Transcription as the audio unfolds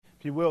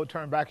If you will,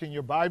 turn back in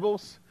your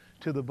Bibles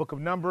to the book of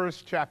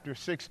Numbers, chapter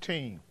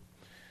 16.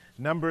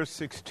 Numbers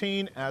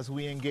 16, as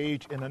we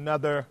engage in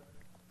another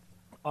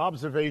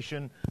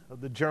observation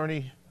of the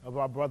journey of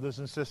our brothers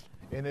and sisters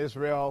in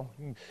Israel.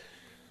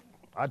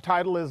 Our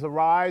title is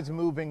Arise,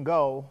 Move, and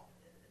Go.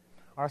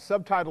 Our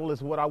subtitle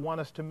is what I want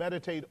us to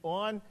meditate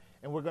on,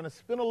 and we're going to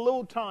spend a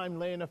little time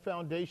laying a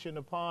foundation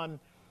upon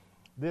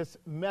this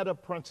meta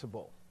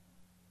principle.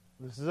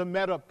 This is a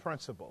meta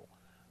principle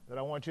that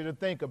I want you to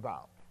think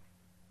about.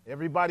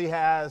 Everybody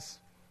has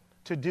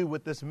to do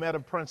with this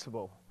meta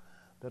principle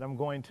that I'm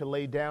going to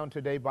lay down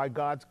today by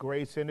God's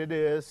grace, and it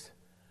is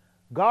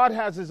God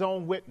has his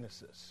own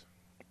witnesses.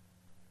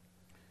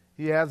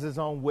 He has his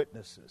own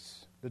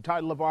witnesses. The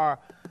title of our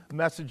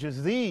message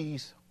is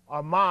These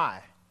Are My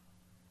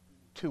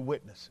Two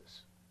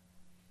Witnesses.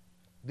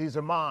 These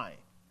are mine.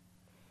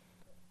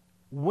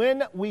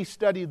 When we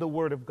study the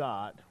Word of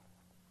God,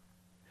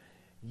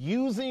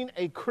 using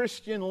a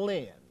Christian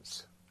lens,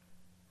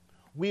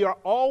 we are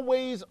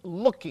always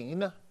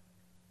looking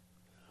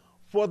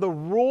for the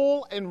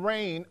rule and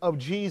reign of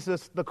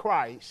Jesus the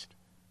Christ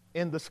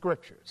in the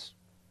Scriptures.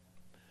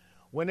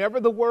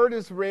 Whenever the Word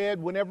is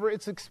read, whenever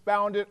it's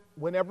expounded,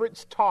 whenever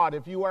it's taught,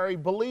 if you are a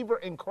believer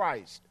in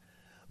Christ,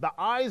 the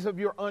eyes of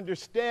your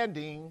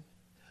understanding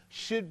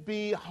should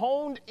be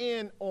honed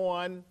in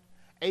on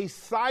a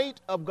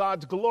sight of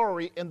God's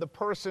glory in the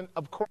person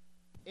of Christ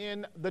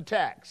in the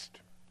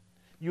text.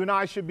 You and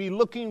I should be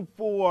looking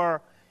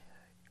for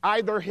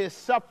either his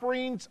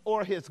sufferings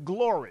or his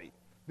glory.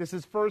 This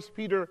is 1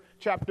 Peter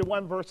chapter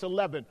 1, verse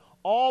 11.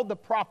 All the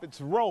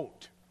prophets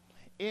wrote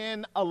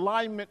in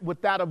alignment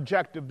with that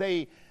objective.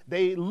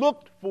 They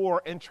looked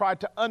for and tried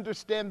to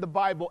understand the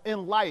Bible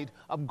in light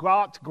of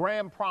God's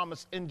grand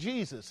promise in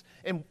Jesus.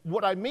 And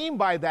what I mean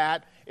by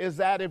that is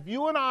that if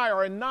you and I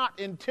are not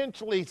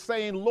intentionally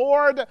saying,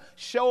 Lord,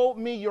 show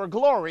me your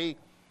glory,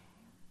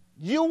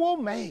 you will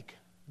make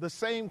the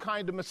same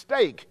kind of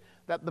mistake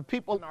that the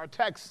people in our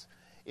text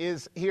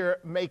is here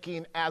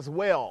making as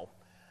well.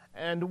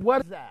 And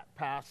what is that,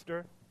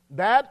 Pastor?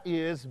 That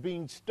is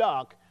being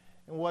stuck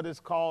in what is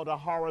called a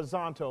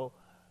horizontal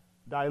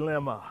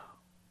dilemma.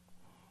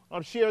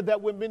 I've shared that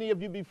with many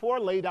of you before,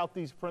 laid out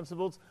these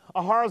principles.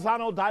 A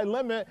horizontal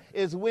dilemma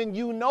is when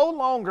you no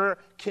longer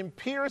can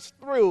pierce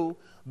through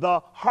the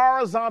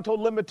horizontal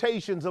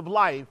limitations of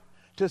life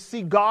to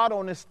see God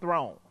on his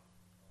throne,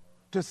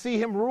 to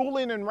see him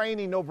ruling and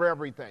reigning over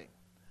everything.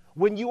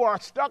 When you are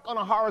stuck on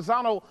a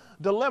horizontal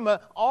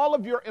dilemma, all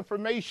of your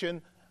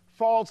information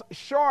falls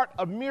short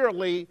of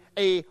merely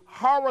a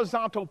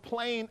horizontal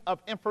plane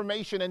of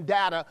information and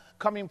data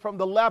coming from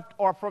the left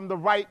or from the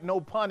right, no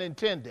pun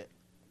intended.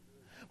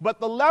 But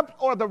the left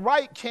or the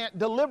right can't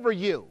deliver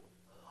you.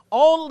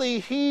 Only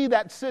he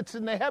that sits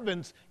in the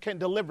heavens can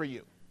deliver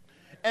you.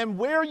 And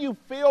where you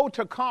fail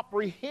to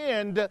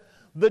comprehend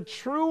the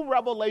true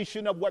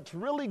revelation of what's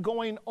really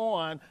going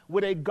on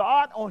with a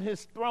God on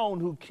his throne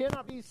who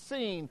cannot be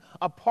seen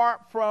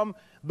apart from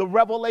the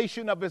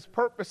revelation of his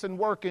purpose and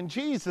work in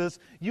Jesus,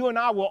 you and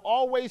I will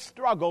always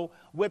struggle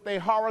with a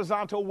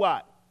horizontal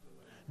what?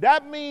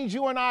 That means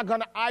you and I are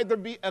going to either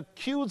be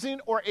accusing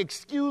or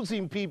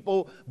excusing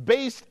people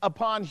based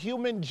upon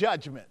human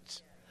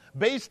judgments,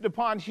 based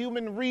upon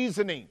human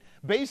reasoning,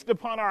 based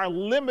upon our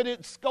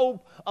limited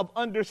scope of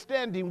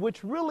understanding,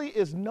 which really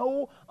is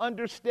no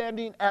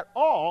understanding at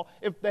all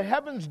if the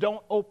heavens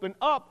don't open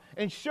up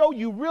and show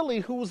you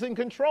really who's in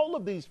control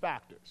of these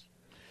factors.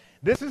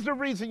 This is the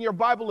reason your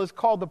Bible is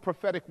called the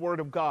prophetic word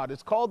of God.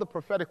 It's called the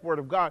prophetic word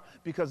of God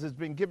because it's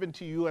been given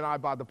to you and I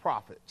by the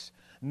prophets.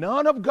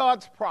 None of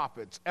God's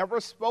prophets ever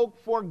spoke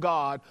for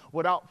God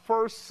without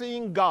first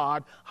seeing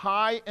God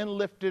high and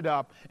lifted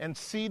up and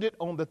seated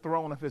on the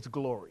throne of his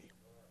glory.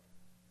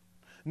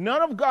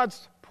 None of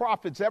God's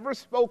prophets ever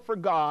spoke for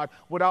God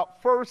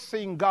without first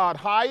seeing God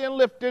high and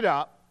lifted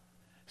up,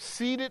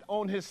 seated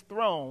on his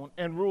throne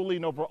and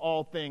ruling over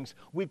all things.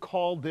 We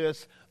call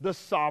this the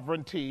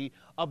sovereignty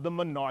of the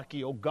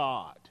monarchical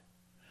God.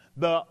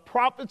 The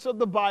prophets of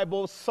the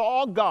Bible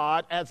saw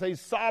God as a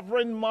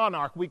sovereign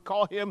monarch. We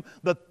call him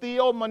the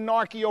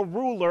theomonarchical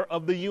ruler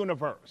of the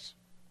universe.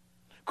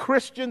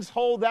 Christians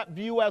hold that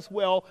view as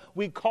well.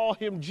 We call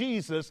him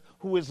Jesus,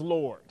 who is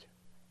Lord.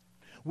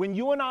 When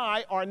you and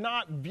I are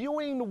not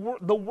viewing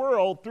the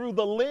world through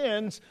the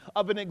lens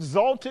of an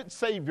exalted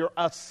Savior,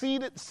 a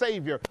seated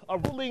Savior, a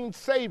ruling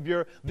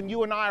Savior, then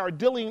you and I are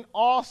dealing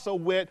also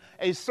with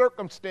a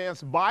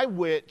circumstance by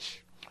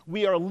which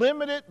we are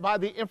limited by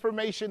the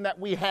information that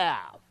we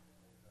have.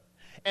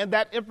 And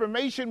that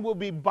information will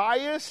be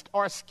biased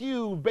or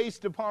skewed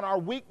based upon our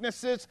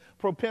weaknesses,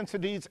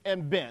 propensities,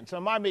 and bents.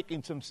 Am I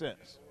making some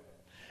sense?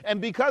 And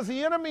because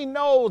the enemy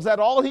knows that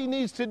all he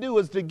needs to do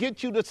is to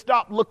get you to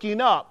stop looking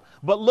up,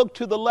 but look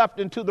to the left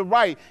and to the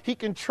right, he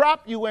can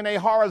trap you in a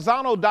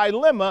horizontal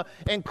dilemma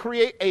and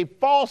create a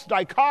false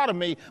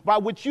dichotomy by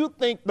which you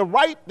think the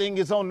right thing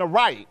is on the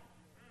right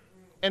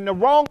and the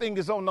wrong thing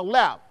is on the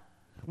left,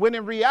 when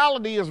in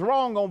reality is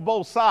wrong on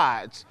both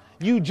sides.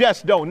 You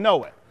just don't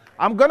know it.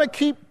 I'm going to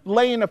keep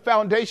laying a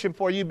foundation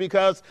for you,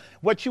 because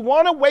what you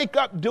want to wake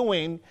up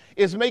doing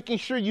is making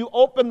sure you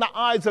open the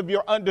eyes of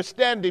your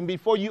understanding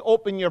before you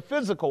open your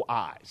physical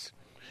eyes.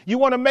 You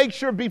want to make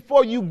sure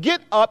before you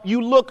get up,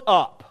 you look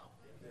up.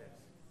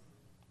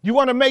 You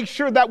want to make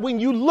sure that when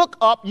you look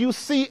up, you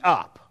see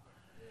up.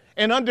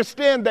 And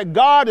understand that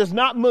God is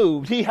not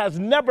moved. He has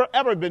never,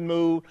 ever been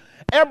moved.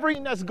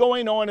 Everything that's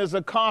going on is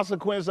a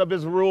consequence of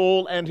his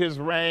rule and his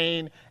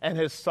reign and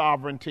his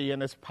sovereignty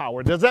and his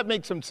power. Does that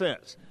make some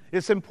sense?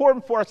 It's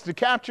important for us to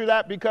capture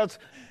that, because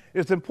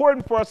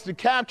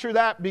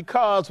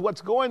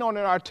what's going on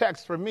in our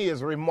text for me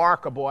is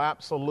remarkable,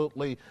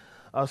 absolutely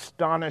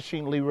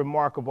astonishingly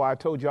remarkable. I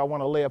told you I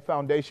want to lay a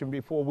foundation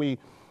before we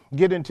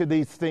get into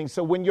these things.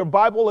 So when your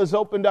Bible is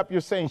opened up,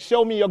 you're saying,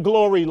 show me your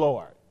glory,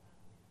 Lord.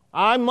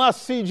 I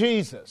must see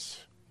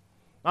Jesus.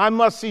 I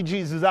must see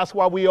Jesus. That's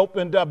why we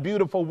opened up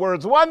beautiful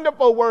words,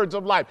 wonderful words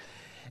of life.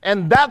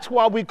 And that's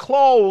why we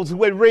close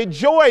with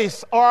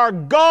rejoice, our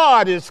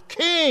God is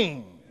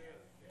King.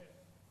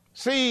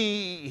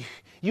 See,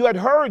 you had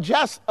heard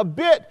just a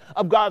bit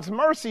of God's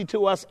mercy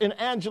to us in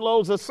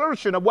Angelo's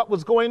assertion of what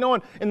was going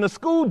on in the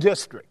school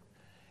district.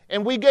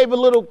 And we gave a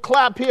little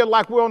clap here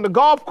like we're on the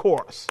golf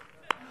course.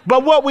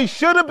 But what we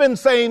should have been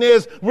saying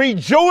is,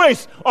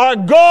 rejoice, our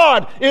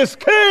God is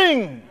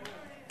King.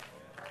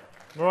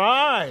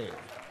 Right.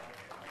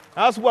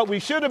 That's what we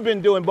should have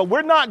been doing. But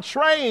we're not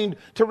trained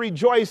to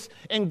rejoice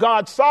in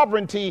God's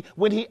sovereignty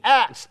when he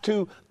acts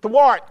to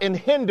thwart and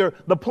hinder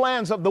the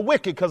plans of the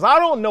wicked. Because I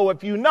don't know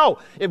if you know,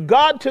 if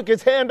God took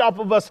his hand off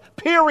of us,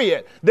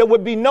 period, there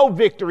would be no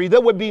victory.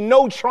 There would be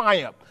no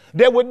triumph.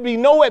 There would be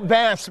no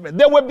advancement.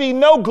 There would be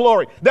no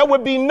glory. There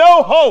would be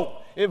no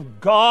hope if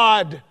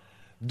God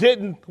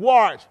didn't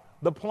thwart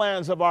the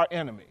plans of our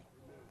enemy.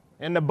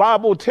 And the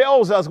Bible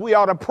tells us we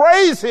ought to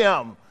praise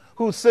him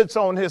who sits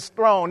on his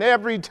throne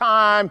every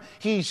time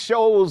he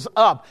shows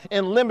up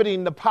in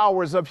limiting the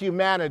powers of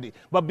humanity.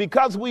 But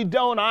because we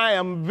don't, I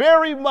am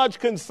very much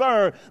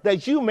concerned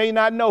that you may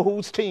not know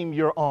whose team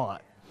you're on.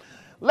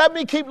 Let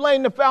me keep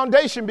laying the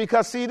foundation,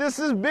 because, see, this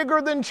is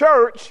bigger than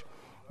church,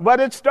 but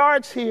it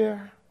starts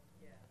here.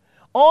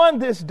 On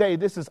this day,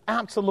 this is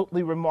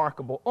absolutely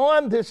remarkable.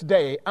 On this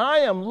day, I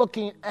am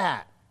looking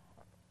at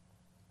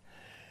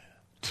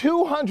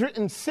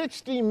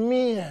 260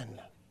 men,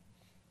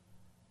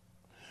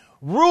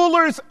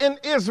 rulers in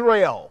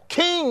Israel,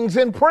 kings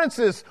and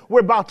princes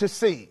we're about to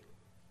see,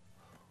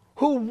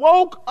 who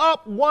woke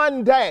up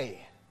one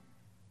day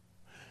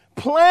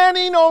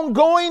planning on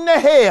going to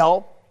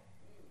hell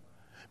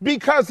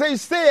because they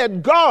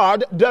said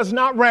God does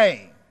not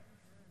reign.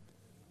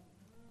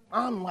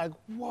 I'm like,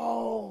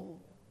 whoa.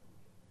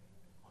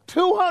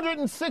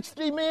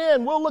 260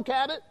 men, we'll look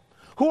at it,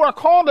 who are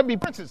called to be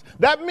princes.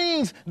 That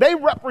means they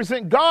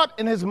represent God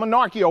in his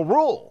monarchical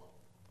rule.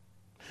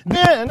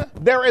 Then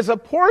there is a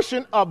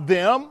portion of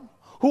them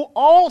who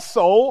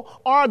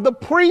also are the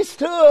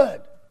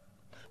priesthood.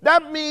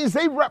 That means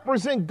they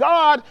represent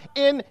God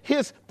in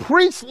his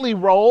priestly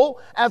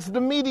role as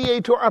the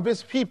mediator of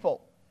his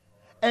people.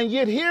 And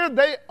yet here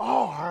they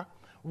are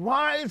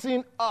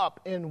rising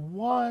up in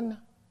one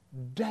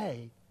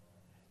day,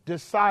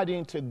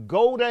 deciding to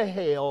go to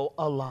hell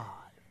alive.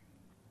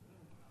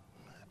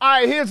 All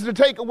right, here's the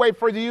takeaway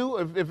for you.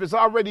 If it's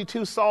already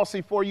too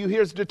saucy for you,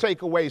 here's the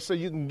takeaway so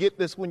you can get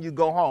this when you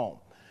go home.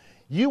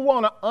 You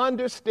want to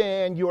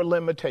understand your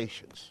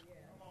limitations.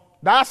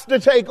 That's the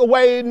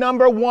takeaway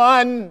number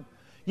one.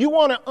 You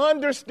want to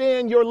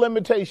understand your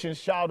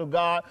limitations, child of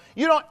God.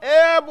 You don't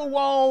ever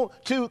want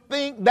to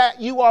think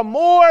that you are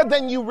more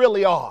than you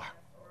really are.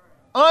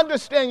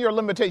 Understand your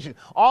limitations.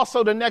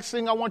 Also, the next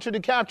thing I want you to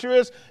capture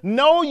is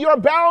know your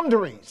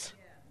boundaries.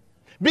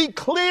 Be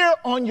clear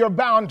on your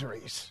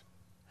boundaries.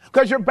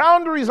 Because your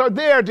boundaries are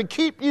there to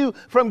keep you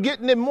from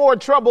getting in more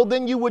trouble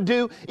than you would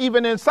do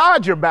even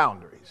inside your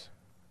boundaries.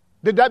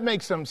 Did that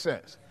make some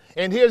sense?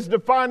 And here's the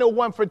final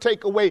one for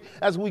takeaway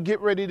as we get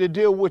ready to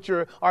deal with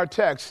our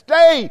text.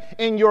 Stay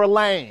in your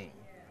lane.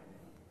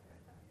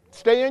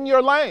 Stay in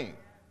your lane.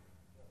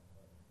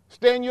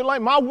 Stay in your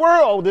lane. My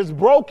world is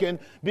broken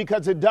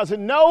because it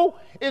doesn't know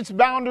its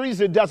boundaries.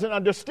 It doesn't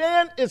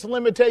understand its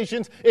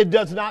limitations. It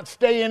does not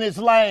stay in its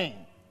lane.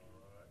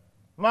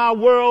 My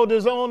world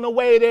is on the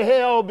way to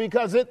hell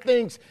because it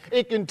thinks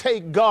it can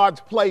take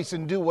God's place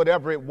and do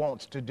whatever it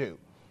wants to do.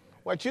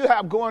 What you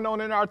have going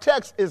on in our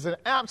text is an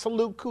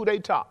absolute coup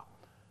d'etat.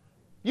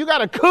 You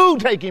got a coup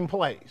taking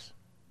place.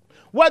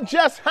 What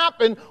just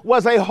happened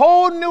was a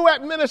whole new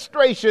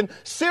administration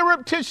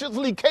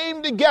surreptitiously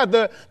came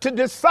together to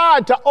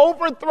decide to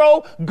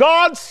overthrow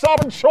God's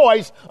sovereign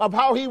choice of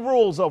how he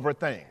rules over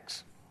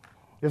things.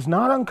 It's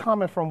not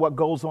uncommon from what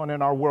goes on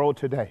in our world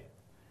today.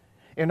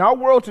 In our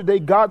world today,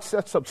 God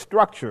sets up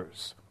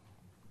structures.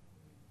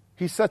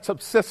 He sets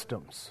up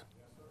systems.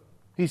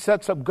 He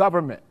sets up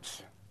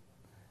governments.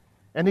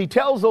 And he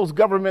tells those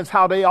governments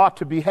how they ought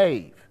to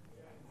behave.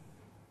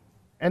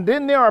 And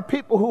then there are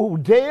people who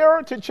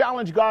dare to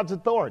challenge God's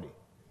authority.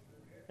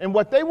 And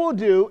what they will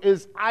do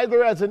is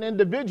either as an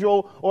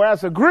individual or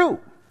as a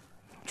group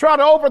try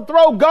to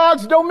overthrow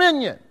God's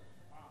dominion.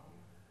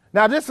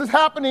 Now, this is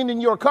happening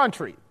in your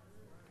country.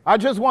 I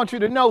just want you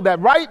to know that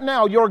right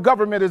now your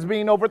government is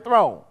being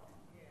overthrown.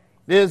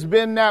 It's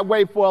been that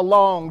way for a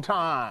long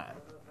time.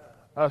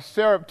 A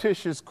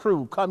surreptitious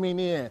crew coming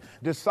in,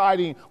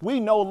 deciding we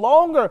no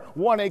longer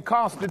want a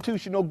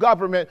constitutional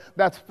government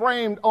that's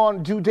framed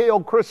on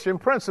Judeo-Christian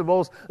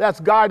principles, that's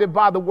guided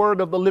by the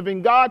word of the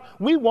living God.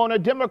 We want a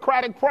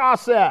democratic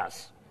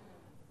process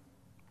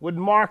with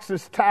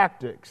Marxist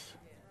tactics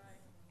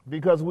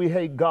because we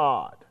hate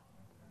God.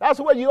 That's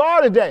what you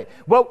are today.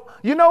 But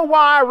you know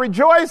why I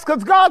rejoice?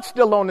 Because God's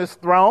still on his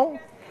throne.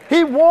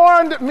 He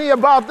warned me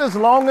about this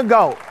long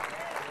ago.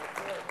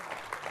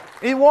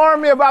 He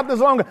warned me about this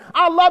long ago.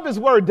 I love his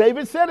word.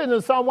 David said it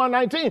in Psalm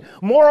 119.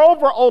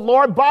 Moreover, O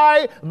Lord,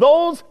 by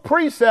those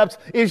precepts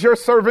is your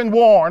servant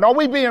warned. Are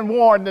we being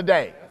warned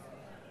today?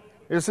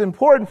 It's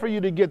important for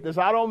you to get this.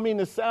 I don't mean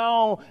to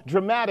sound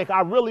dramatic.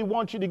 I really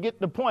want you to get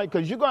the point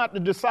because you're going to have to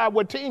decide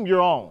what team you're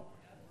on.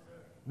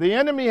 The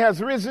enemy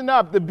has risen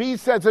up. The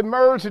beast has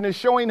emerged and is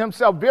showing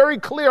himself very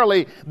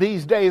clearly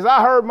these days.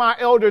 I heard my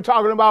elder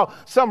talking about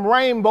some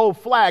rainbow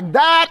flag.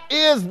 That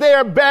is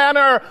their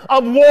banner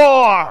of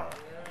war.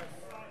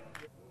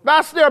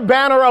 That's their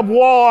banner of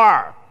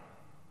war.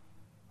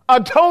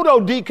 A total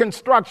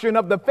deconstruction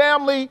of the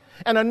family,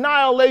 an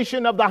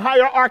annihilation of the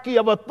hierarchy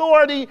of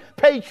authority,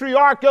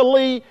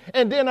 patriarchally,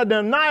 and then an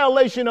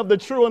annihilation of the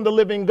true and the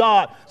living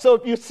God. So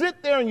if you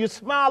sit there and you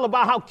smile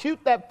about how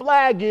cute that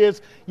flag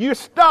is, you're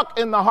stuck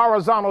in the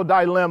horizontal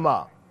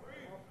dilemma.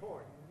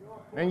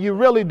 And you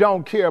really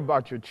don't care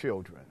about your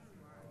children.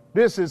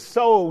 This is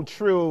so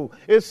true.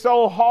 It's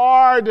so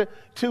hard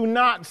to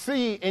not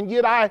see. And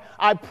yet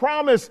I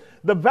promise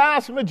the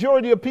vast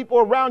majority of people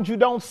around you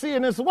don't see.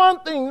 And it's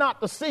one thing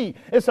not to see.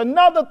 It's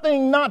another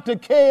thing not to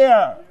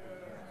care.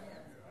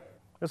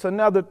 It's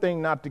another thing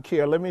not to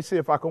care. Let me see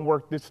if I can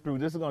work this through.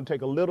 This is going to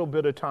take a little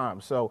bit of time.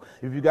 So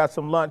if you got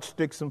some lunch,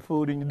 stick some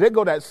food in you. There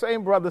go that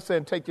same brother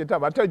saying, take your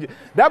time. I told you,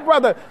 that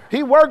brother,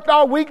 he worked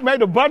all week,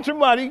 made a bunch of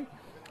money.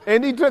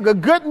 And he took a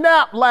good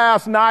nap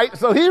last night,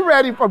 so he's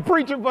ready for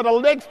preaching for the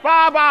next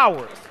 5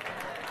 hours.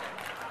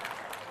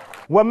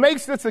 What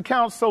makes this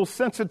account so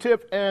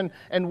sensitive and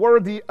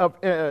worthy of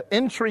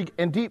intrigue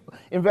and deep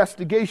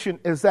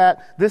investigation is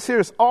that this here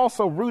is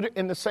also rooted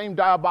in the same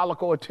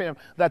diabolical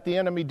attempt that the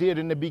enemy did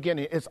in the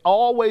beginning. It's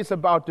always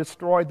about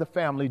destroy the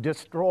family,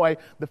 destroy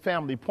the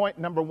family. Point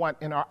number one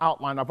in our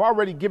outline. I've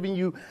already given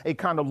you a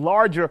kind of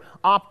larger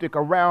optic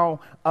around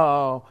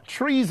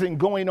treason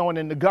going on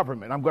in the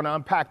government. I'm going to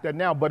unpack that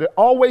now, but it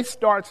always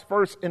starts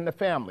first in the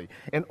family.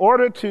 In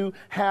order to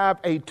have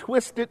a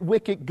twisted,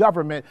 wicked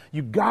government,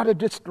 you've got to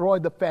destroy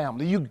the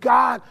family. You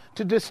got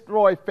to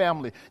destroy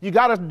family. You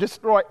got to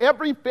destroy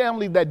every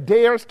family that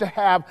dares to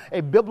have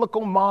a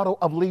biblical model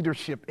of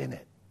leadership in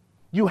it.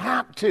 You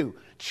have to.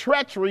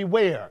 Treachery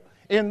where?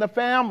 In the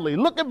family.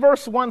 Look at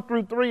verse 1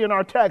 through 3 in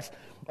our text,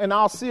 and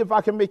I'll see if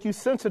I can make you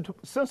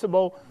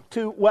sensible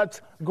to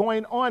what's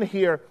going on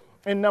here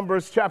in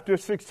Numbers chapter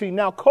 16.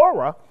 Now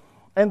Korah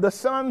and the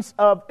sons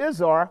of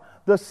Izhar,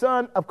 the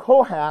son of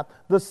Kohath,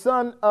 the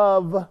son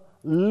of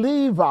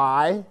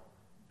Levi,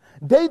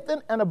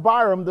 Dathan and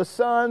Abiram, the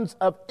sons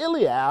of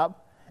Eliab,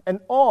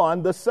 and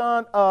On, the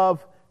son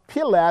of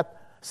Peleth,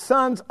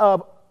 sons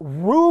of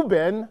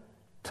Reuben,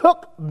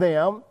 took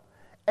them,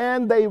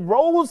 and they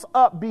rose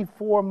up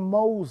before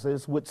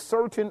Moses with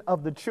certain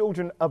of the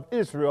children of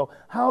Israel.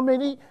 How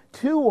many?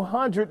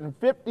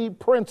 250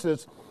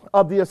 princes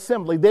of the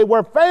assembly. They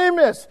were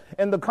famous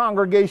in the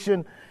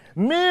congregation,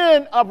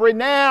 men of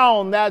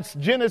renown. That's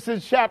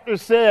Genesis chapter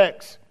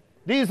 6.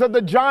 These are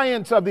the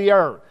giants of the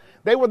earth.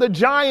 They were the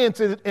giants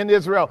in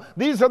Israel.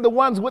 These are the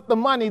ones with the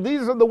money.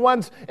 These are the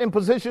ones in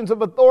positions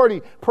of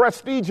authority,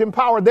 prestige, and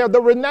power. They're the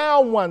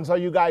renowned ones. Are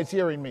you guys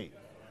hearing me?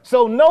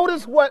 So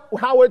notice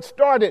how it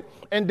started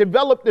and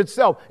developed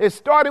itself. It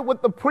started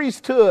with the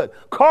priesthood.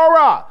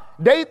 Korah,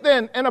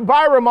 Dathan, and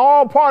Abiram are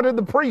all part of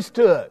the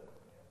priesthood.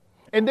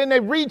 And then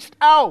they reached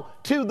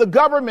out to the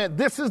government.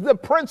 This is the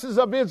princes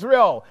of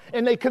Israel.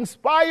 And they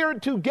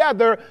conspired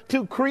together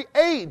to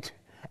create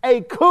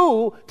a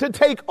coup to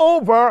take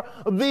over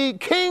the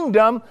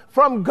kingdom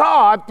from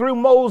God through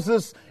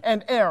Moses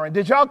and Aaron.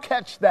 Did y'all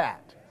catch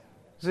that?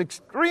 It's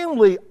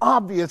extremely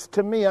obvious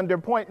to me under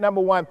point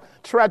number one,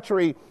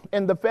 treachery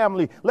in the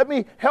family. Let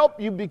me help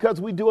you because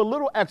we do a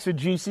little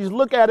exegesis.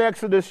 Look at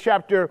Exodus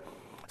chapter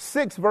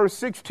 6, verse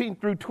 16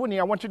 through 20.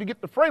 I want you to get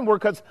the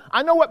framework because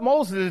I know what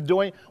Moses is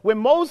doing. When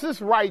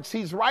Moses writes,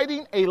 he's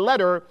writing a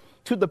letter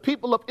to the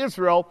people of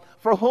Israel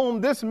for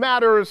whom this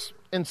matters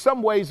in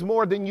some ways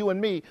more than you and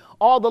me.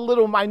 All the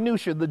little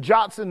minutiae, the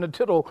jots and the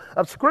tittle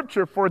of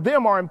Scripture for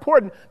them are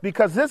important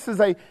because this is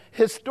a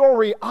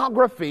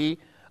historiography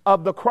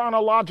of the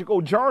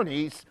chronological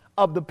journeys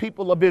of the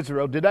people of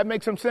Israel. Did that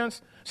make some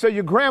sense? So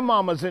your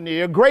grandmamas in there,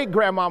 your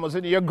great-grandmamas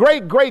in there, your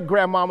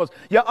great-great-grandmamas,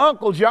 your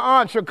uncles, your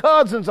aunts, your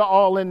cousins are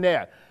all in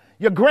there.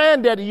 your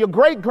granddaddy, your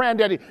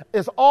great-granddaddy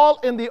is all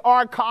in the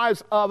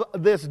archives of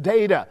this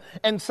data.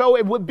 And so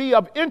it would be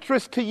of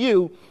interest to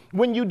you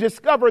when you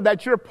discover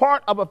that you're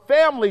part of a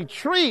family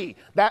tree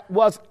that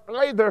was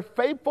either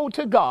faithful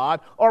to God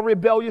or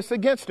rebellious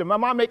against him.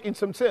 Am I making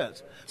some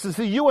sense? So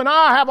see, you and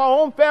I have our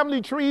own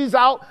family trees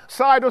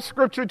outside of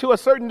Scripture to a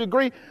certain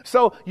degree,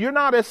 so you're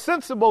not as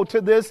sensible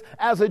to this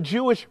as a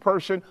Jewish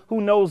person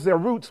who knows their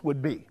roots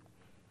would be.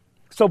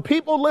 So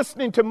people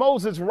listening to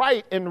Moses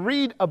write and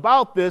read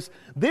about this,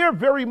 they're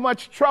very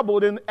much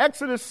troubled. In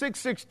Exodus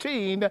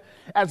 6:16,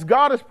 as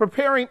God is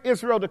preparing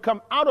Israel to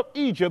come out of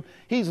Egypt,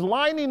 he's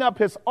lining up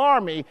his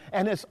army,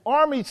 and his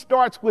army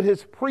starts with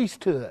his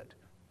priesthood.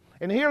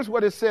 And here's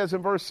what it says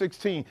in verse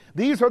 16.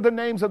 These are the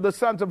names of the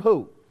sons of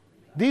who?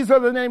 These are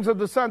the names of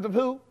the sons of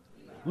who?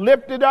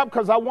 Lift it up,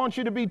 because I want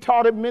you to be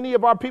taught it. Many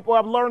of our people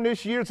have learned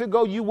this years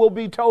ago. You will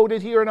be told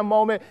it here in a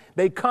moment.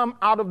 They come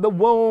out of the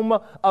womb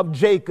of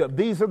Jacob.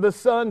 These are the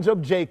sons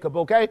of Jacob,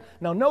 okay?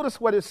 Now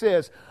notice what it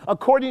says.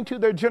 According to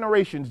their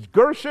generations,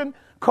 Gershon,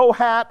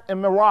 Kohath,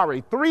 and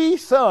Merari. 3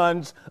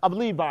 sons of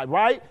Levi,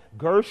 right?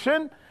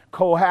 Gershon,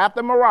 Kohath,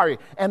 and Merari.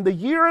 And the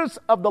years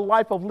of the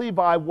life of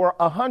Levi were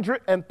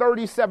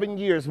 137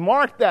 years.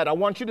 Mark that. I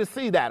want you to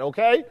see that,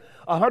 okay?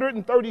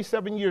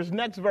 137 years.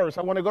 Next verse.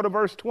 I want to go to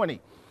verse 20.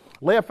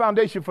 Lay a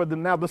foundation for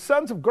them. Now, the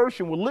sons of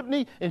Gershon were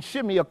Libni and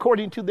Shimei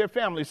according to their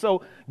family.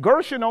 So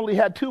Gershon only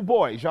had 2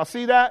 boys. Y'all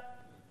see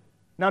that?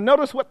 Now,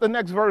 notice what the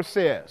next verse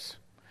says.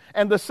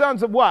 And the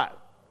sons of what?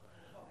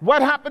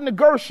 What happened to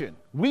Gershon?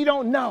 We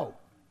don't know.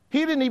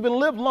 He didn't even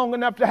live long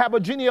enough to have a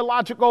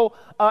genealogical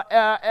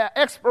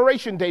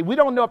expiration date. We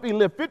don't know if he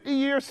lived 50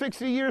 years,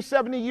 60 years,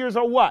 70 years,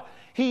 or what.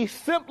 He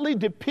simply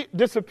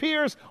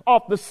disappears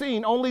off the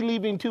scene, only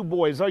leaving 2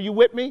 boys. Are you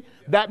with me?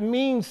 That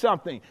means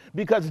something,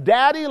 because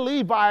Daddy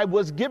Levi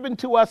was given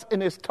to us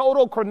in his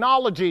total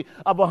chronology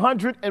of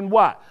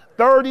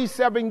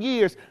 37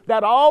 years.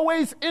 That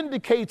always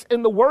indicates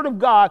in the Word of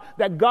God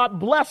that God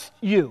blessed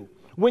you.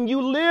 When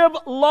you live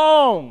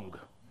long,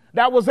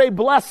 that was a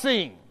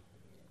blessing.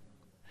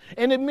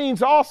 And it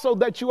means also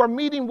that you are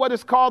meeting what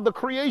is called the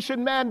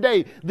creation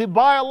mandate, the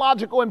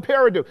biological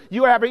imperative.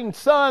 You are having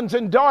sons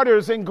and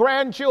daughters and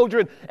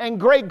grandchildren and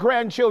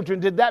great-grandchildren.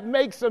 Did that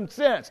make some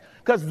sense?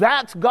 Because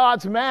that's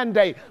God's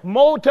mandate.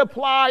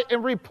 Multiply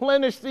and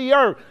replenish the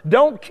earth.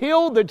 Don't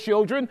kill the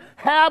children.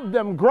 Have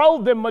them,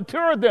 grow them,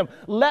 mature them.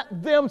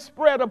 Let them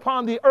spread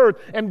upon the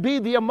earth and be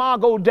the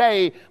imago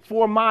Dei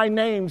for my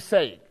name's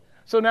sake.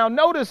 So now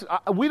notice,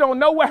 we don't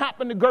know what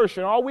happened to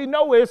Gershon. All we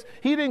know is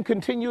he didn't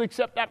continue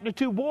except after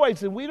 2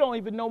 boys, and we don't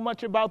even know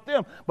much about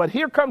them. But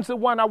here comes the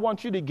one I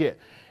want you to get.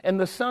 And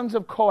the sons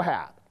of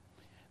Kohath,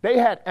 they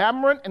had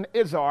Amram and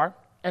Izhar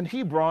and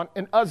Hebron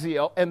and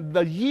Uzziel, and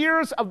the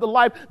years of the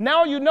life.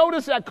 Now you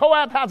notice that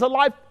Kohath has a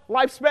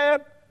lifespan,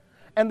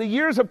 and the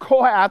years of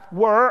Kohath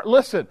were,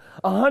 listen,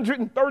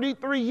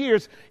 133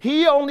 years.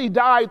 He only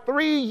died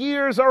 3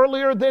 years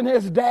earlier than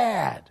his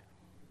dad.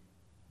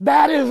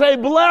 That is a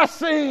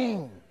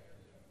blessing.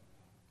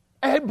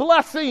 A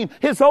blessing.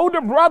 His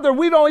older brother,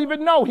 we don't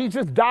even know. He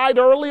just died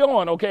early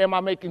on. Okay, am I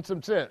making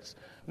some sense?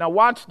 Now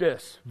watch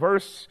this.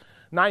 Verse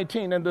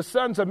 19. And the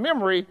sons of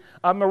Merari,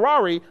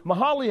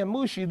 Mahali, and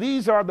Mushi,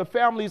 these are the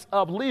families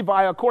of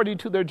Levi according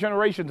to their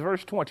generations.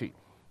 Verse 20.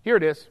 Here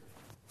it is.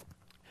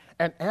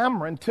 And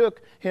Amram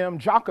took him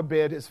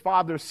Jochebed, his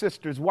father's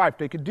sister's wife.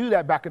 They could do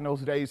that back in those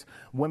days.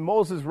 When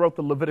Moses wrote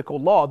the Levitical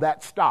law,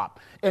 that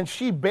stopped. And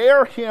she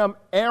bare him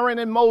Aaron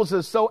and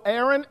Moses. So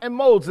Aaron and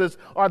Moses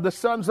are the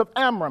sons of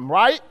Amram,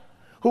 right?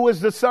 Who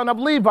is the son of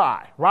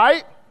Levi,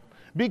 right?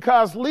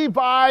 Because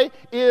Levi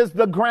is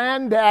the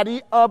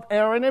granddaddy of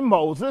Aaron and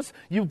Moses.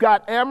 You've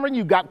got Amram,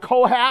 you've got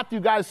Kohath. You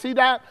guys see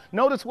that?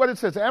 Notice what it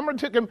says. Amram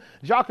took him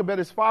Jochebed,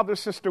 his father's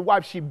sister's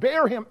wife. She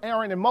bare him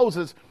Aaron and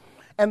Moses.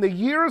 And the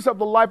years of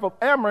the life of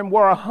Amram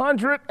were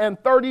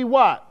 130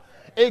 what?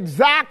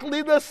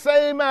 Exactly the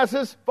same as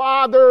his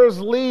father's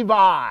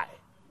Levi.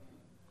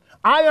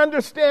 I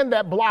understand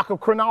that block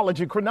of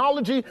chronology.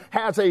 Chronology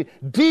has a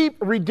deep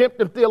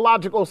redemptive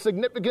theological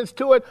significance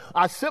to it.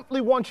 I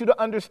simply want you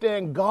to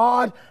understand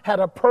God had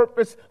a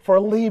purpose for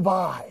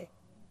Levi.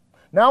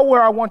 Now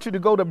where I want you to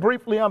go to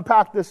briefly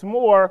unpack this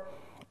more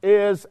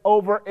is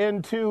over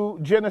into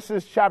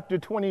Genesis chapter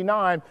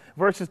 29,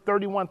 verses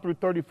 31 through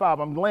 35.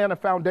 I'm laying a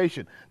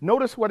foundation.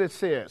 Notice what it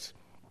says.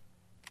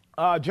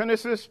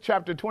 Genesis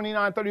chapter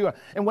 29, 31.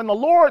 And when the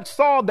Lord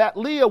saw that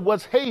Leah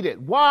was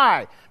hated.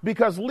 Why?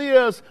 Because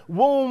Leah's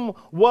womb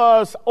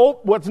was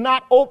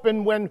not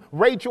open when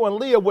Rachel and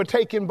Leah were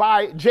taken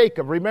by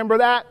Jacob. Remember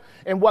that?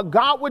 And what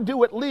God would do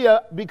with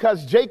Leah,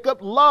 because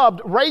Jacob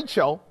loved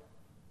Rachel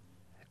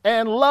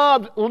and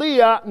loved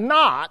Leah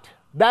not.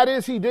 That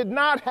is, he did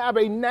not have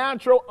a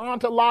natural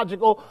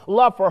ontological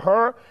love for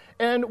her.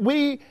 And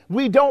we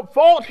don't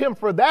fault him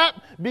for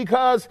that,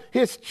 because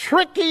his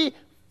tricky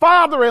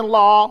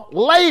father-in-law,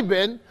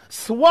 Laban,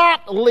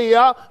 swapped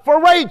Leah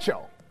for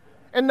Rachel.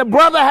 And the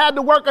brother had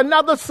to work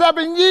another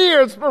 7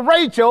 years for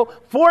Rachel,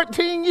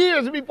 14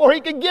 years before he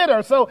could get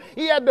her. So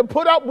he had to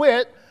put up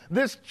with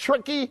this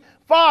tricky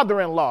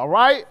father-in-law,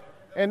 right?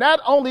 And that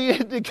only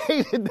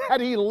indicated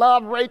that he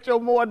loved Rachel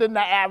more than the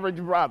average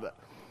brother.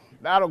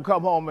 That'll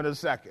come home in a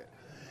second.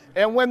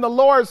 And when the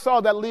Lord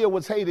saw that Leah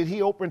was hated,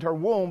 he opened her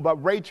womb,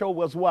 but Rachel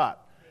was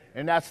what?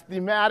 And that's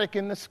thematic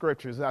in the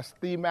scriptures. That's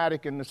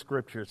thematic in the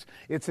scriptures.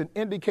 It's an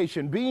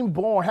indication. Being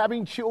born,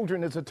 having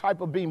children is a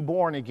type of being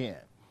born again.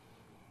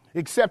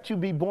 Except you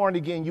be born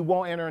again, you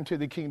won't enter into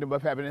the kingdom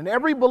of heaven. And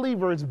every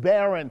believer is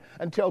barren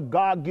until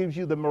God gives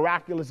you the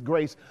miraculous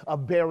grace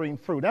of bearing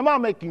fruit. Am I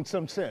making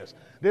some sense?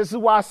 This is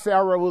why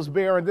Sarah was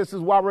barren. This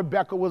is why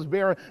Rebecca was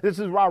barren. This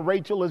is why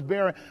Rachel is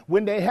barren.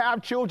 When they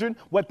have children,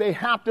 what they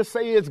have to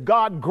say is,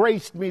 God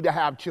graced me to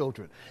have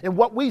children. And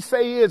what we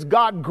say is,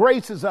 God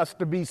graces us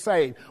to be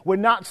saved. We're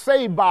not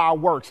saved by our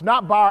works,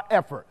 not by our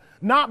effort.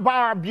 Not by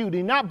our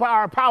beauty, not by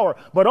our power,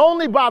 but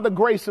only by the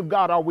grace of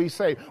God are we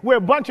saved. We're a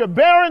bunch of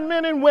barren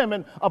men and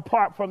women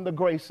apart from the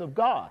grace of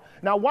God.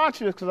 Now watch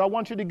this, because I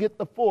want you to get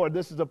the four.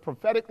 This is a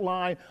prophetic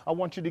line I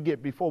want you to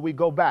get before we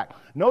go back.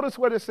 Notice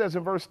what it says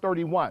in verse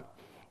 31.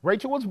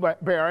 Rachel was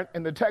barren,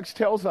 and the text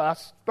tells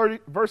us,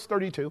 verse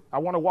 32, I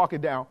want to walk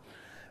it down.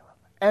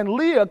 And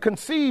Leah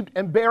conceived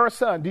and bare a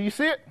son. Do you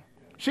see it?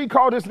 She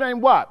called his name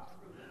what?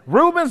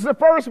 Reuben's the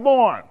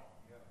firstborn.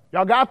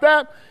 Y'all got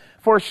that?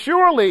 For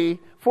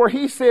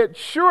he said,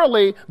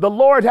 surely the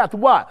Lord hath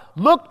what?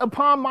 Looked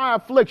upon my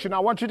affliction. I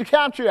want you to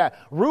capture that.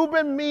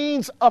 Reuben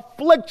means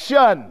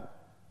affliction.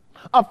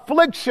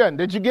 Affliction.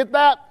 Did you get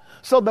that?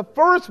 So the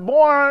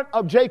firstborn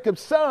of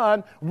Jacob's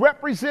son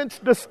represents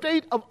the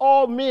state of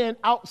all men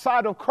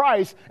outside of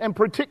Christ, and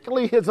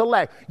particularly his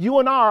elect. You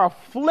and I are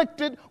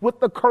afflicted with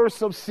the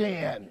curse of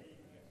sin.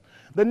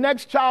 The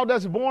next child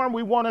that's born,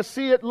 we want to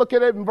see it. Look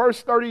at it in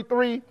verse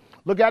 33.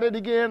 Look at it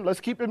again. Let's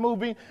keep it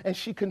moving. And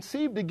she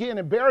conceived again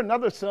and bare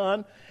another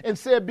son and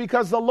said,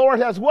 because the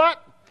Lord has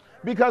what?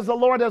 Because the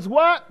Lord has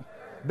what?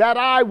 That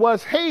I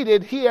was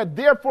hated. He had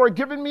therefore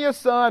given me a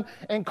son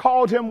and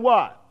called him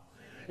what?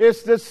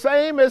 It's the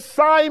same as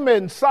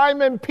Simon.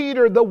 Simon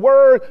Peter. The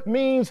word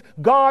means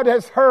God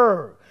has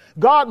heard.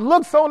 God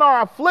looks on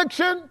our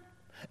affliction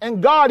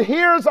and God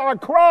hears our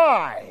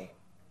cry.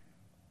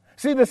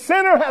 See, the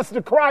sinner has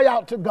to cry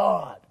out to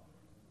God.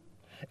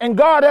 And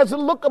God has to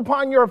look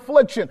upon your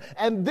affliction.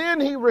 And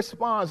then he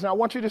responds. Now, I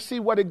want you to see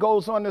what it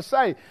goes on to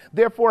say.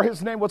 Therefore,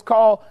 his name was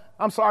called,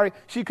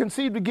 she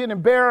conceived again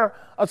and bare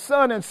a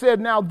son and said,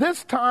 now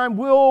this time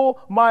will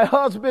my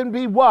husband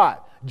be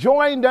what?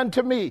 Joined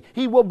unto me.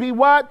 He will be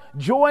what?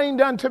 Joined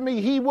unto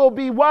me. He will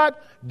be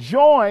what?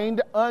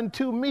 Joined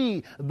unto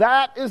me.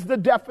 That is the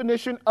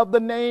definition of the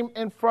name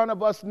in front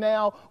of us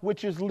now,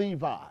 which is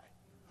Levi.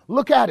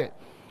 Look at it.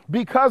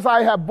 Because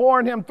I have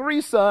borne him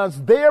 3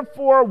 sons,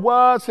 therefore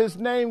was his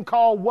name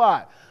called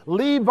what?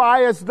 Levi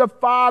is the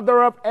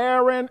father of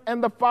Aaron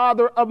and the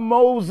father of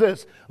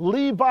Moses.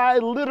 Levi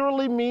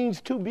literally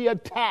means to be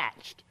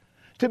attached,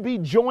 to be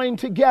joined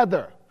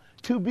together,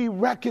 to be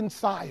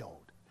reconciled.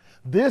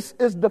 This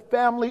is the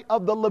family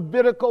of the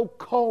Levitical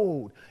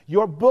code.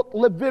 Your book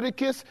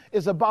Leviticus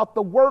is about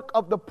the work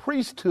of the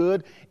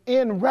priesthood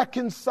in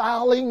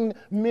reconciling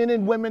men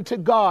and women to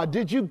God.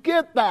 Did you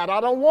get that?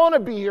 I don't want to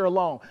be here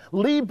long.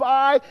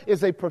 Levi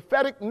is a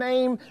prophetic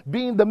name,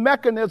 being the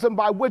mechanism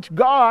by which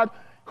God,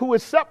 who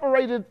is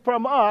separated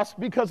from us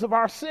because of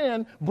our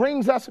sin,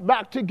 brings us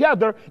back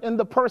together in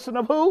the person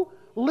of who?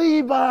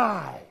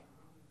 Levi.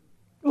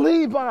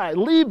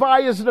 Levi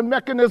is the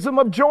mechanism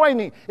of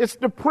joining. It's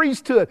the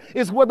priesthood.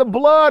 It's where the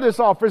blood is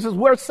offered. It's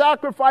where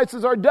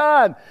sacrifices are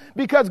done.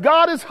 Because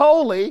God is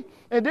holy,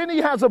 and then he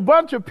has a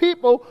bunch of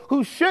people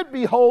who should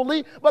be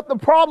holy, but the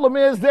problem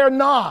is they're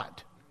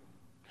not.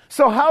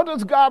 So how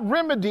does God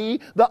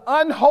remedy the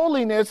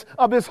unholiness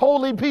of his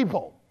holy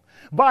people?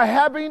 By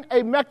having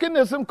a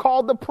mechanism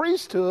called the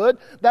priesthood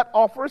that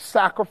offers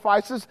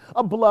sacrifices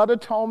of blood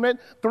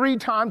atonement 3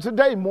 times a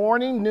day,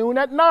 morning, noon,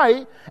 at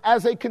night,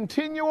 as a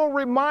continual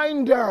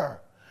reminder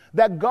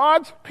that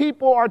God's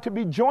people are to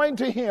be joined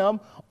to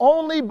him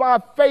only by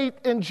faith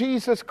in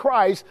Jesus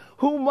Christ,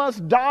 who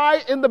must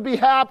die in the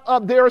behalf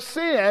of their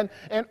sin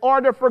in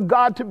order for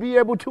God to be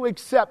able to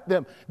accept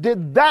them.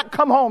 Did that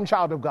come home,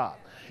 child of God?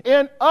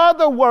 In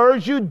other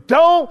words, you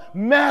don't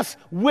mess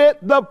with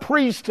the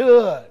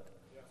priesthood.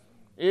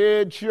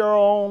 It's your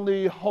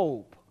only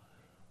hope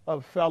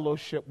of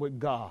fellowship with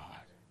God.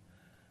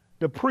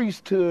 The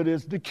priesthood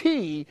is the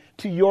key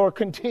to your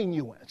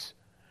continuance.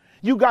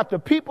 You got the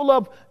people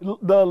of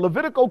the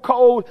Levitical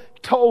code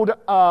told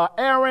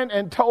Aaron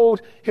and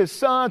told his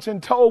sons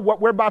and told what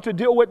we're about to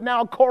deal with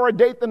now, Korah,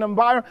 Dathan, and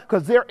Abiram,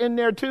 because they're in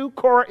there too.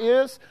 Korah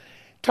is.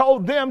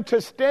 Told them to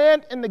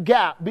stand in the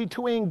gap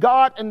between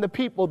God and the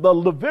people. The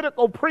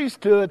Levitical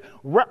priesthood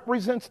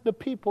represents the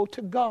people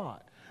to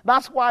God.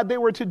 That's why they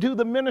were to do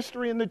the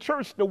ministry in the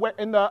church,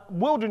 in the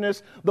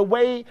wilderness, the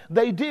way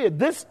they did.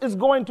 This is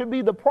going to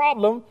be the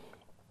problem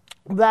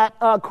that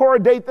Korah,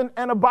 Dathan,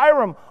 and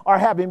Abiram are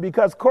having,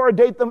 because Korah,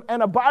 Dathan,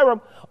 and Abiram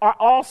are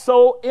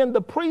also in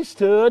the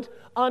priesthood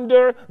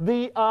under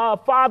the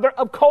father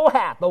of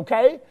Kohath,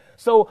 okay?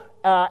 So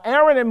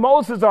Aaron and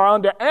Moses are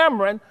under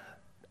Amram.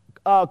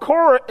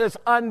 Korah is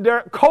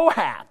under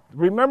Kohath.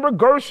 Remember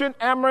Gershon,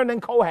 Amram,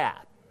 and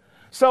Kohath.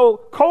 So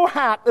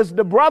Kohath is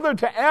the brother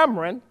to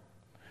Amram.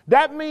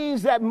 That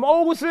means that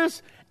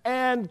Moses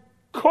and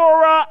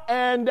Korah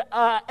and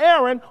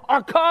Aaron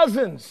are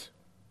cousins.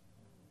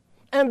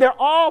 And they're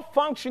all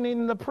functioning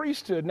in the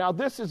priesthood. Now,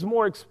 this is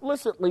more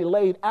explicitly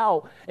laid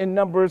out in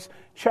Numbers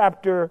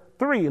chapter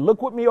 3.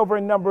 Look with me over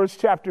in Numbers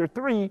chapter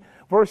 3,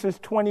 verses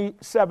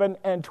 27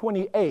 and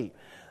 28.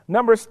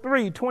 Numbers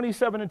 3,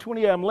 27 and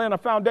 28. I'm laying a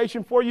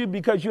foundation for you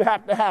because you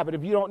have to have it.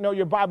 If you don't know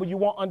your Bible, you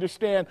won't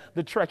understand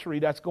the treachery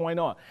that's going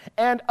on.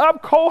 And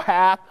of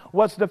Kohath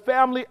was the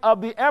family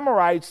of the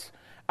Aramites,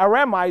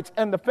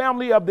 and the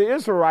family of the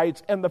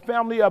Israelites, and the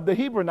family of the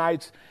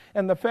Hebronites,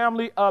 and the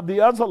family of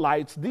the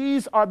Uzzites.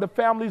 These are the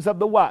families of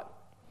the what?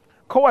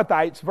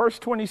 Kohathites, verse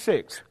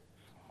 26.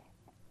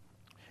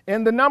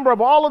 And the number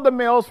of all of the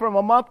males from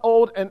a month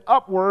old and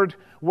upward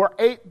were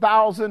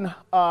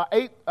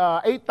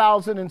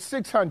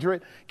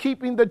 8,600,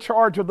 keeping the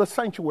charge of the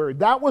sanctuary.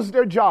 That was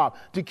their job,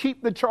 to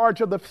keep the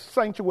charge of the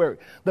sanctuary.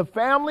 The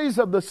families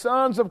of the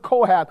sons of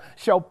Kohath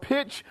shall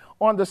pitch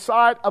on the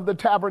side of the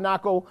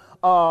tabernacle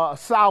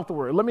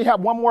southward. Let me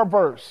have one more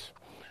verse.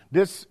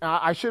 This,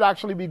 I should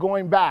actually be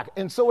going back.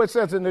 And so it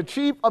says, and the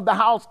chief of the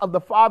house of the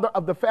father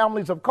of the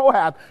families of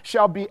Kohath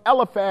shall be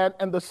Eliphan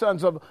and the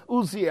sons of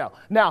Uzziel.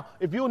 Now,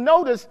 if you'll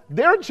notice,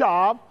 their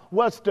job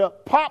was to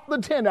pop the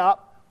tent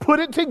up,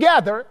 put it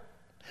together,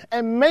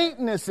 and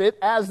maintenance it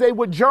as they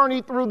would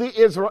journey through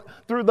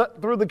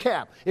the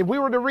camp. If we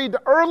were to read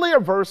the earlier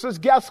verses,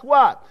 guess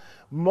what?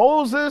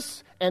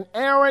 Moses and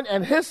Aaron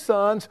and his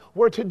sons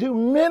were to do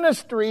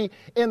ministry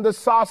in the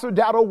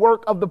sacerdotal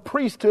work of the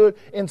priesthood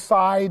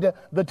inside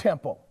the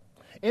temple.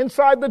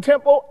 Inside the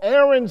temple,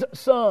 Aaron's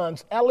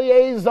sons,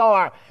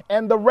 Eleazar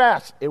and the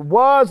rest. It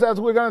was, as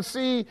we're going to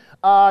see,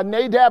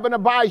 Nadab and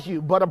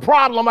Abihu, but a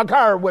problem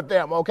occurred with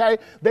them, okay?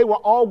 They were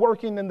all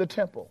working in the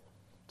temple.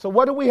 So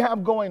what do we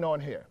have going on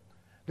here?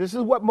 This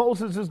is what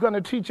Moses is going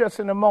to teach us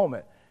in a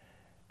moment.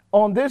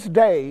 On this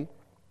day,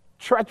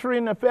 treachery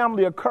in the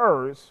family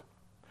occurs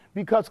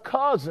because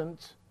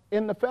cousins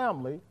in the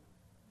family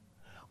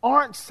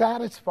aren't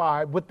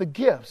satisfied with the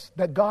gifts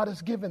that God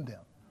has given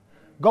them.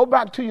 Go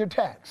back to your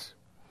text.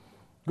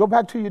 Go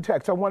back to your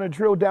text. I want to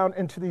drill down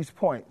into these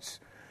points.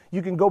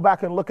 You can go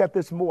back and look at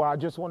this more. I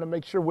just want to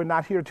make sure we're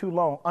not here too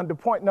long. Under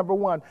point number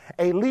 1,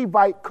 a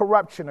Levite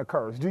corruption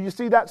occurs. Do you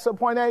see that,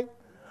 subpoint A?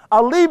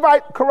 A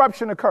Levite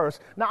corruption occurs.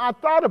 Now, I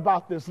thought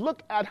about this.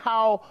 Look at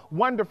how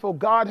wonderful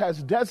God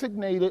has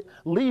designated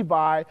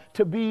Levi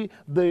to be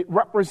the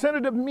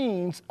representative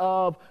means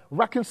of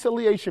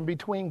reconciliation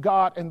between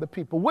God and the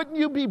people. Wouldn't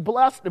you be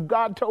blessed if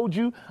God told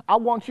you, I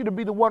want you to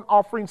be the one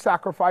offering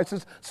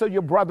sacrifices so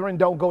your brethren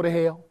don't go to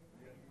hell?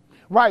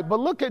 Right, but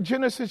look at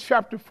Genesis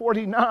chapter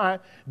 49.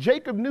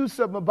 Jacob knew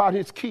something about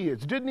his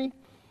kids, didn't he?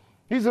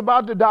 He's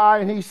about to die,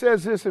 and he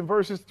says this in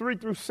verses 3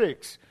 through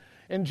 6.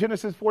 In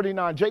Genesis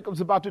 49,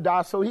 Jacob's about to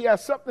die, so he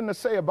has something to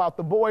say about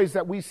the boys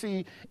that we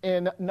see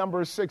in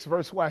Numbers 6,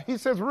 verse 1. He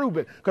says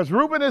Reuben, because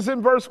Reuben is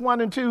in verse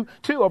 1 and 2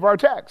 of our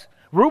text.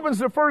 Reuben's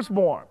the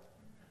firstborn.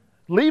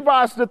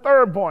 Levi's the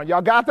thirdborn.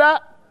 Y'all got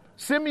that?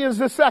 Simeon's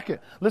the second.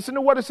 Listen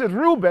to what it says.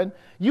 Reuben,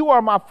 you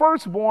are my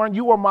firstborn,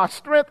 you are my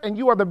strength, and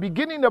you are the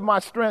beginning of my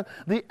strength.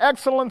 The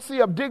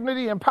excellency of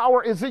dignity and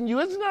power is in you.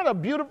 Isn't that a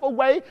beautiful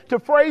way to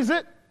phrase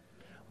it?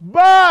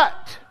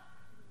 But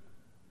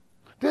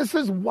this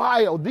is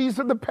wild. These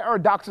are the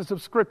paradoxes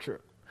of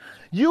Scripture.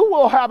 You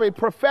will have a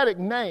prophetic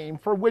name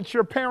for which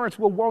your parents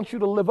will want you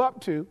to live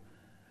up to,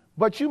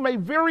 but you may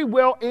very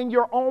well, in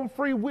your own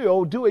free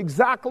will, do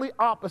exactly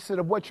opposite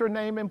of what your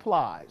name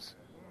implies.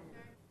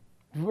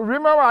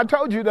 Remember, I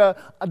told you the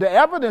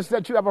evidence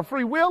that you have a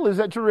free will is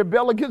that you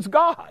rebel against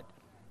God.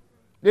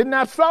 Isn't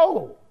that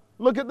so?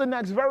 Look at the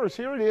next verse.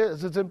 Here it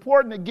is. It's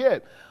important to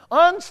get.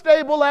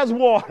 Unstable as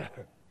water.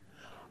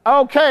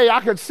 Okay, I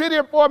could sit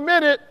here for a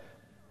minute.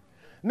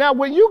 Now,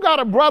 when you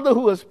got a brother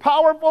who is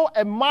powerful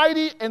and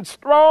mighty and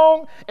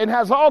strong and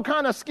has all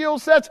kind of skill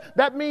sets,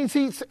 that means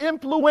he's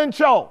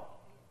influential.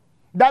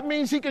 That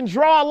means he can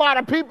draw a lot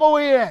of people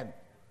in.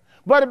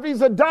 But if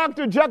he's a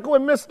Dr. Jekyll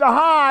and Mr.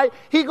 Hyde,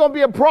 he's going to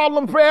be a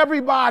problem for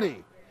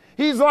everybody.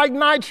 He's like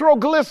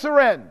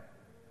nitroglycerin.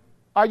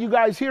 Are you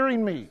guys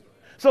hearing me?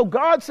 So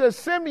God says,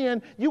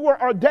 Simeon, you were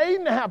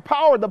ordained to have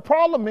power. The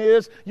problem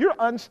is you're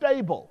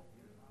unstable.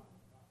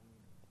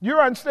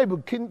 You're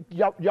unstable.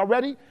 Y'all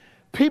ready?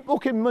 People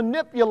can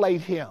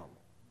manipulate him.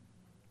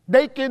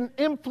 They can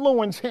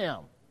influence him.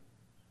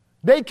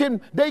 They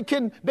can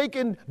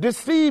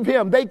deceive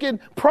him. They can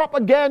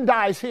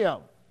propagandize him.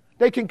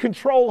 They can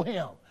control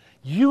him.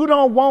 You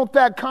don't want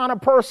that kind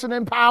of person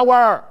in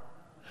power.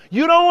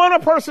 You don't want a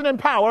person in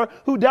power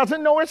who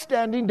doesn't know his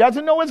standing,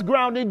 doesn't know his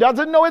grounding,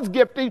 doesn't know his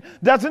gifting,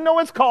 doesn't know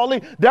his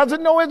calling,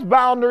 doesn't know his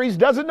boundaries,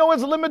 doesn't know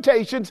his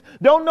limitations,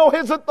 don't know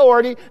his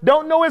authority,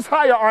 don't know his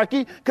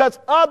hierarchy, because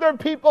other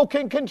people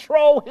can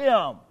control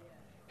him.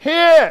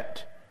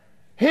 Hint.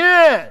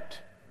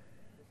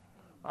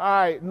 All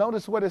right,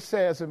 notice what it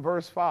says in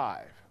verse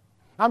 5.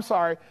 I'm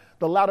sorry,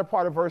 the latter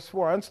part of verse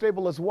 4.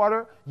 Unstable as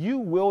water, you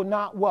will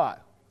not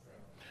what?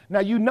 Now,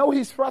 you know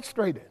he's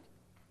frustrated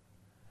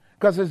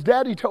because his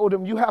daddy told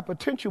him, you have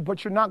potential,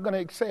 but you're not going to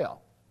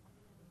excel.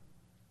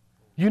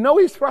 You know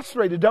he's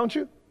frustrated, don't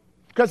you?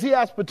 Because he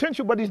has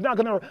potential, but he's not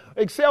going to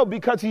excel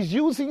because he's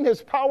using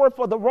his power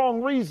for the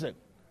wrong reason.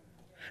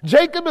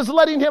 Jacob is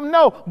letting him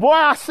know, boy,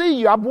 I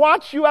see you. I've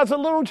watched you as a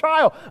little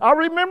child. I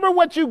remember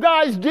what you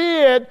guys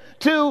did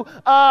to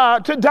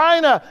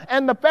Dinah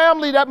and the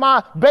family that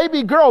my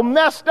baby girl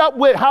messed up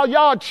with, how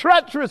y'all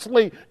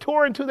treacherously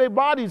tore into their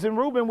bodies, and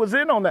Reuben was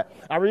in on that.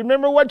 I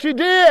remember what you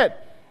did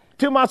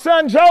to my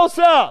son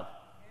Joseph.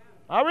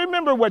 I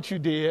remember what you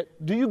did.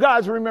 Do you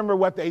guys remember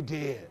what they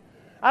did?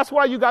 That's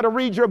why you got to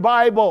read your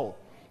Bible.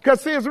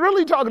 Because see, it's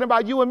really talking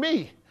about you and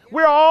me.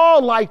 We're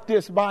all like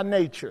this by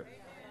nature.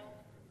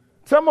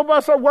 Some of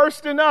us are worse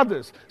than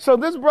others. So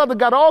this brother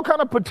got all kind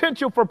of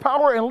potential for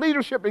power and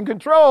leadership and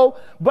control,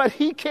 but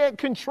he can't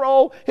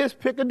control his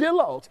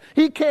picadillos.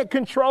 He can't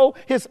control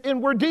his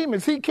inward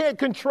demons. He can't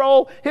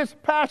control his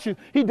passion.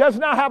 He does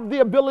not have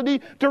the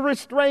ability to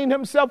restrain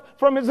himself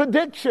from his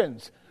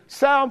addictions.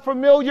 Sound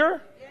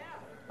familiar?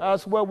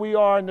 That's where we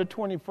are in the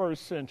 21st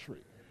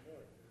century.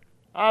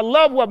 I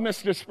love what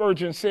Mr.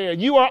 Spurgeon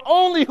said. You are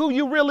only who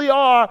you really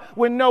are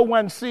when no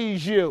one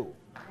sees you.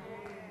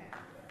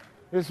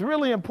 It's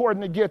really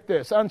important to get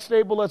this.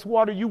 Unstable as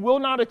water, you will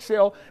not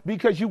excel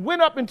because you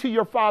went up into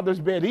your father's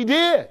bed. He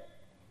did.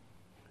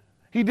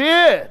 He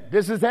did.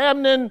 This is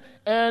Amnon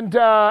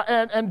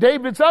and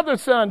David's other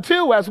son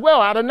too, as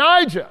well,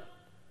 Adonijah.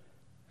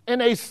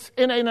 In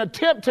an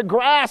attempt to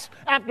grasp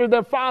after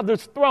their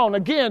father's throne.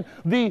 Again,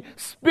 the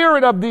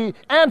spirit of the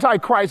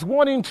Antichrist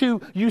wanting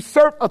to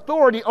usurp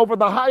authority over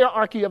the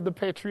hierarchy of the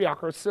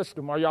patriarchal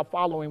system. Are y'all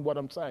following what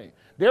I'm saying?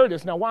 There it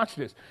is. Now watch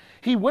this.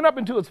 He went up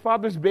into his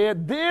father's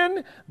bed,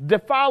 then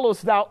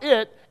defilest thou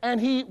it, and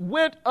he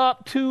went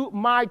up to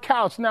my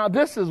couch. Now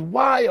this is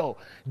wild.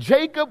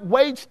 Jacob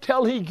waits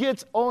till he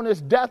gets on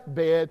his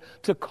deathbed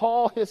to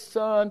call his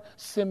son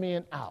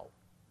Simeon out.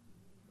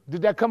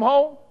 Did that come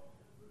home?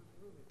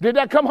 Did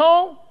that come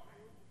home?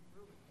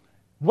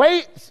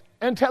 Waits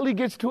until he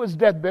gets to his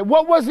deathbed.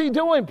 What was he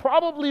doing?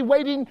 Probably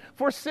waiting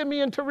for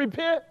Simeon to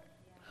repent.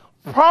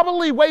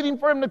 Probably waiting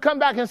for him to come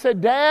back and say,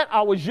 Dad,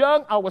 I was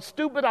young, I was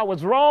stupid, I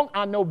was wrong,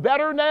 I know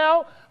better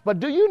now. But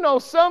do you know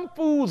some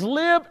fools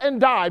live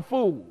and die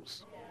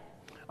fools?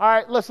 All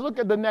right, let's look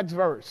at the next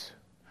verse.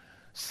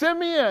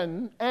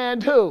 Simeon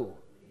and who?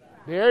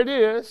 There it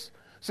is.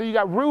 So you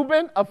got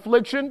Reuben,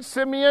 affliction.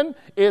 Simeon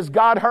is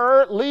God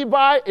heard.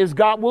 Levi is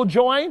God will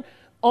join.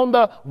 On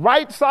the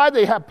right side,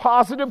 they have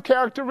positive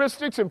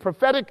characteristics and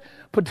prophetic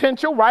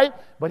potential, right?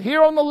 But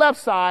here on the left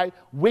side,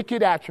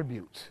 wicked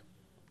attributes.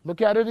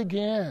 Look at it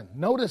again.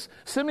 Notice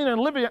Simeon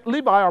and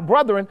Levi are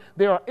brethren.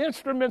 They are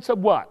instruments of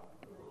what?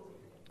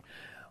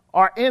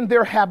 Are in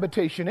their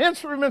habitation.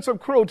 Instruments of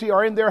cruelty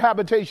are in their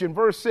habitation.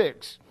 Verse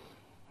 6.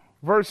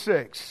 Verse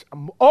 6.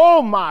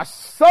 Oh, my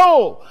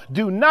soul,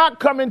 do not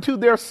come into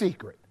their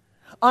secret,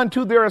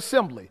 unto their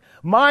assembly.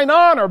 Mine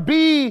honor,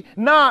 be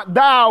not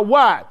thou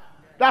what?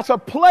 That's a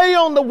play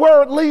on the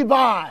word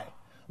Levi.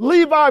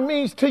 Levi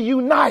means to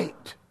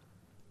unite.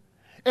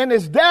 And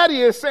his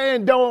daddy is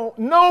saying, no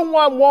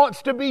one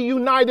wants to be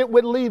united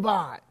with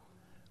Levi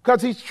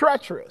because he's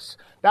treacherous.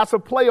 That's a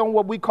play on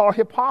what we call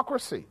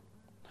hypocrisy.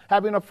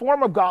 Having a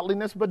form of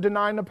godliness but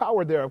denying the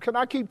power thereof. Can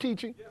I keep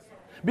teaching? Yes,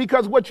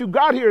 because what you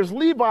got here is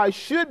Levi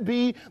should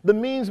be the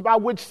means by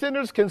which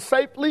sinners can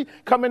safely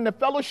come into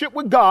fellowship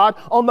with God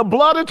on the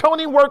blood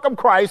atoning work of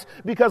Christ,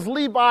 because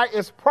Levi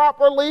is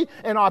properly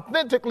and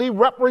authentically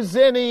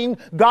representing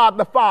God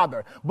the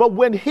Father. But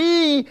when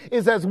he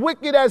is as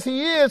wicked as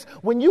he is,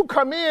 when you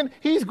come in,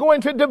 he's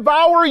going to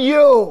devour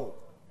you.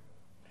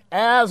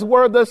 As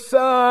were the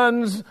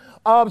sons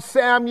of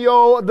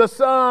Samuel, the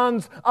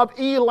sons of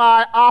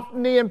Eli,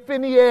 Ophni, and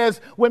Phinehas.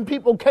 When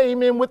people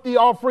came in with the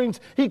offerings,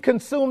 he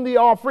consumed the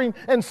offering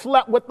and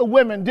slept with the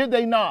women, did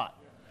they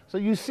not? So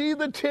you see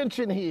the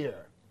tension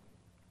here.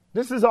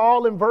 This is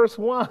all in verse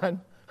 1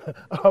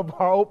 of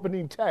our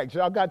opening text.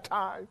 Y'all got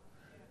time?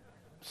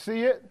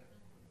 See it?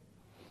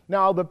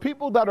 Now, the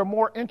people that are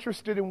more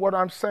interested in what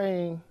I'm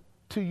saying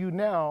to you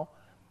now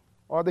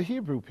are the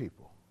Hebrew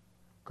people,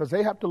 because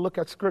they have to look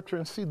at Scripture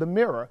and see the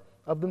mirror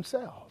of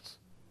themselves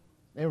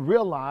and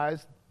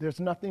realize there's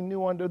nothing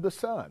new under the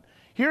sun.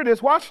 Here it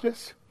is. Watch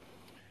this.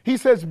 He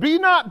says, be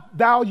not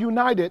thou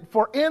united,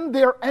 for in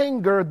their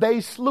anger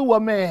they slew a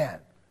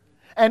man.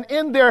 And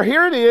in their,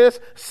 here it is,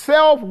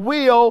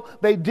 self-will,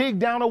 they dig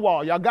down a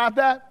wall. Y'all got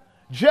that?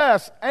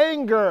 Just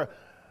anger,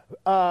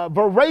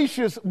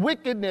 voracious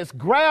wickedness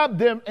grabbed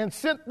them and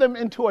sent them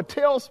into a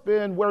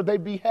tailspin where they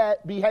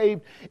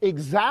behaved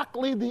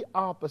exactly the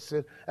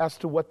opposite as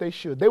to what they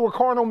should. They were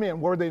carnal men,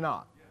 were they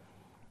not?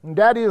 And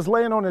Daddy is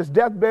laying on his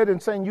deathbed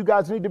and saying, you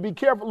guys need to be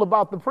careful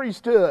about the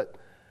priesthood.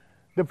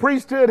 The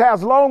priesthood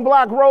has long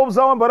black robes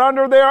on, but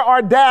under there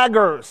are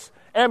daggers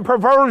and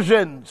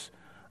perversions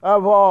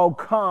of all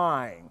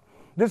kind.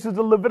 This is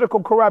the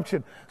Levitical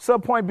corruption.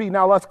 Subpoint B.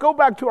 Now let's go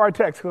back to our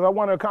text because I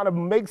want to kind of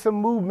make some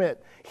movement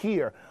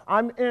here.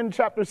 I'm in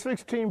chapter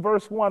 16,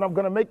 verse 1. I'm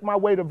going to make my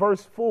way to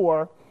verse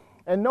 4.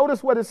 And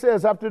notice what it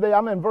says after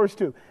I'm in verse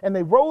 2. And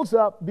they rose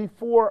up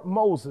before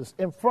Moses,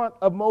 in front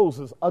of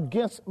Moses,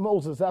 against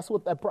Moses. That's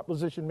what that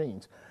preposition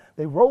means.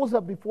 They rose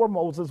up before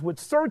Moses with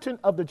certain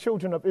of the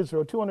children of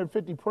Israel,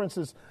 250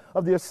 princes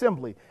of the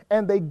assembly.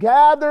 And they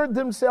gathered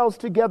themselves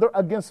together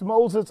against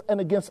Moses and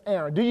against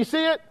Aaron. Do you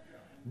see it?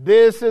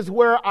 This is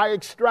where I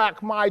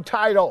extract my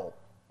title.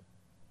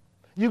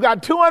 You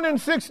got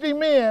 260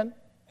 men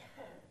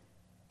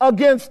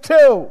against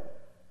 2.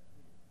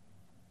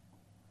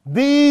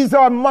 These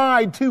are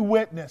my 2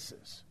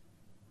 witnesses.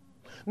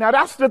 Now,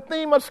 that's the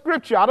theme of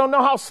Scripture. I don't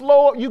know how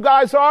slow you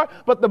guys are,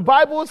 but the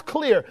Bible is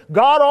clear.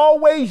 God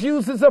always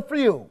uses a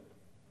few.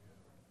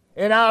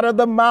 And out of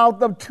the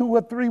mouth of 2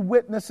 or 3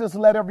 witnesses,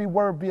 let every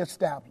word be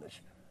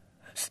established.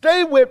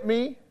 Stay with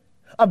me.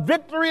 A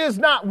victory is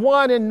not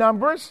won in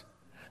numbers.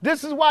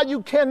 This is why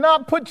you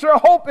cannot put your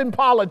hope in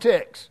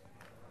politics.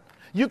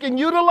 You can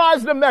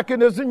utilize the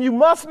mechanism. You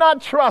must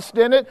not trust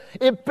in it.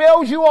 It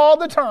fails you all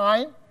the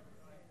time.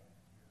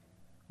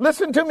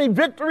 Listen to me,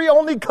 victory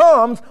only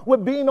comes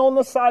with being on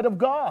the side of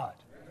God.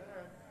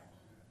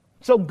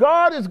 So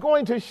God is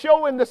going to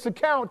show in this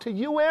account to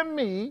you and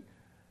me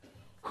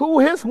who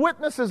his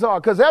witnesses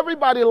are, because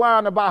everybody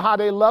lying about how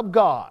they love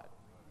God.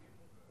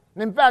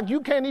 In fact,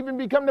 you can't even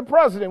become the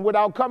president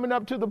without coming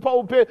up to the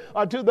pulpit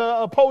or to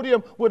the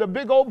podium with a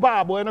big old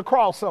Bible and a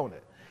cross on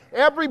it.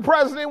 Every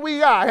president we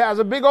got has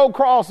a big old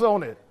cross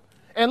on it.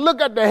 And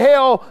look at the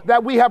hell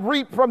that we have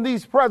reaped from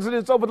these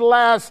presidents over the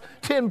last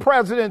 10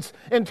 presidents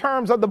in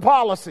terms of the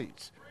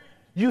policies.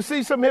 You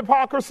see some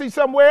hypocrisy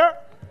somewhere?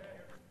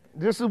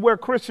 This is where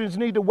Christians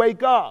need to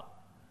wake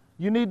up.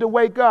 You need to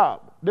wake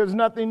up. There's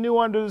nothing new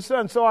under the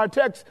sun. So our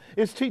text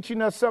is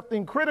teaching us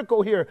something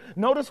critical here.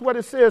 Notice what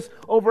it says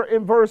over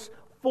in verse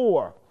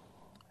 4.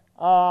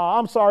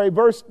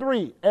 Verse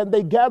 3. And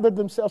they gathered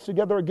themselves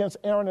together against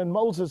Aaron and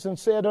Moses and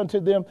said unto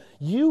them,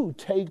 you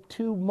take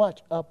too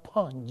much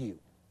upon you.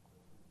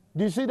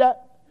 Do you see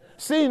that?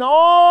 Seeing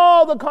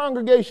all the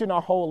congregation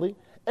are holy,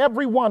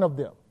 every one of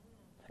them,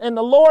 and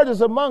the Lord is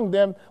among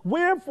them,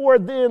 wherefore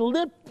then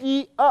lift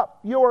ye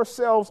up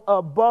yourselves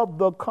above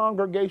the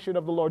congregation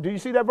of the Lord. Do you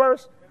see that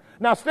verse?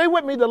 Now stay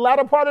with me, the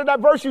latter part of that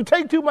verse, you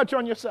take too much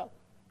on yourself.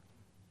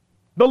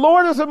 The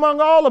Lord is among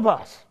all of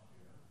us.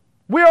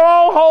 We're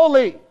all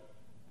holy.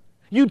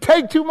 You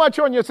take too much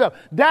on yourself.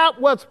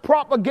 That was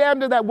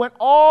propaganda that went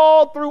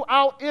all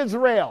throughout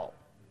Israel.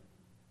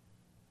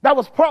 That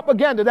was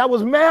propaganda. That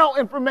was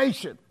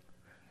malinformation.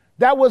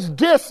 That was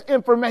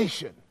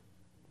disinformation.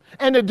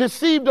 And it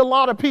deceived a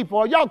lot of people.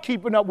 Are y'all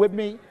keeping up with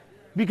me?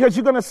 Because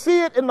you're going to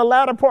see it in the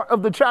latter part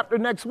of the chapter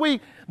next week.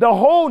 The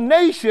whole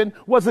nation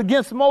was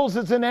against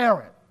Moses and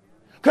Aaron.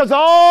 Because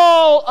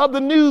all of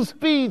the news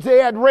feeds they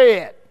had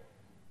read,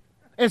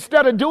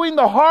 instead of doing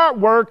the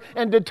hard work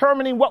and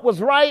determining what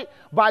was right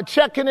by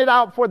checking it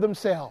out for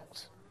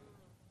themselves.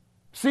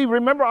 See,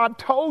 remember, I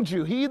told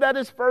you, he that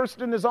is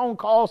first in his own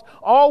cause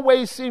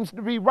always seems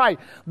to be right.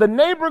 The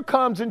neighbor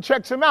comes and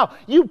checks him out.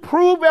 You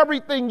prove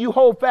everything you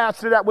hold fast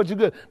to that which is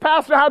good.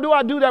 Pastor, how do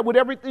I do that with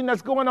everything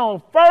that's going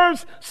on?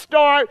 First,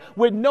 start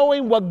with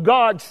knowing what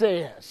God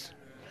says.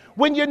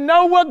 When you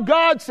know what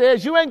God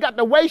says, you ain't got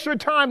to waste your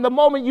time the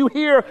moment you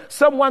hear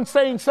someone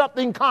saying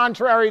something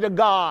contrary to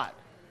God.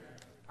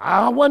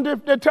 I wonder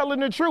if they're telling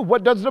the truth.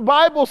 What does the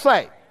Bible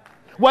say?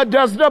 What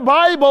does the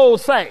Bible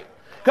say?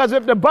 Because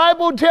if the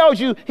Bible tells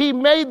you he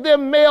made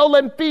them male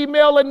and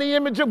female in the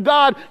image of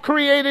God,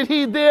 created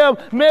he them,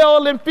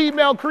 male and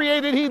female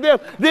created he them,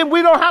 then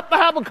we don't have to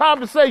have a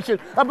conversation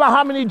about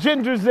how many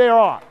genders there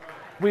are.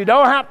 We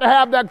don't have to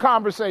have that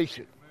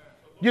conversation.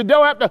 You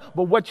don't have to.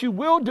 But what you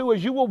will do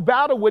is you will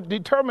battle with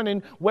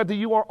determining whether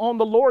you are on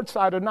the Lord's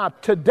side or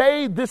not.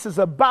 Today, this is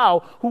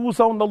about who's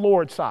on the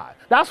Lord's side.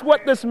 That's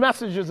what this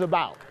message is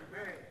about.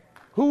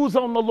 Who's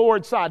on the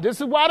Lord's side? This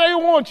is why they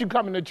don't want you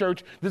coming to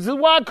church. This is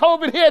why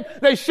COVID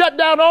hit. They shut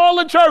down all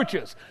the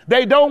churches.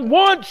 They don't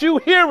want you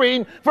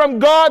hearing from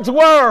God's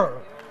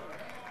word.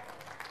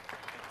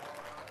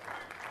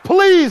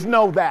 Please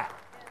know that.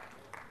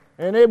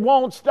 And it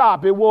won't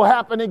stop. It will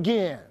happen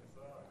again.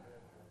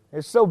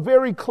 It's so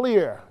very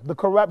clear, the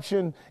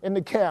corruption in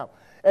the camp.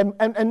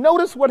 And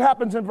notice what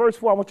happens in verse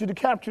 4. I want you to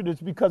capture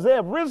this because they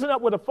have risen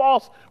up with a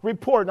false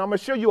report. And I'm going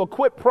to show you a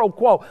quid pro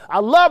quo. I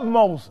love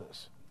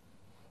Moses.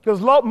 Because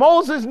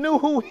Moses knew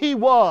who he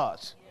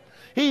was.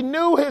 He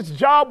knew his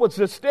job was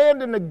to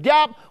stand in the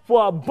gap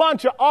for a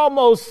bunch of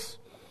almost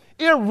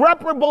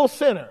irreparable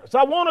sinners.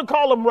 I want to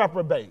call them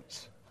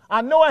reprobates.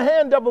 I know a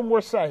hand of them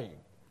were saved.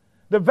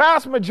 The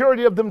vast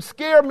majority of them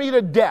scare me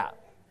to death,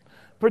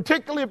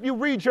 particularly if you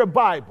read your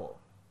Bible.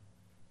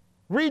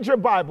 Read your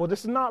Bible.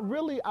 This is not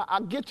really, I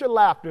get your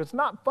laughter. It's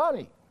not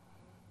funny.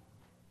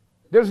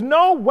 There's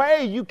no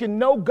way you can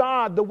know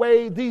God the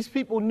way these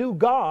people knew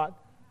God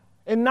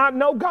and not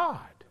know God.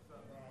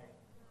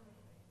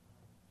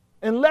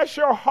 Unless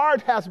your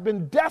heart has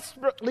been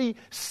desperately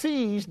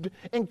seized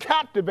and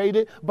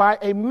captivated by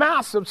a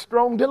massive,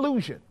 strong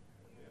delusion.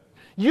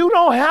 You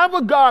don't have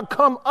a God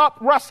come up,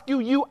 rescue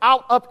you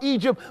out of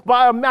Egypt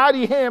by a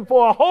mighty hand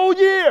for a whole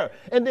year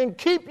and then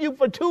keep you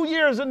for 2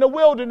 years in the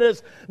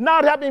wilderness,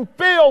 not having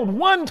failed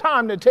one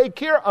time to take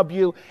care of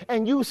you,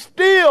 and you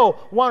still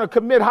want to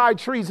commit high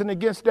treason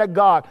against that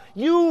God.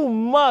 You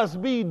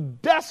must be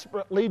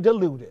desperately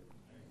deluded.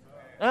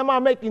 Am I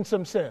making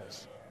some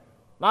sense?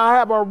 I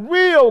have a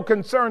real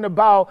concern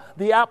about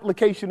the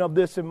application of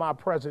this in my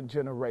present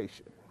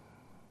generation.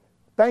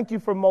 Thank you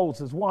for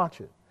Moses. Watch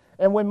it.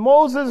 And when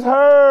Moses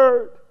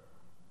heard,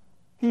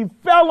 he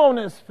fell on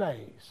his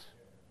face.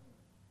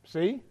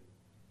 See,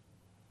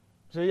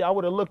 I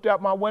would have looked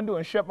out my window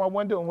and shut my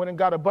window and went and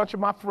got a bunch of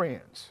my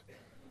friends,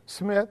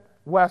 Smith,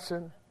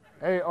 Wesson,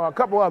 or a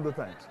couple other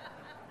things.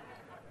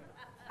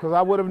 Because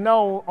I would have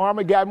known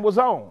Armageddon was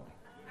on.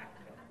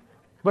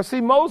 But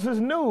see, Moses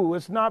knew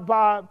it's not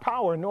by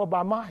power nor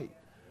by might,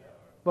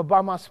 but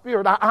by my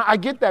spirit. I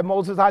get that,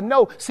 Moses. I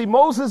know. See,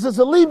 Moses is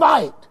a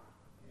Levite.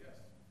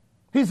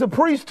 He's a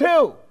priest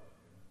too.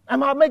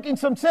 Am I making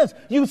some sense?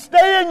 You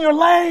stay in your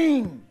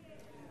lane.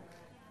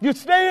 You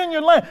stay in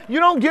your lane.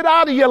 You don't get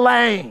out of your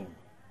lane.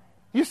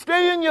 You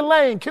stay in your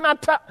lane. Can I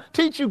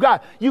teach you,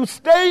 God? You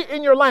stay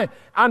in your lane.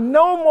 I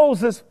know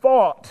Moses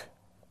fought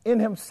in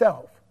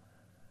himself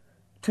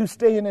to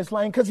stay in his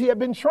lane because he had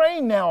been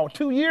trained now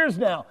 2 years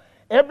now.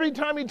 Every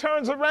time he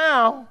turns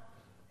around,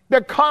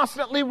 they're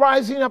constantly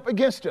rising up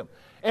against him.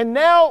 And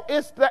now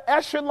it's the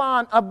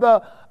echelon of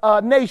the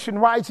nation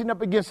rising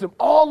up against him.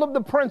 All of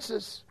the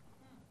princes.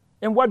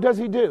 And what does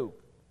he do?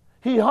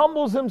 He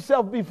humbles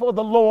himself before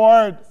the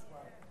Lord.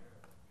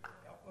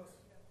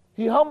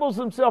 He humbles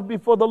himself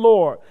before the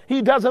Lord.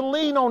 He doesn't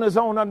lean on his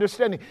own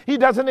understanding. He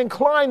doesn't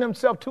incline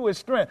himself to his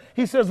strength.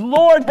 He says,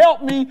 Lord,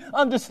 help me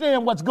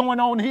understand what's going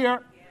on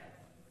here.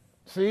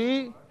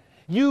 See?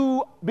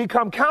 You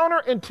become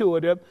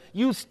counterintuitive.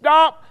 You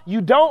stop. You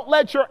don't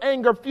let your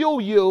anger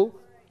fuel you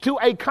to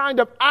a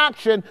kind of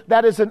action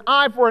that is an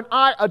eye for an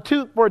eye, a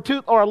tooth for a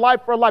tooth, or a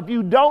life for a life.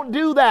 You don't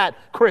do that,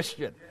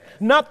 Christian.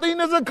 Nothing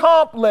is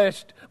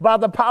accomplished by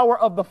the power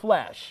of the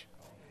flesh.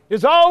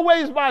 It's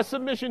always by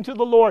submission to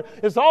the Lord.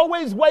 It's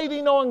always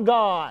waiting on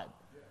God.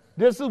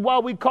 This is why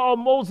we call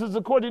Moses,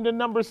 according to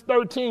Numbers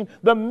 13,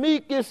 the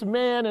meekest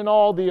man in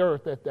all the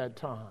earth at that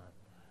time.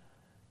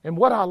 And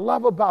what I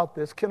love about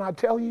this, can I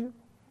tell you?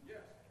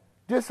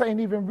 This ain't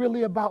even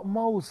really about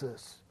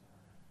Moses.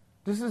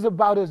 This is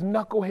about his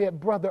knucklehead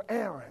brother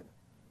Aaron.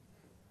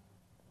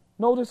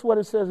 Notice what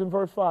it says in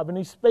verse 5. And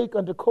he spake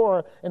unto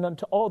Korah and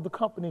unto all the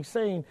company,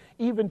 saying,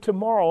 even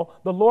tomorrow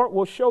the Lord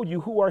will show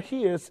you who are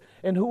his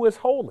and who is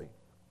holy.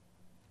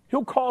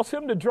 He'll cause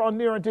him to draw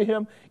near unto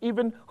him,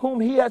 even whom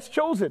he has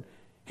chosen.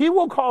 He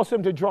will cause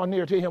him to draw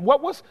near to him.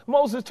 What was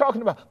Moses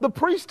talking about? The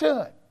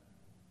priesthood.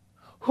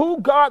 Who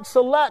God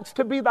selects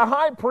to be the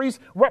high priest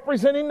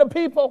representing the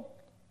people.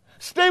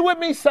 Stay with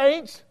me,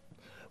 saints.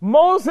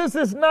 Moses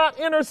is not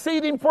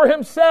interceding for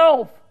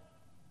himself.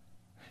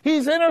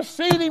 He's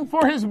interceding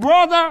for his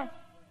brother.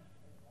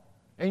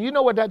 And you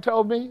know what that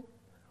told me?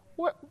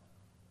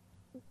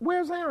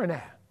 Where's Aaron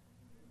at?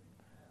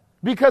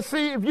 Because,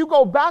 see, if you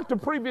go back to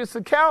previous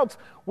accounts,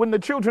 when the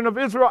children of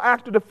Israel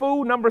acted a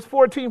fool, Numbers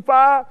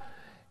 14:5,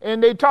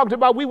 and they talked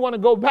about we want to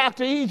go back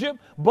to Egypt,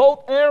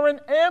 both Aaron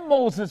and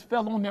Moses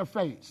fell on their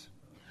face.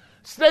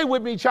 Stay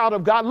with me, child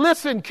of God.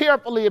 Listen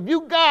carefully. If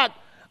you got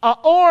an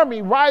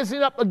army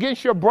rising up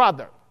against your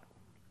brother,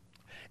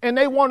 and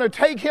they want to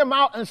take him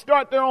out and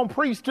start their own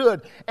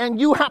priesthood,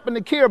 and you happen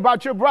to care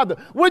about your brother,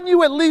 wouldn't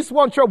you at least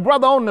want your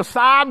brother on the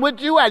side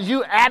with you as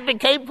you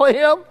advocate for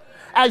him,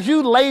 as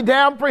you lay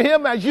down for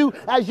him, as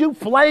you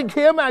flank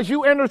him, as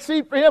you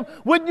intercede for him?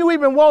 Wouldn't you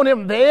even want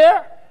him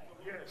there?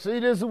 See,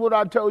 this is what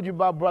I told you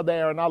about Brother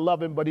Aaron. I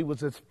love him, but he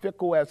was as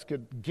fickle as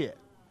could get.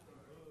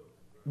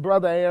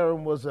 Brother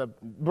Aaron was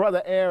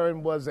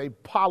a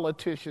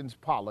politician's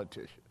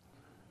politician.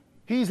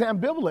 He's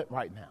ambivalent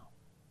right now.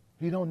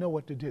 He don't know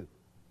what to do.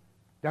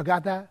 Y'all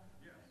got that?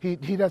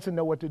 He doesn't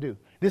know what to do.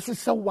 This is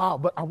so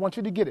wild, but I want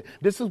you to get it.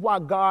 This is why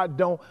God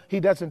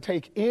doesn't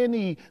take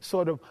any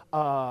sort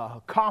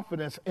of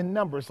confidence in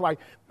numbers. Like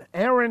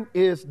Aaron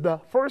is the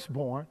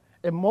firstborn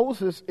and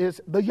Moses is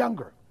the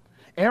younger.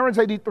 Aaron's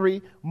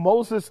 83,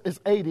 Moses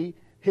is 80,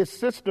 his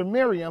sister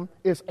Miriam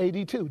is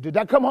 82. Did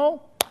that come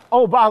home?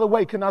 Oh, by the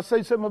way, can I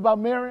say something about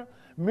Miriam?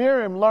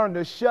 Miriam learned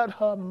to shut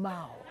her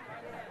mouth.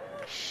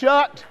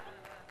 Shut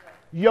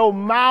your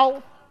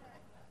mouth.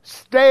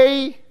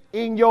 Stay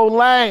in your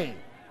lane.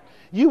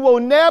 You will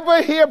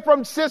never hear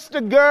from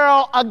sister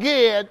girl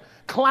again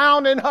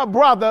clowning her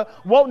brother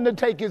wanting to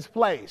take his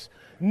place.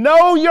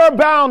 Know your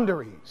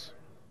boundaries.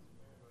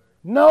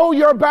 Know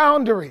your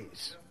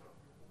boundaries.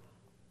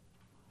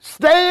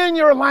 Stay in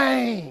your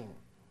lane.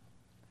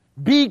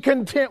 Be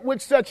content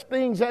with such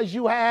things as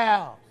you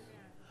have,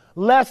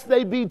 lest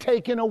they be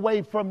taken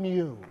away from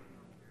you.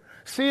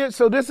 See it?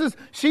 So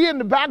she in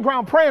the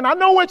background praying. I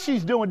know what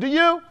she's doing. Do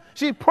you?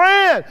 She's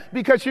praying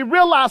because she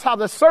realized how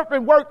the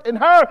serpent worked in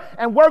her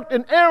and worked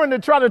in Aaron to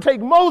try to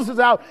take Moses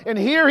out. And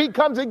here he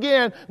comes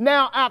again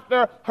now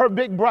after her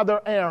big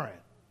brother Aaron.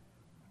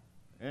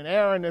 And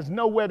Aaron is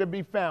nowhere to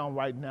be found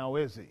right now,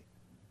 is he?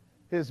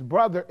 His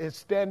brother is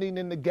standing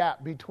in the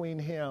gap between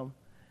him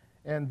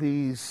and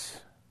these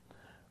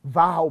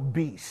vile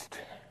beasts,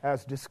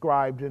 as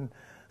described in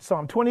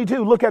Psalm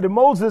 22. Look at it.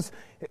 Moses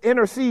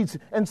intercedes.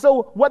 And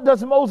so what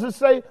does Moses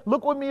say?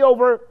 Look with me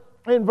over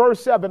in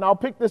verse 7. I'll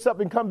pick this up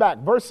and come back.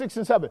 Verse 6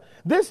 and 7.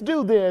 This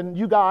do then,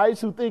 you guys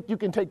who think you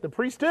can take the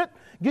priesthood,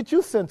 get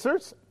you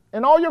censers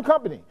and all your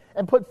company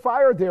and put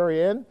fire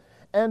therein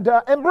and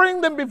bring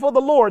them before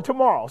the Lord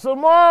tomorrow. So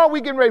tomorrow we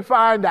can ready to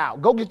find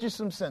out. Go get you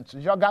some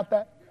censers. Y'all got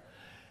that?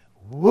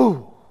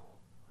 Woo.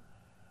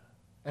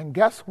 And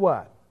guess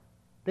what?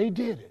 They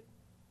did it.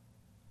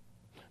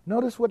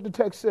 Notice what the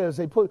text says.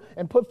 They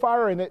put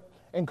fire in it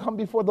and come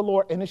before the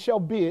Lord, and it shall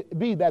be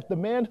that the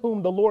man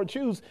whom the Lord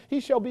choose, he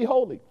shall be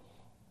holy.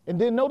 And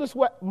then notice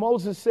what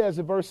Moses says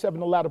in verse 7,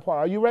 the latter part.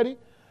 Are you ready?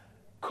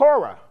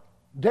 Korah,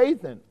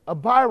 Dathan,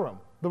 Abiram,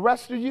 the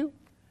rest of you,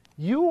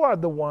 you are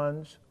the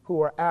ones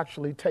who are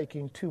actually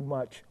taking too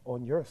much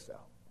on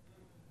yourself.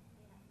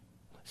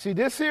 See,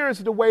 this here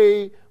is the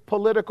way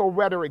political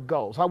rhetoric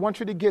goes. I want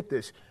you to get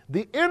this.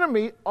 The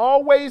enemy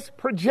always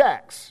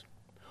projects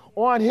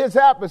on his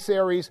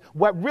adversaries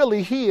what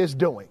really he is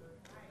doing.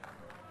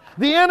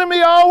 The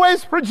enemy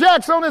always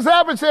projects on his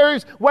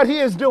adversaries what he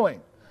is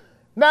doing.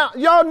 Now,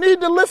 y'all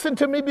need to listen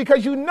to me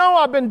because you know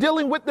I've been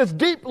dealing with this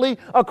deeply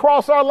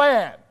across our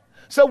land.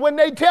 So when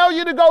they tell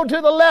you to go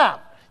to the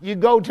left, you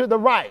go to the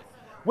right.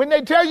 When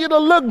they tell you to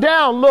look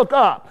down, look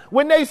up.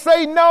 When they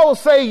say no,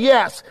 say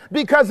yes.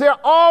 Because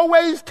they're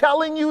always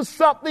telling you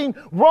something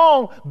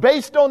wrong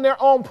based on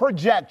their own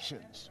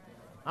projections.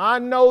 I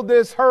know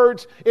this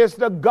hurts. It's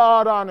the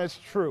God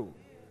honest truth.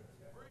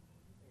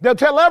 They'll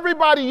tell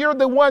everybody you're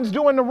the ones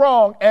doing the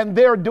wrong, and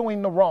they're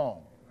doing the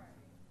wrong.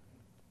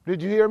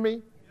 Did you hear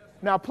me?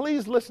 Now,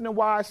 please listen to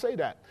why I say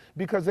that.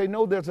 Because they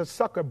know there's a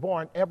sucker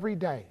born every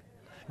day.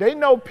 They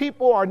know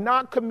people are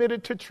not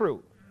committed to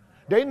truth.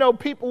 They know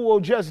people will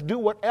just do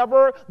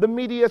whatever the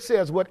media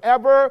says,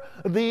 whatever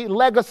the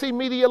legacy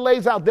media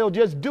lays out. They'll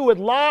just do it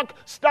lock,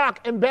 stock,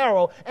 and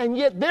barrel, and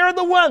yet they're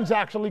the ones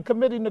actually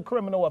committing the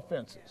criminal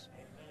offenses.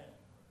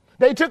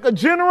 They took a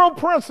general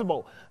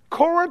principle.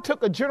 Korah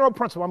took a general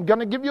principle. I'm going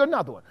to give you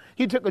another one.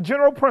 He took a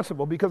general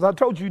principle because I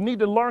told you need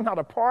to learn how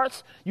to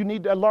parse. You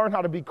need to learn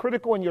how to be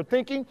critical in your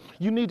thinking.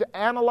 You need to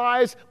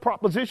analyze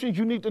propositions.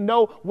 You need to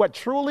know what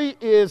truly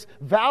is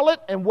valid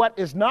and what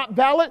is not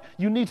valid.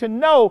 You need to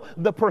know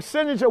the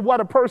percentage of what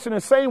a person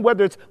is saying,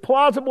 whether it's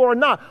plausible or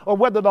not, or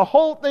whether the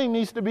whole thing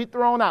needs to be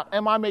thrown out.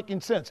 Am I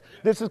making sense?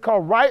 This is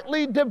called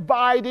rightly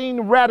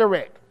dividing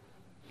rhetoric.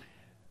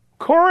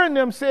 Korah and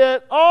them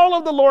said, all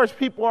of the Lord's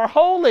people are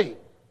holy.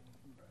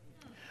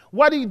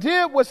 What he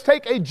did was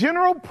take a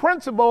general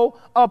principle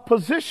of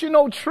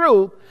positional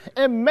truth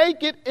and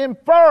make it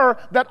infer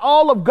that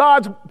all of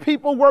God's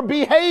people were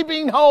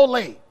behaving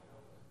holy.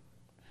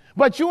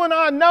 But you and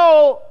I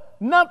know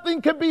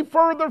nothing could be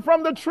further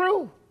from the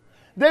truth.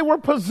 They were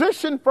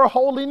positioned for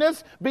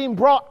holiness, being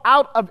brought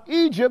out of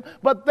Egypt,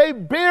 but they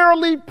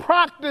barely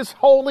practiced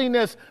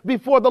holiness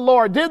before the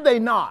Lord, did they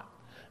not?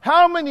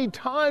 How many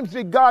times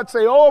did God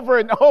say over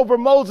and over,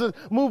 Moses,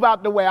 move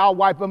out the way, I'll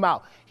wipe them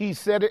out? He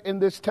said it in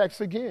this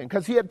text again,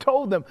 because he had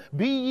told them,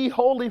 be ye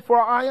holy,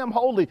 for I am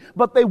holy.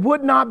 But they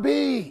would not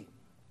be.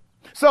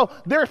 So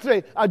there's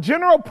a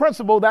general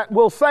principle that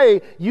will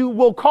say you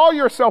will call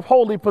yourself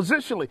holy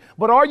positionally,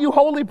 but are you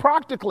holy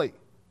practically?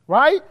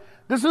 Right?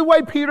 This is the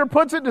way Peter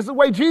puts it. This is the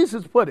way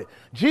Jesus put it.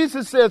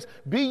 Jesus says,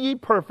 be ye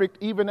perfect,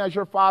 even as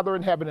your Father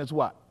in heaven is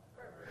what?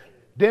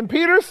 Then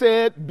Peter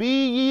said,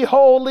 be ye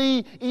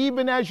holy,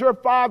 even as your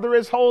Father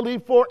is holy,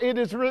 for it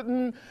is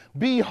written,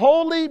 be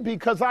holy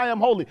because I am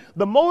holy.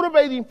 The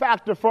motivating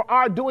factor for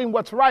our doing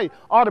what's right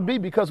ought to be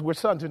because we're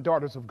sons and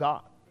daughters of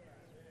God.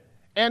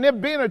 And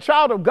if being a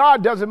child of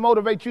God doesn't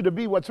motivate you to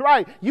be what's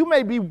right, you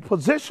may be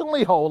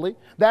positionally holy,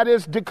 that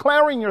is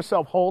declaring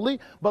yourself holy,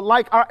 but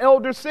like our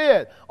elder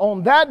said,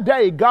 on that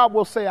day, God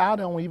will say, I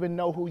don't even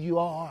know who you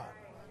are.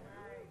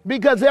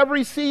 Because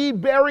every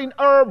seed-bearing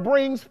herb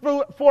brings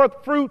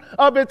forth fruit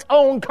of its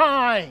own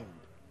kind.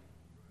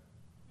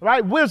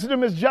 Right?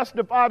 Wisdom is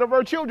justified of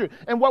her children.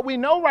 And what we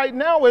know right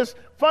now is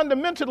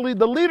fundamentally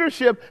the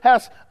leadership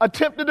has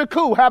attempted a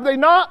coup. Have they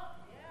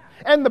not?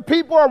 Yeah. And the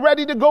people are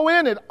ready to go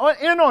in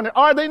on it.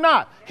 Are they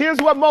not? Here's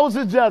what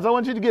Moses does. I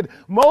want you to get it.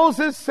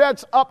 Moses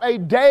sets up a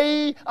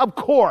day of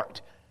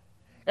court.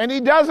 And he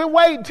doesn't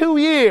wait 2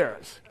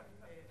 years.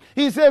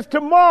 He says,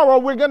 tomorrow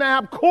we're going to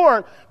have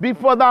court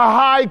before the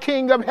high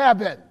King of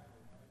heaven.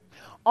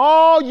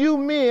 All you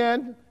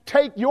men,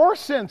 take your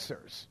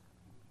censers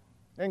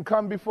and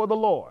come before the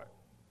Lord.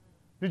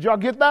 Did y'all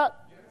get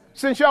that?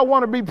 Since y'all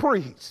want to be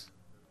priests.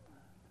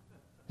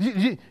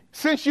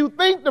 Since you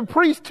think the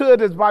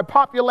priesthood is by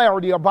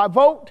popularity or by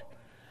vote,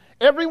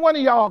 every one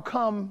of y'all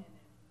come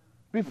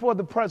before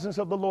the presence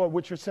of the Lord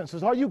with your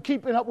censers. Are you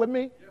keeping up with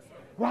me? Yes, sir.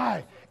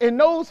 Right. And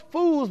those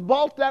fools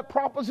bought that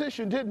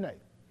proposition, didn't they?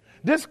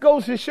 This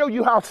goes to show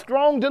you how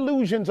strong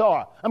delusions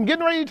are. I'm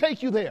getting ready to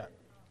take you there.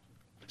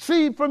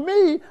 See, for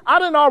me, I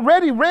done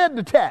already read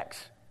the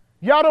text.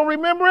 Y'all don't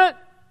remember it?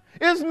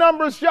 It's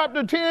Numbers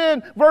chapter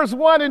 10, verse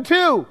 1 and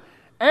 2.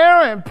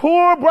 Aaron,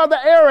 poor brother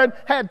Aaron,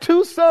 had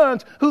two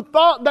sons who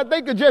thought that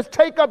they could just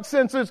take up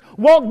censers,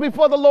 walk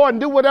before the Lord,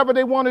 and do whatever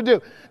they want to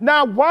do.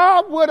 Now,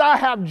 why would I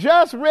have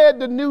just read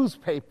the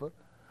newspaper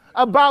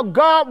about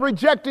God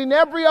rejecting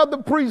every other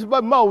priest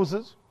but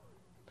Moses,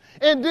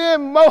 and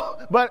then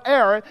but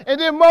Aaron, and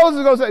then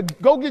Moses goes, say,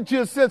 go get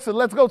you a censer.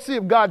 Let's go see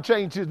if God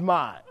changed his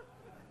mind.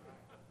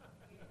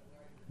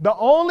 The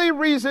only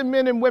reason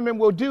men and women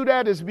will do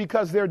that is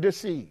because they're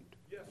deceived.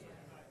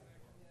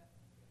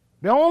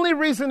 The only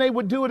reason they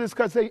would do it is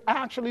because they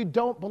actually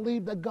don't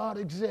believe that God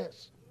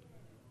exists.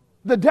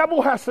 The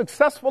devil has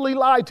successfully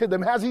lied to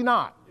them, has he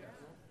not?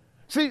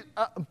 See,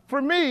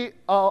 for me,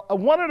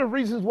 one of the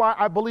reasons why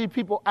I believe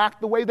people act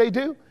the way they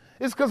do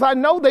is because I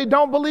know they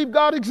don't believe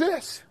God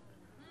exists.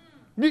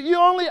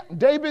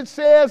 David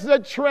says, the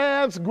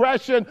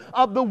transgression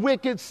of the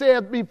wicked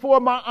said,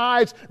 before my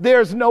eyes,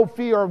 there's no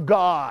fear of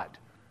God.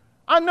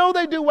 I know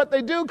they do what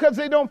they do because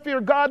they don't fear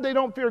God. They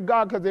don't fear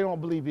God because they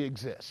don't believe he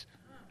exists.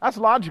 That's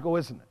logical,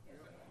 isn't it?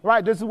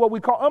 Right? This is what we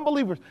call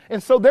unbelievers.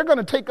 And so they're going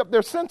to take up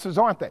their censers,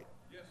 aren't they?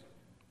 Yes.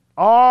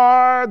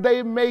 Are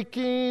they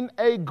making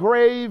a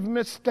grave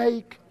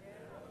mistake?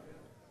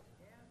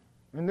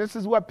 And this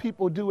is what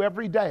people do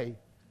every day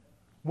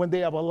when they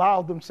have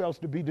allowed themselves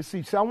to be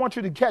deceived. So I want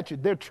you to catch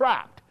it. They're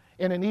trapped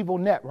in an evil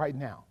net right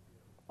now.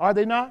 Are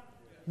they not?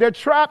 They're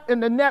trapped in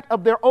the net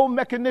of their own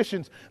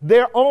machinations.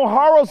 Their own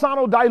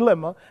horizontal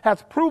dilemma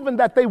has proven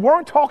that they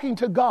weren't talking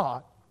to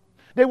God.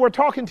 They were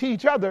talking to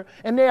each other,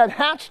 and they had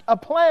hatched a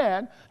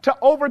plan to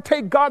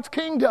overtake God's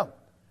kingdom.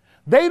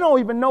 They don't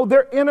even know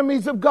they're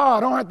enemies of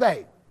God, aren't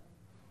they?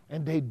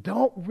 And they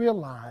don't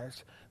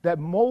realize that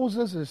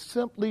Moses is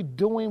simply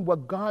doing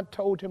what God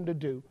told him to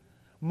do.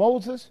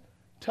 Moses,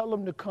 tell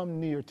them to come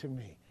near to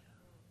me.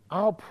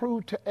 I'll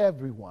prove to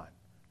everyone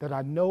that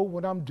I know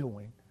what I'm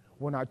doing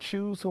when I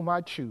choose whom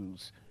I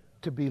choose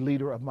to be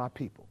leader of my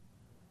people.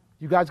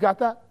 You guys got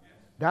that?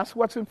 That's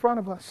what's in front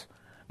of us.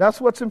 That's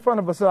what's in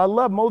front of us. And I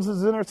love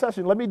Moses'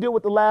 intercession. Let me deal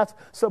with the last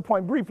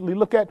subpoint briefly.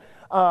 Look at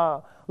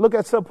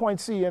subpoint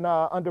C and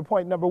under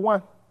point number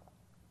 1.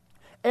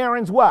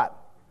 Aaron's what?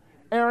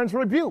 Aaron's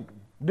rebuke.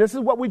 This is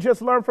what we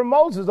just learned from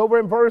Moses over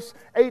in verse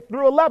 8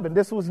 through 11.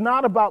 This was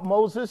not about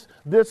Moses.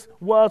 This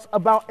was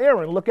about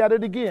Aaron. Look at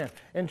it again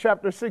in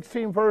chapter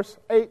 16, verse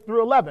 8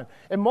 through 11.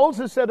 And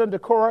Moses said unto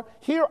Korah,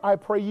 hear, I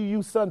pray you,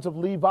 you sons of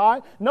Levi.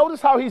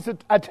 Notice how he's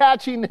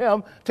attaching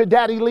him to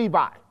Daddy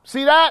Levi.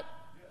 See that?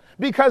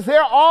 Because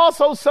they're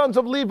also sons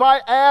of Levi,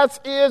 as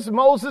is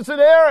Moses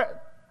and Aaron.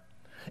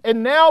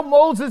 And now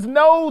Moses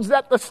knows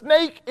that the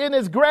snake in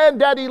his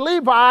granddaddy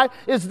Levi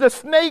is the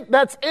snake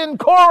that's in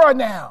Korah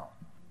now.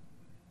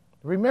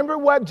 Remember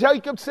what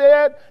Jacob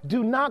said?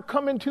 Do not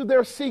come into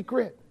their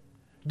secret.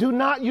 Do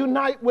not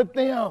unite with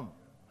them.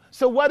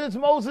 So what is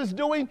Moses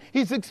doing?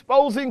 He's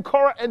exposing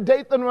Korah and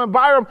Dathan and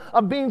Abiram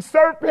of being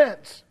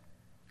serpents.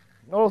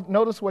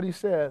 Notice what he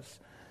says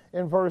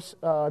in verse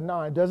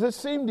 9. Does it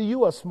seem to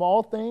you a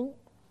small thing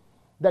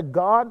that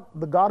God,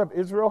 the God of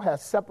Israel,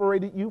 has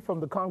separated you from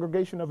the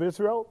congregation of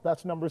Israel?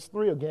 That's Numbers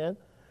 3 again.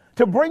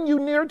 To bring you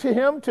near to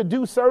him to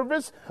do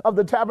service of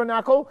the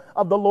tabernacle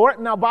of the Lord.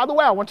 Now, by the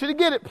way, I want you to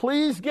get it.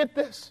 Please get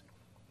this.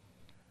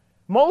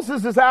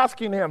 Moses is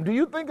asking him, do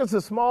you think it's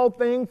a small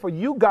thing for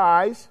you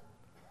guys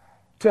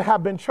to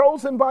have been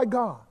chosen by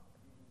God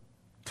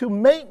to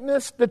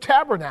maintenance the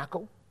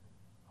tabernacle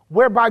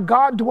whereby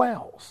God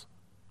dwells?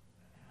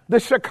 The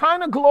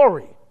Shekinah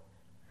glory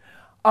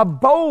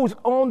abodes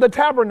on the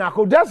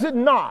tabernacle, does it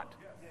not?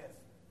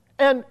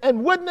 And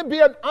wouldn't it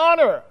be an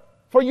honor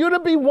for you to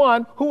be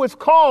one who is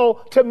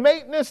called to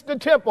maintenance the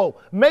temple,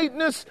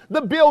 maintenance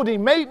the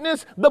building,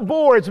 maintenance the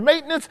boards,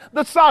 maintenance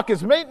the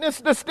sockets,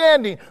 maintenance the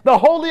standing, the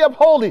holy of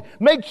holy.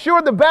 Make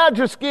sure the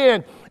badger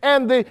skin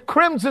and the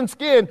crimson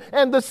skin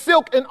and the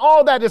silk and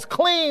all that is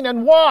clean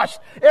and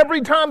washed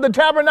every time the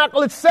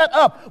tabernacle is set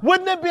up.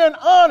 Wouldn't it be an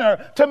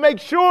honor to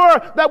make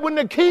sure that when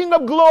the King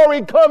of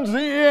Glory comes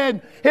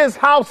in, his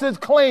house is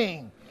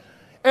clean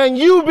and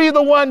you be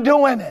the one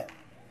doing it?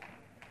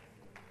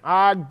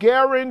 I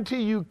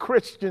guarantee you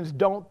Christians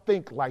don't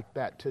think like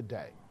that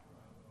today.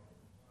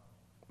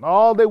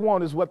 All they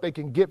want is what they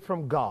can get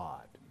from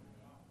God.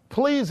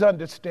 Please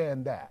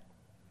understand that.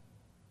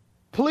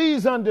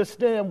 Please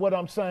understand what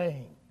I'm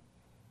saying.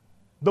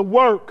 The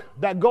work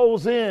that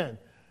goes in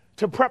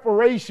to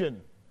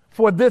preparation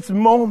for this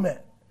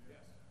moment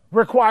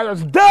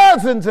requires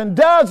dozens and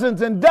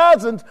dozens and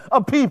dozens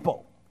of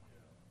people.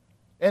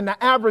 And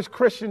the average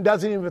Christian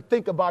doesn't even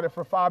think about it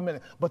for 5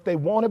 minutes, but they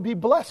want to be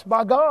blessed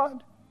by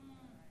God.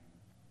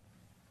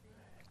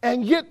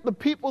 And yet the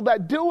people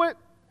that do it,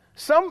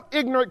 some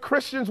ignorant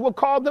Christians will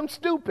call them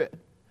stupid.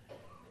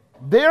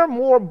 They're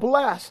more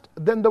blessed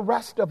than the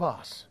rest of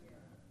us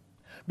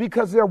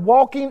because they're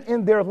walking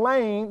in their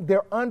lane,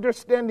 they're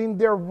understanding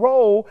their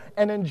role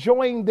and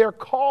enjoying their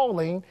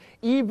calling,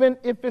 even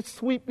if it's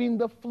sweeping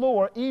the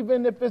floor,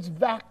 even if it's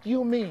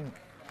vacuuming,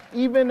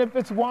 even if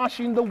it's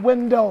washing the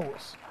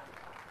windows.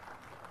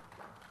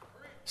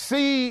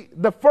 See,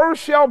 the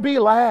first shall be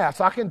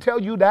last. I can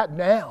tell you that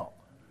now.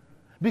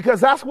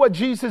 Because that's what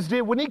Jesus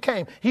did when he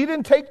came. He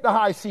didn't take the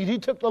high seat. He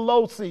took the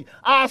low seat.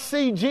 I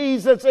see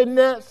Jesus in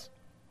this.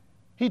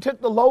 He took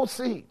the low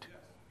seat.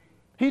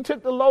 He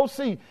took the low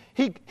seat.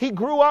 He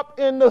grew up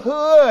in the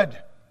hood.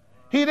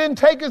 He didn't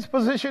take his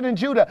position in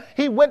Judah.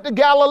 He went to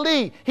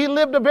Galilee. He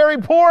lived a very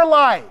poor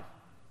life.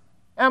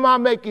 Am I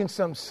making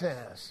some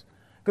sense?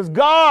 Because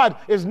God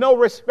is no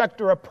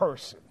respecter of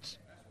persons.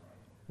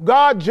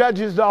 God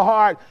judges the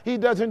heart. He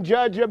doesn't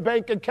judge your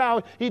bank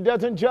account. He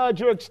doesn't judge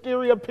your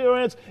exterior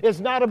appearance. It's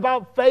not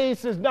about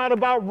face. It's not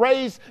about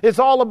race. It's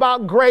all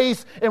about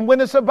grace. And when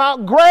it's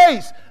about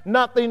grace,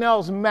 nothing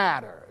else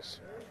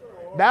matters.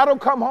 That'll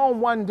come home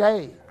one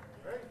day.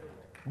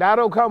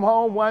 That'll come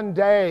home one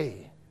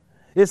day.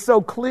 It's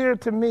so clear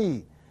to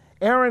me.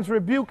 Aaron's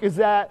rebuke is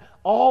that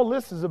all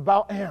this is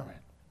about Aaron.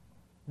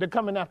 They're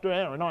coming after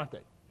Aaron, aren't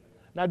they?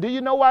 Now, do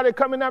you know why they're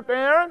coming after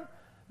Aaron?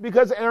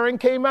 Because Aaron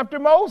came after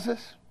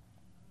Moses.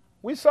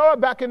 We saw it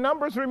back in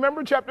Numbers,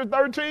 remember, chapter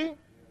 13,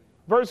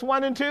 verse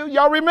 1 and 2?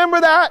 Y'all remember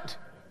that?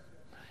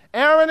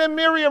 Aaron and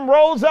Miriam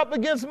rose up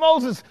against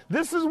Moses.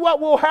 This is what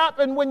will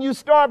happen when you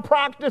start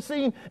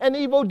practicing an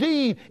evil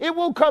deed. It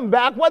will come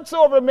back.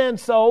 Whatsoever man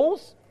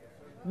sows,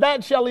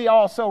 that shall he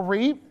also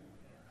reap.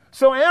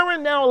 So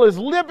Aaron now is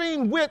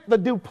living with the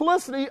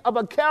duplicity of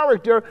a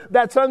character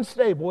that's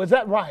unstable. Is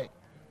that right?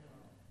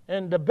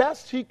 And the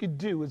best he could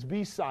do is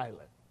be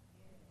silent.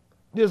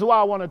 This is why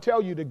I want to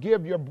tell you to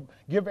give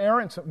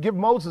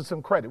Moses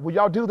some credit. Will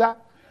y'all do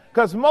that?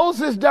 Because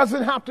Moses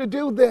doesn't have to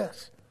do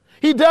this.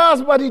 He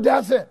does, but he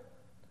doesn't.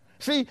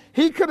 See,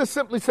 he could have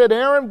simply said,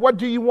 Aaron, what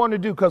do you want to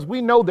do? Because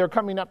we know they're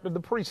coming after the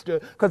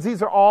priesthood, because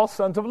these are all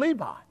sons of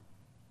Levi.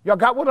 Y'all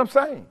got what I'm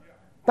saying?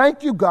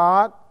 Thank you,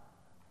 God.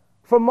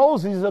 For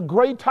Moses is a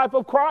great type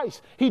of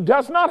Christ. He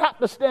does not have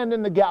to stand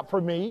in the gap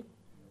for me.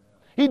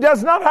 He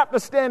does not have to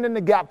stand in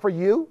the gap for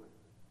you.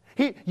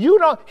 He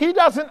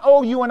doesn't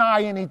owe you and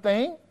I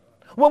anything.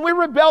 When we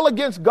rebel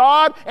against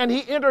God and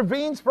he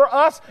intervenes for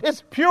us,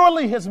 it's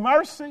purely his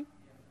mercy.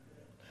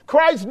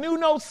 Christ knew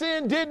no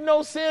sin, did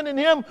no sin, in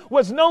him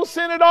was no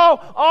sin at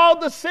all. All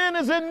the sin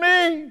is in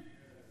me.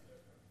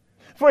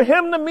 For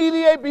him to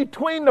mediate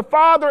between the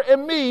Father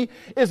and me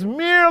is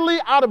merely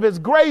out of his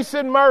grace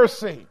and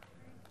mercy.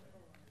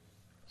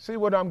 See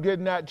what I'm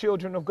getting at,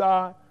 children of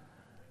God?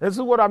 This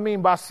is what I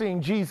mean by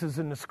seeing Jesus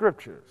in the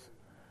scriptures.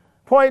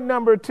 Point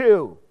number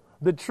 2,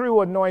 the true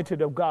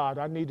anointed of God.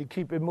 I need to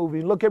keep it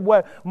moving. Look at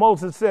what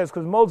Moses says,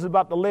 because Moses is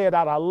about to lay it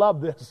out. I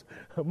love this.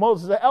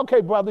 Moses said,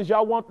 okay, brothers,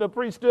 y'all want the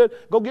priesthood?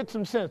 Go get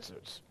some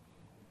censers.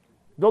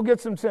 Go get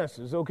some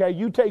censers, okay?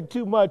 You take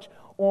too much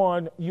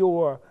on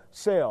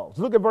yourselves.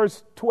 Look at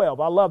verse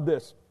 12. I love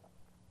this.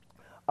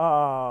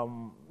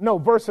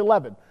 Verse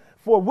 11.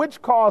 For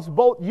which cause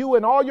both you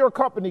and all your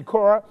company,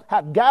 Korah,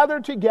 have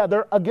gathered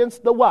together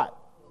against the what?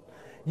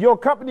 Your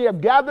company have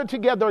gathered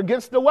together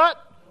against the what?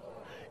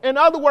 In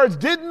other words,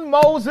 didn't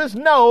Moses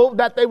know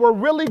that they were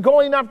really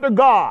going after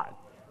God?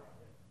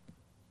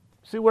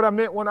 See what I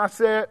meant when I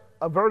said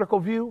a vertical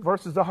view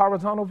versus a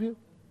horizontal view?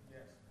 Yes.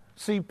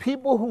 See,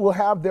 people who will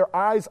have their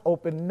eyes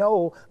open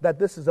know that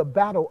this is a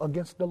battle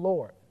against the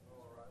Lord.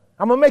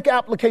 I'm going to make an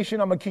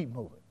application. I'm going to keep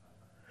moving.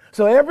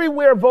 So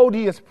everywhere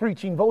Vodi is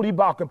preaching, Vodi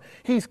Bakum,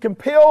 he's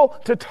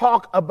compelled to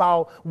talk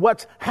about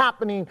what's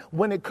happening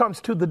when it comes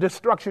to the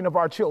destruction of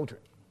our children.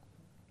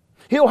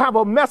 He'll have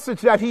a message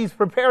that he's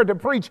prepared to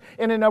preach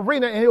in an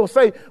arena, and he'll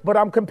say, but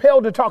I'm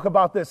compelled to talk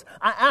about this.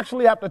 I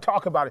actually have to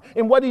talk about it.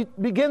 And what he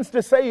begins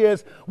to say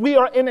is, we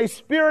are in a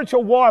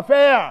spiritual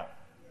warfare.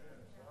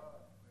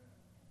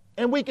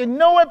 And we can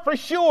know it for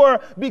sure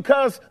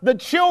because the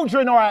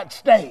children are at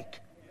stake.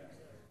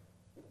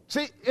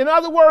 See, in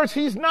other words,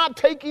 he's not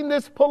taking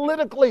this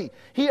politically.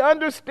 He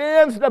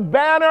understands the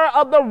banner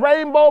of the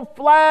rainbow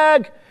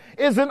flag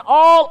is an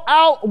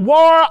all-out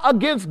war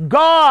against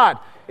God.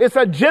 It's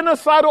a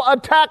genocidal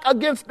attack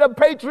against the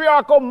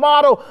patriarchal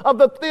model of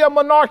the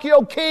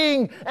theomonarchical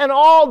king and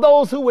all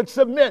those who would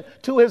submit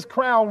to his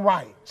crown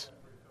rights.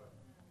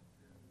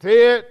 See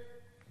it?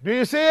 Do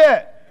you see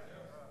it?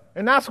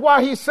 And that's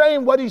why he's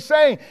saying what he's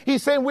saying.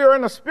 He's saying we're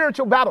in a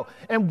spiritual battle.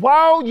 And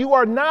while you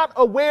are not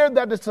aware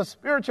that it's a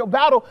spiritual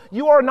battle,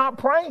 you are not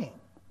praying.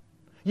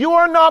 You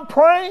are not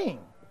praying.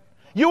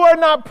 You are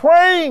not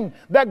praying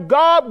that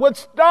God would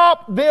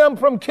stop them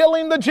from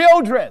killing the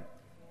children.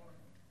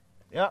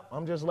 Yeah,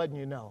 I'm just letting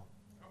you know.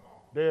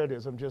 There it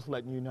is. I'm just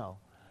letting you know.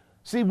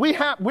 See,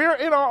 we're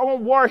in our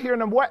own war here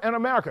in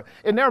America.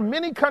 And there are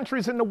many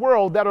countries in the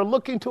world that are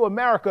looking to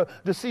America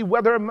to see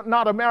whether or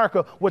not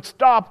America would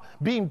stop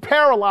being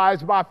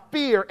paralyzed by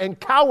fear and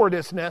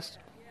cowardice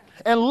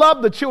and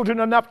love the children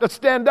enough to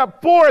stand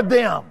up for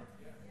them.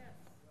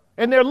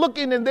 And they're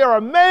looking and they're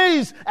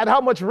amazed at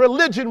how much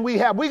religion we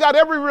have. We got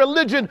every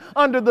religion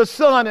under the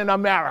sun in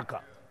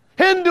America.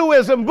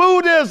 Hinduism,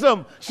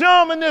 Buddhism,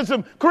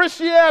 shamanism,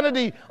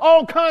 Christianity,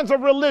 all kinds of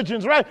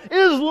religions, right?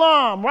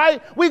 Islam,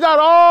 right? We got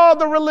all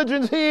the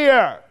religions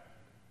here.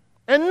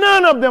 And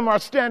none of them are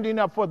standing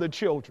up for the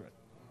children.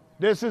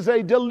 This is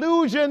a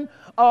delusion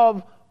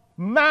of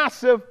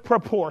massive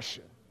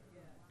proportion.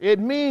 It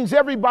means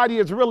everybody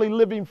is really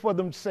living for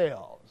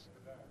themselves.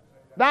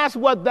 That's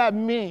what that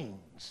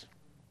means.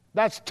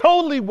 That's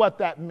totally what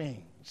that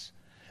means.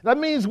 That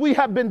means we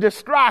have been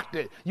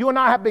distracted. You and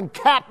I have been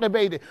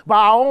captivated by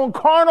our own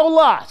carnal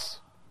lusts.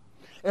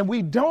 And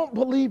we don't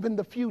believe in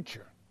the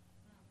future.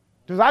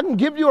 Because I can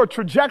give you a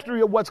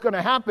trajectory of what's going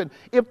to happen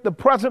if the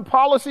present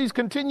policies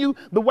continue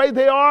the way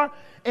they are.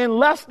 In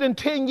less than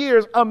 10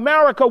 years,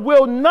 America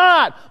will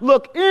not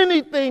look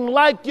anything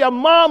like your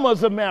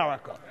mama's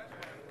America.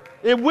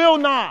 It will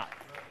not.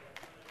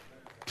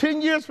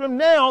 10 years from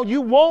now,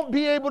 you won't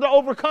be able to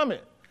overcome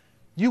it.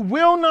 You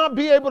will not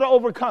be able to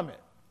overcome it.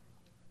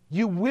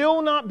 You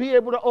will not be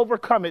able to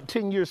overcome it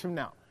 10 years from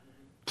now.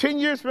 10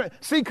 years from now.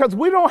 See, because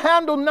we don't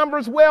handle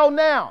numbers well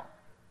now.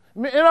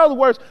 In other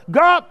words,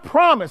 God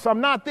promised, I'm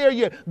not there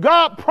yet,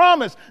 God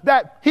promised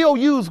that he'll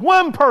use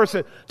one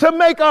person to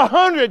make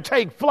 100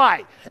 take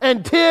flight,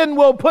 and 10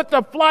 will put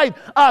to flight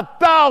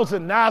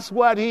 1,000. That's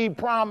what he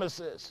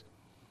promises.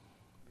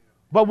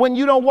 But when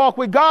you don't walk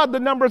with God, the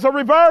numbers are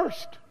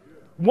reversed.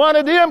 One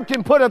of them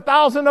can put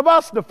 1,000 of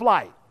us to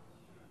flight.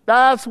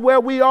 That's where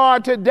we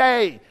are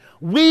today,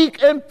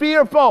 weak and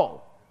fearful.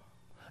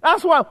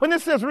 That's why when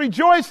it says,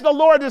 rejoice, the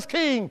Lord is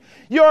King,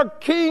 your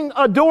King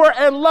adore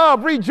and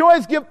love.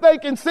 Rejoice, give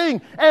thanks and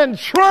sing, and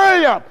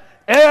triumph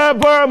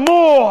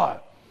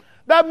evermore.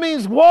 That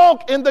means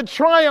walk in the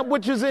triumph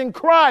which is in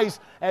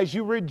Christ as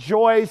you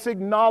rejoice,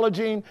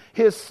 acknowledging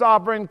his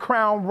sovereign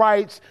crown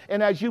rights,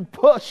 and as you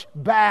push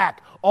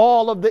back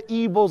all of the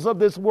evils of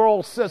this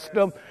world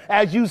system,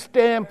 as you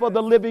stand for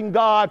the living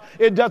God.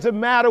 It doesn't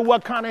matter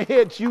what kind of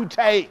hits you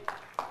take.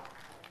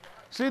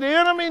 See, the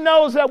enemy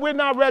knows that we're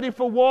not ready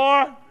for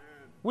war.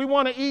 We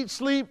want to eat,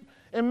 sleep,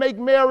 and make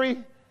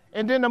merry,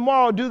 and then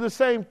tomorrow do the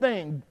same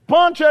thing.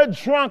 Bunch of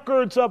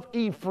drunkards of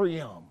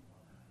Ephraim.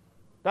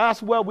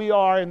 That's where we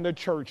are in the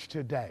church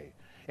today.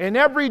 And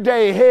every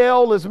day,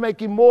 hell is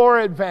making more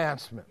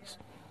advancements.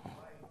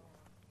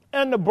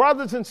 And the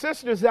brothers and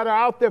sisters that are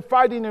out there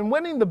fighting and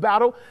winning the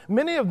battle,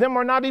 many of them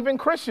are not even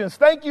Christians.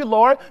 Thank you,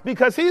 Lord,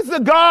 because he's the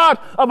God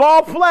of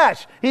all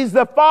flesh. He's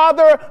the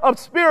Father of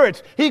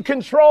spirits. He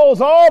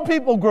controls all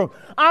people groups.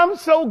 I'm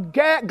so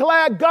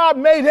glad God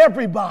made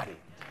everybody.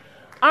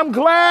 I'm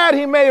glad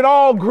he made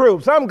all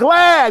groups. I'm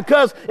glad,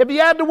 because if he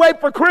had to wait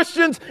for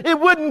Christians, it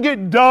wouldn't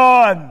get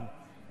done.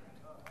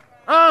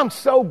 I'm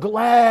so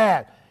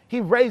glad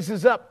he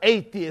raises up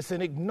atheists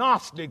and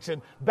agnostics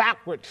and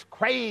backwards,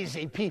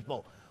 crazy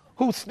people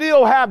who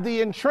still have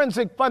the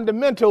intrinsic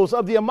fundamentals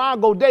of the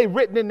Imago Dei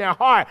written in their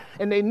heart.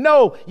 And they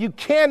know you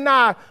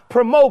cannot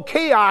promote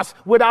chaos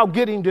without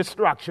getting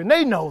destruction.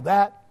 They know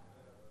that.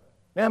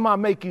 Am I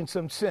making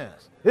some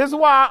sense? This is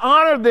why I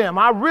honor them.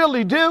 I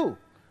really do.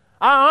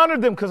 I honor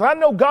them because I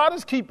know God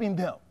is keeping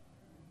them.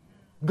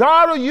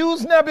 God will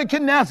use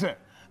Nebuchadnezzar.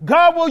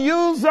 God will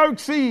use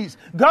Xerxes.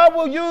 God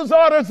will use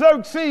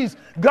Artaxerxes.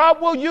 God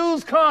will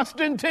use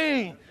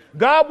Constantine.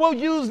 God will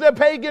use the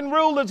pagan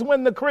rulers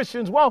when the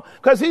Christians won't,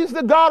 because he's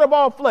the God of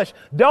all flesh.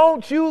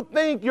 Don't you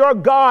think your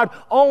God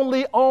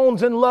only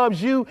owns and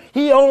loves you?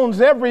 He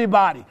owns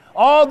everybody.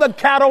 All the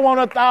cattle on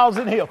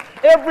 1,000 hills.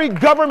 Every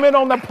government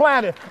on the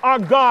planet are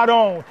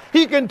God-owned.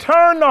 He can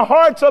turn the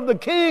hearts of the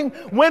king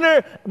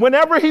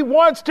whenever he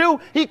wants to.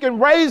 He can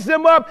raise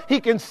them up. He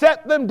can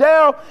set them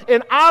down.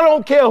 And I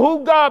don't care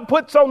who God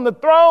puts on the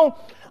throne.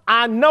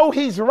 I know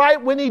he's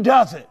right when he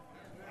does it.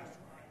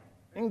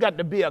 Ain't got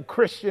to be a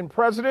Christian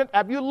president.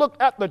 Have you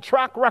looked at the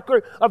track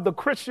record of the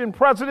Christian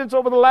presidents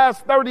over the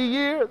last 30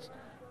 years?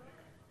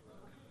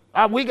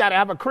 We got to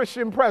have a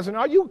Christian president.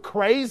 Are you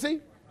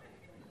crazy?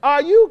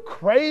 Are you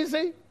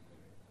crazy?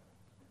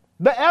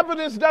 The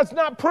evidence does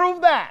not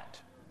prove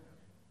that.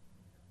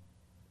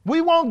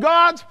 We want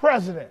God's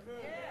president.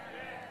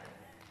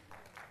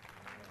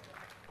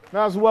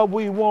 That's what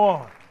we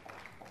want.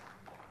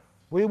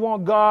 We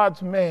want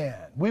God's man.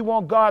 We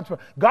want God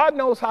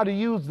knows how to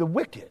use the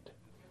wicked.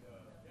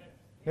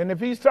 And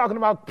if he's talking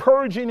about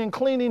purging and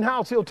cleaning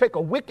house, he'll take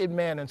a wicked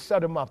man and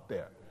set him up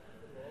there.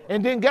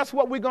 And then guess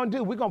what we're going to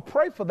do? We're going to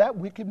pray for that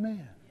wicked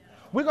man.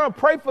 We're going to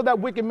pray for that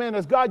wicked man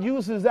as God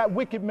uses that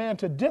wicked man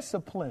to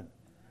discipline.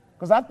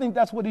 Because I think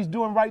that's what he's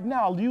doing right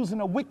now,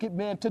 using a wicked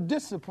man to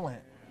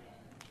discipline.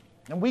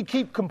 And we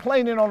keep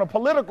complaining on a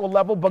political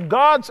level, but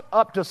God's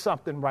up to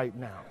something right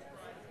now.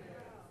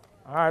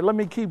 All right, let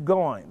me keep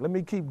going.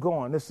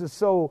 This is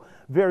so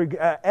very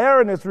good.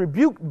 Aaron is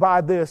rebuked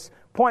by this.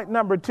 Point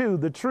number 2,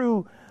 the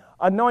true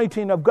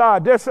anointing of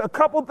God. There's a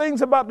couple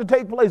things about to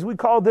take place. We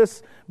call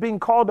this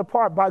being called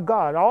apart by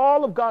God.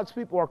 All of God's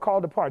people are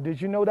called apart.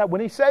 Did you know that? When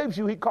he saves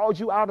you, he calls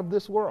you out of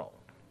this world.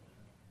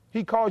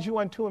 He calls you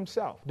unto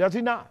himself. Does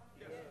he not?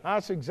 Yes.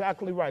 That's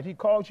exactly right. He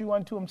calls you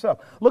unto himself.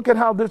 Look at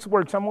how this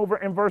works. I'm over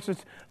in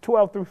verses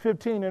 12 through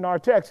 15 in our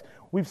text.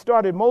 We've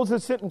started.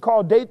 Moses sent and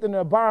called Dathan and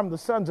Abiram, the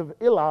sons of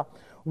Elah,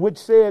 which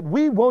said,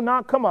 we will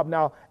not come up.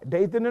 Now,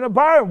 Dathan and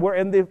Abiram were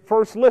in the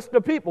first list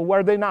of people,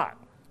 were they not?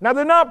 Now,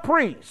 they're not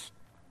priests.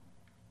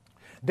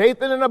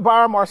 Dathan and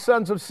Abiram are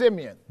sons of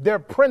Simeon. They're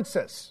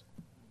princes.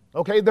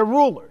 Okay, they're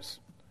rulers.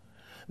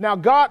 Now,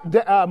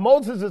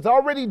 Moses has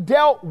already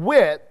dealt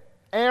with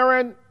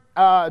Aaron.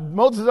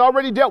 Moses has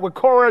already dealt with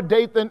Korah,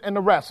 Dathan, and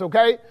the rest,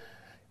 okay?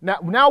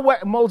 Now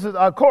what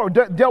Korah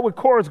dealt with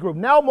Korah's group.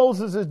 Now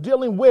Moses is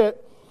dealing with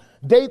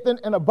Dathan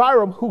and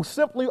Abiram, who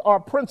simply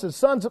are princes,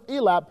 sons of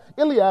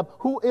Eliab,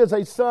 who is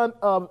a son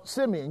of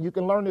Simeon. You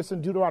can learn this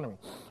in Deuteronomy.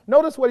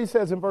 Notice what he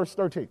says in verse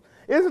 13.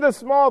 Is it a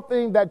small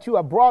thing that you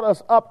have brought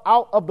us up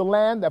out of the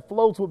land that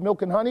flows with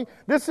milk and honey?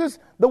 This is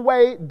the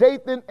way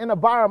Dathan and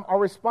Abiram are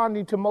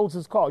responding to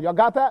Moses' call. Y'all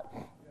got that?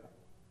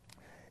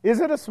 Is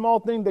it a small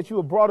thing that you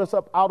have brought us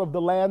up out of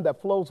the land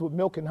that flows with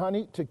milk and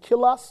honey to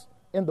kill us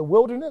in the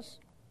wilderness?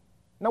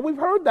 Now, we've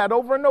heard that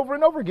over and over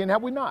and over again,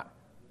 have we not?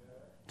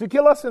 To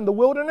kill us in the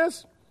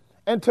wilderness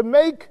and to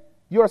make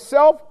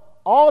yourself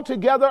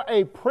altogether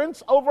a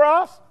prince over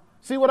us?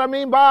 See what I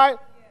mean by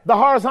the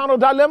horizontal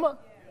dilemma?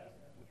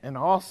 And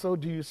also,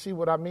 do you see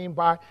what I mean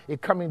by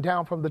it coming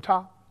down from the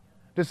top?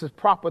 This is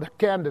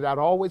propaganda that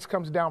always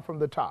comes down from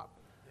the top.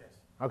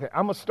 Okay,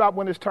 I'm going to stop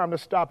when it's time to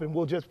stop, and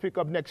we'll just pick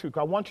up next week.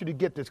 I want you to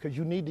get this because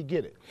you need to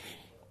get it.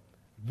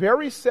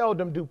 Very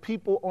seldom do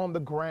people on the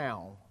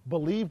ground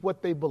believe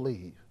what they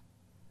believe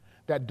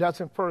that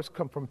doesn't first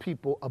come from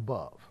people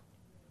above.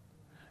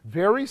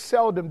 Very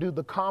seldom do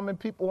the common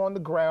people on the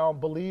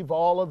ground believe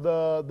all of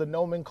the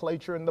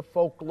nomenclature and the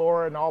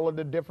folklore and all of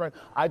the different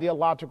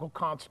ideological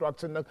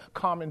constructs and the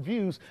common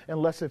views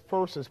unless it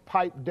first is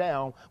piped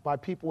down by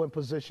people in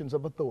positions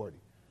of authority.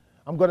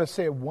 I'm going to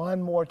say it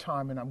one more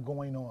time and I'm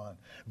going on.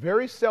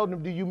 Very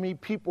seldom do you meet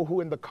people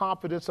who in the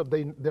confidence of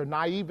their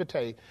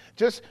naivete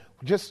just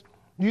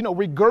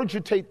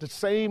regurgitate the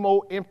same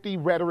old empty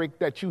rhetoric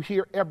that you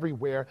hear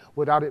everywhere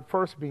without it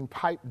first being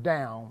piped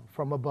down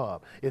from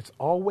above. It's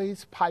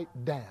always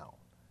piped down.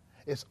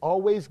 It's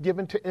always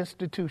given to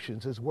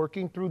institutions. It's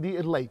working through the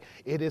elite.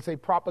 It is a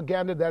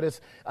propaganda that is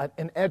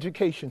an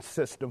education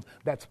system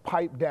that's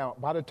piped down.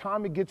 By the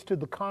time it gets to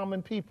the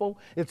common people,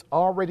 it's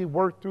already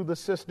worked through the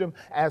system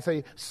as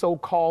a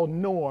so-called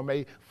norm,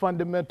 a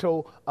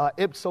fundamental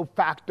ipso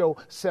facto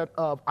set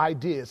of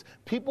ideas.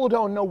 People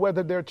don't know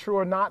whether they're true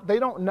or not. They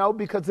don't know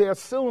because they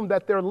assume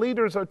that their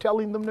leaders are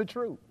telling them the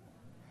truth.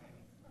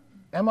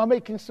 Am I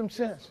making some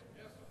sense?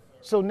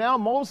 So now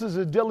Moses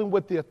is dealing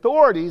with the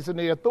authorities, and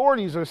the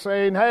authorities are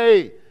saying,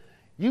 hey,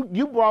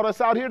 you brought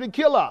us out here to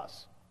kill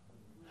us.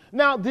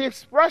 Now, the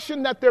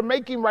expression that they're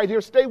making right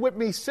here, stay with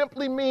me,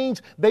 simply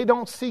means they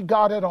don't see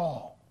God at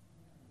all.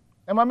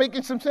 Am I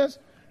making some sense?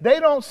 They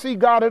don't see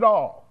God at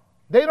all.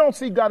 They don't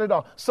see God at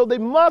all. So they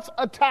must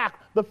attack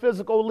the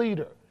physical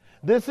leader.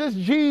 This is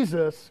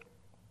Jesus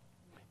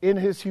in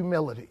his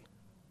humility.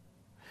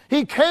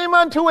 He came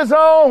unto his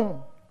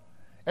own,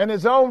 and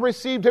his own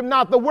received him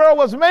not. The world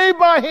was made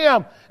by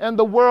him, and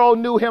the world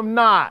knew him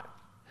not.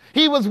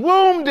 He was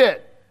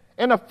wounded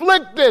and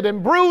afflicted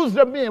and bruised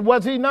of men,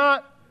 was he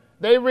not?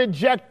 They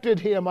rejected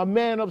him, a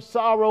man of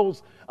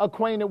sorrows,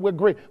 acquainted with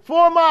grief.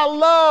 For my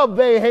love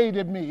they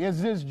hated me.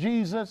 Is this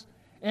Jesus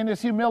in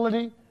his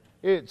humility?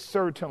 It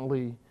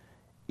certainly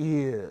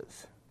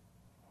is.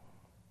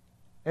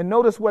 And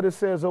notice what it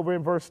says over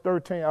in verse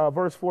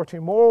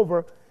 14.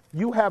 Moreover,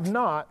 you have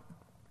not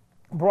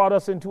brought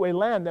us into a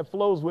land that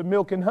flows with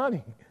milk and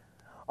honey,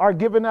 are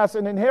given us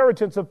an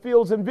inheritance of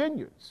fields and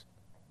vineyards.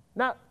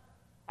 Now,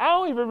 I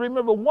don't even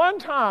remember one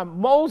time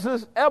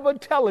Moses ever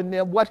telling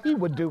them what he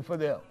would do for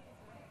them.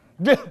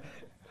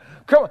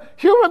 Come on,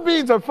 human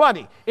beings are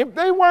funny. If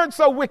they weren't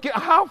so wicked,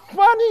 how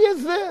funny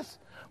is this?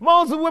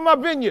 Moses, with my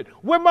vineyard,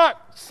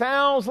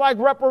 sounds like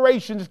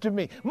reparations to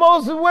me.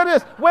 Moses, where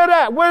this, where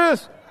that, where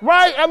this,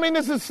 right? I mean,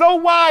 this is so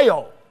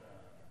wild.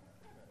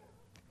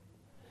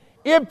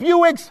 If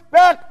you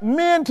expect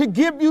men to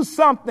give you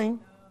something,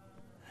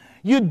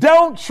 you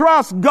don't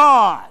trust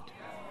God.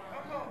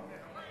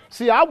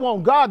 See, I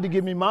want God to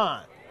give me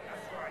mine.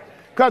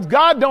 Because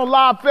God don't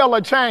lie, fail,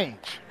 or change.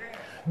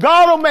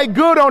 God will make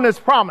good on his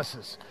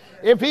promises.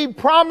 If he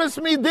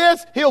promised me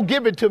this, he'll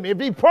give it to me.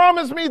 If he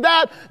promised me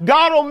that,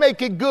 God will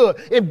make it good.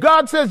 If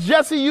God says,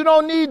 Jesse, you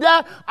don't need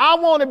that, I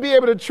want to be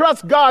able to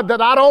trust God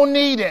that I don't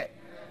need it.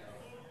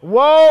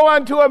 Woe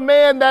unto a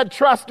man that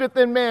trusteth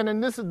in man.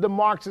 And this is the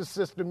Marxist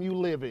system you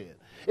live in.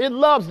 It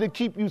loves to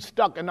keep you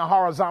stuck in a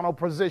horizontal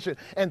position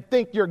and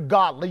think you're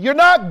godly. You're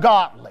not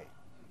godly.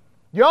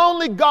 You're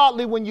only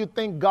godly when you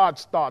think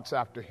God's thoughts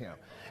after him.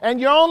 And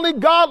you're only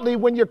godly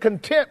when you're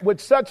content with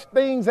such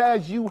things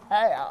as you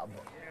have.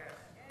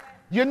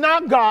 You're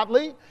not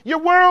godly.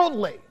 You're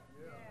worldly.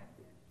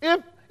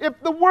 If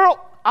the world,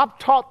 I've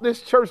taught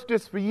this church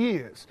this for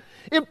years.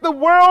 If the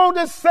world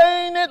is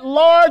saying it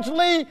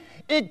largely,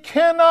 it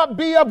cannot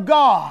be of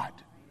God.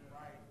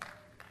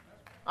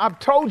 I've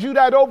told you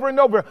that over and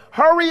over.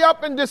 Hurry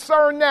up and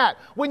discern that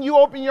when you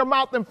open your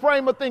mouth and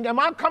frame a thing. Am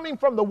I coming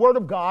from the Word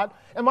of God?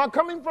 Am I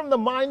coming from the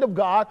mind of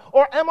God?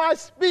 Or am I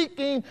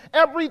speaking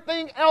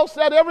everything else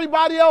that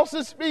everybody else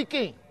is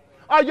speaking?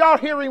 Are y'all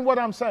hearing what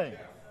I'm saying?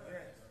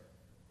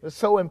 It's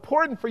so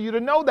important for you to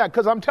know that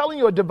because I'm telling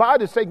you a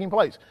divide is taking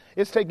place.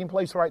 It's taking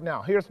place right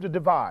now. Here's the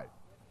divide.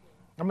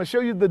 I'm going to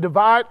show you the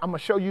divide. I'm going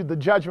to show you the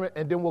judgment,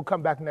 and then we'll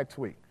come back next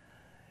week.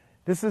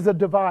 This is a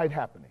divide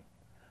happening.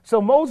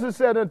 So Moses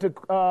was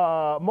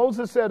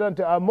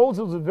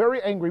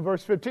very angry,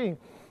 verse 15.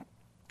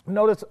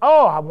 Notice,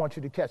 I want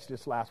you to catch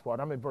this last part.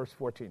 I'm in verse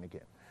 14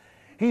 again.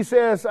 He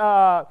says,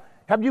 you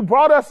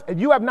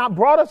have not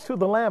brought us to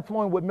the land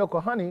flowing with milk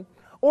or honey,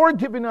 or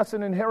given us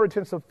an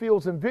inheritance of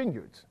fields and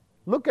vineyards.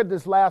 Look at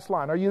this last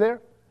line. Are you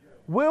there?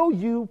 Will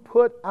you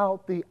put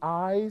out the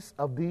eyes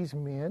of these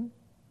men?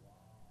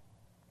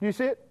 You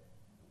see it?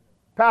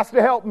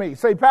 Pastor, help me.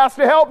 Say,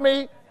 Pastor, help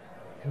me.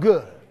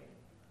 Good.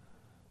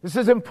 This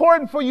is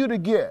important for you to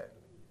get.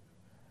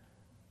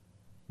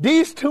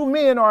 These two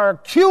men are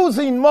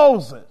accusing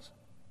Moses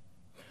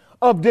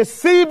of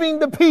deceiving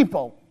the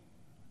people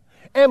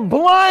and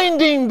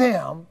blinding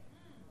them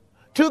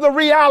to the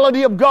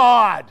reality of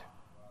God.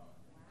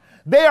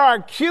 They are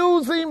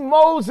accusing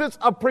Moses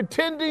of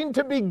pretending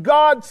to be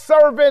God's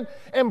servant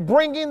and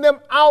bringing them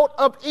out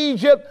of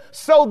Egypt,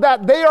 so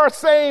that they are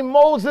saying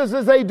Moses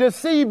is a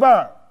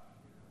deceiver.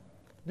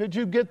 Did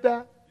you get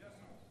that?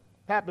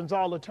 Happens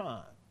all the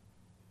time.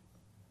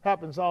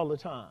 Happens all the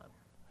time.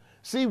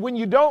 See, when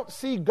you don't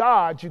see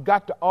God, you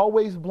got to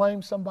always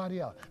blame somebody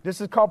else. This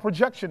is called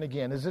projection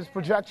again. Is this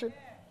projection?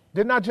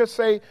 Didn't I just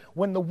say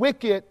when the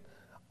wicked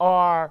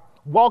are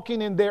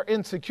walking in their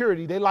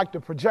insecurity, they like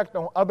to project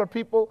on other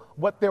people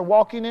what they're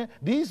walking in?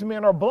 These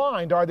men are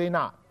blind, are they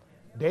not?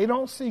 They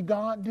don't see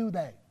God, do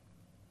they?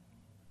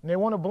 And they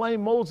want to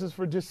blame Moses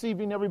for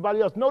deceiving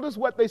everybody else. Notice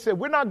what they said.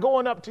 We're not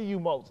going up to you,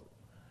 Moses.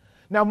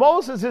 Now,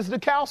 Moses is the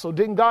counsel.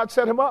 Didn't God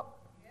set him up?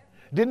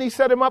 Didn't he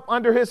set him up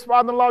under his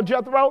father-in-law,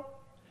 Jethro?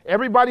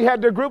 Everybody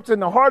had their groups,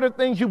 and the harder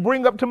things you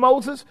bring up to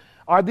Moses,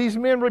 are these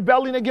men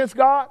rebelling against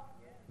God?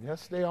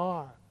 Yes, they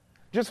are.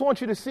 Just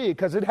want you to see it,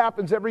 because it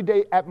happens every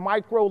day at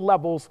micro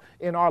levels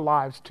in our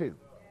lives too.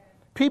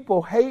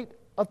 People hate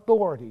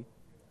authority,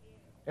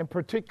 and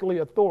particularly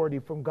authority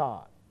from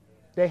God.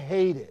 They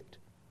hate it.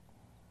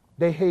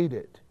 They hate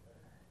it.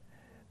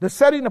 The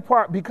setting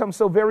apart becomes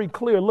so very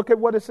clear. Look at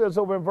what it says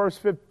over in verse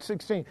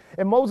 16.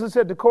 And Moses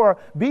said to Korah,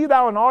 be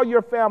thou and all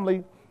your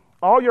family,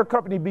 all your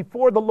company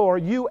before the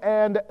Lord, you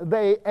and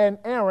they and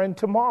Aaron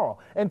tomorrow.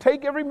 And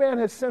take every man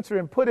his censer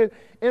and put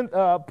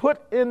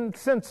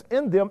incense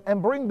in them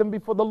and bring them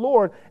before the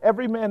Lord,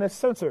 every man his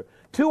censer.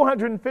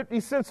 250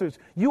 censers.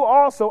 You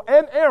also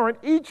and Aaron,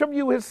 each of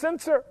you his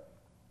censer.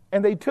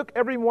 And they took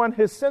everyone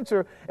his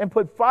censer and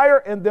put fire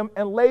in them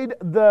and laid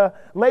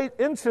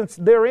incense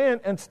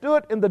therein and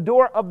stood in the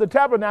door of the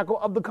tabernacle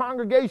of the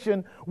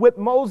congregation with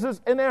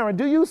Moses and Aaron.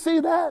 Do you see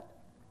that?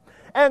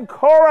 And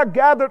Korah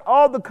gathered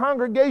all the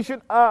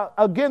congregation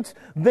against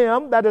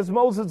them, that is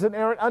Moses and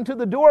Aaron, unto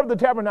the door of the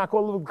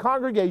tabernacle of the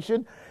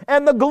congregation.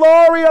 And the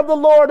glory of the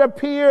Lord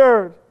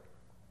appeared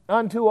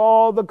unto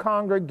all the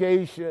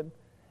congregation.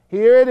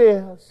 Here it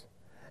is.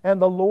 And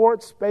the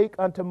Lord spake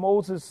unto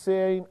Moses,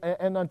 saying,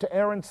 and unto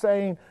Aaron,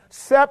 saying,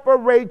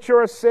 separate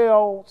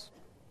yourselves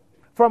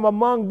from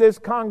among this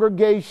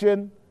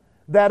congregation,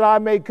 that I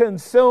may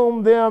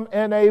consume them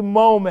in a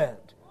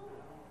moment.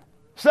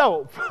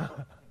 So,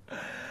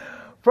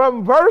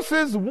 from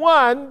verses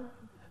 1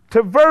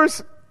 to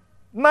verse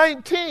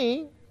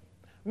 19,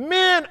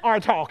 men are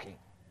talking.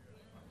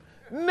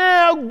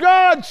 Now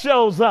God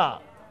shows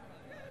up.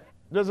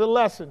 There's a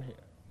lesson here.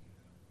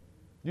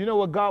 You know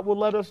what God will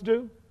let us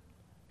do?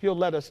 He'll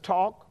let us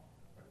talk.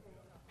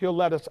 He'll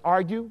let us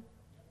argue.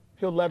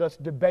 He'll let us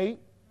debate.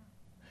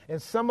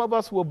 And some of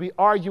us will be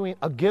arguing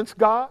against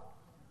God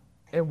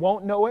and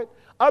won't know it.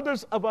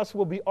 Others of us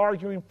will be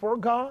arguing for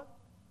God,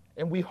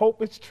 and we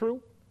hope it's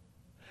true.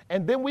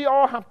 And then we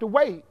all have to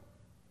wait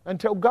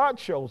until God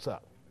shows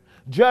up.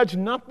 Judge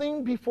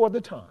nothing before the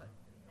time,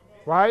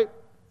 right?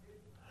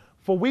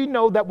 For we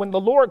know that when the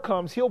Lord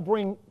comes, he'll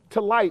bring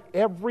to light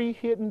every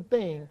hidden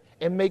thing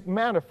and make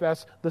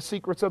manifest the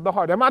secrets of the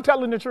heart. Am I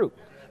telling the truth?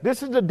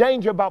 This is the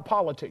danger about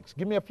politics.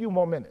 Give me a few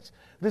more minutes.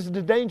 This is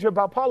the danger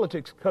about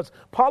politics, because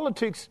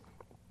politics,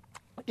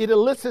 it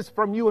elicits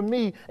from you and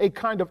me a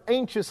kind of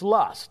anxious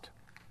lust.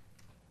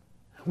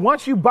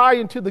 Once you buy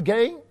into the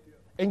game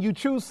and you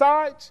choose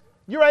sides,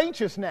 you're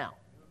anxious now.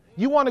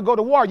 You want to go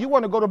to war. You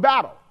want to go to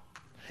battle.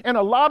 And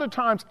a lot of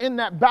times in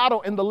that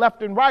battle, in the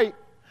left and right,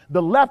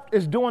 the left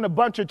is doing a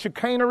bunch of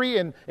chicanery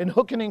and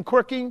hooking and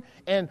crooking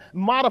and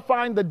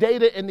modifying the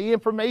data and the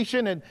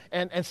information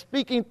and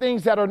speaking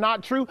things that are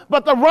not true.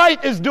 But the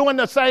right is doing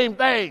the same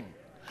thing,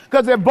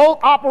 because they're both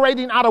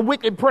operating out of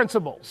wicked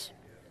principles.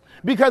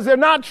 Because they're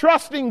not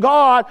trusting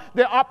God,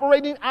 they're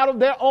operating out of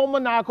their own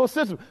maniacal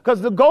system. Because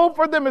the goal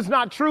for them is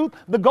not truth,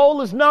 the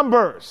goal is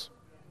numbers.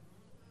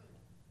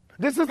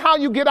 This is how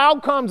you get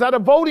outcomes at a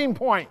voting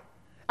point.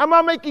 Am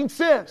I making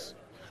sense?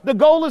 The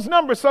goal is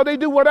numbers, so they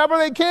do whatever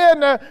they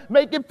can to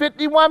make it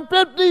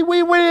 51-50,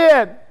 we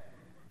win.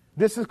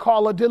 This is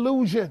called a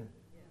delusion.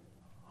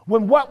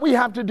 When what we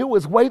have to do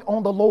is wait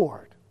on the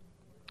Lord.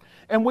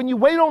 And when you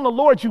wait on the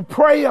Lord, you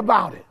pray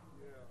about it.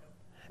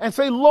 And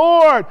say,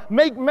 Lord,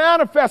 make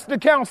manifest the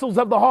counsels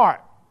of the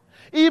heart.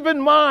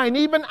 Even mine,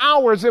 even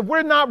ours. If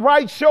we're not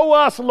right, show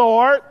us,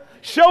 Lord.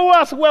 Show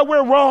us where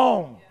we're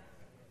wrong.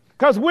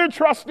 Because we're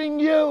trusting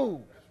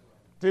you.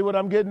 See what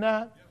I'm getting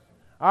at?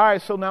 All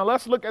right, so now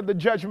let's look at the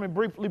judgment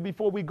briefly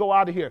before we go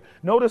out of here.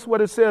 Notice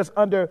what it says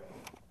under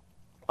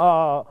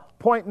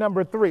point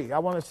number 3. I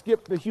want to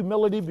skip the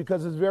humility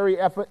because it's very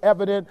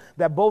evident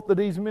that both of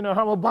these men are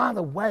humble. By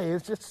the way,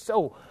 it's just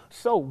so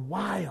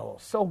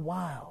wild, so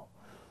wild.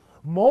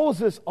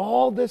 Moses,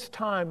 all this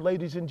time,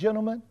 ladies and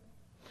gentlemen,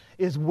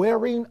 is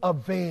wearing a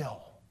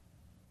veil.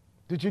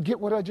 Did you get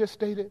what I just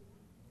stated?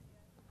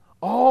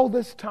 All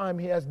this time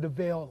he has the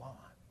veil on.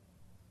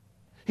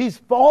 He's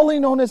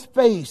falling on his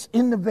face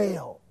in the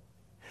veil.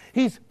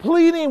 He's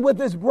pleading with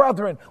his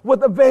brethren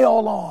with a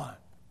veil on.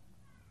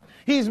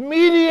 He's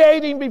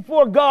mediating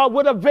before God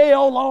with a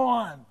veil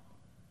on.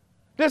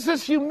 This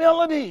is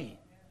humility.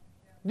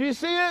 Do you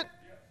see it?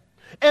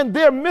 And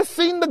they're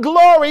missing the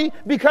glory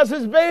because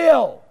his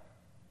veil.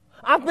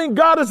 I think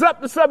God is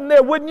up to something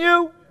there, wouldn't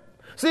you?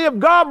 See, if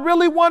God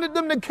really wanted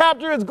them to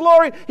capture his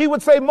glory, he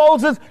would say,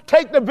 Moses,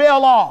 take the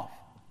veil off.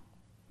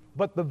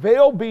 But the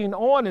veil being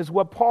on is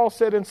what Paul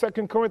said in 2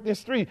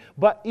 Corinthians 3.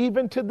 But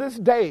even to this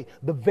day,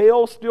 the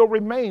veil still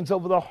remains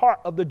over the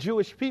heart of the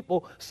Jewish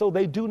people, so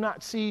they do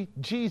not see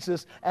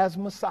Jesus as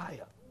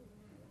Messiah.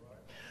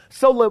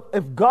 So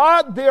if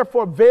God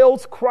therefore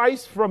veils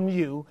Christ from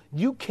you,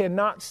 you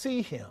cannot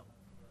see him.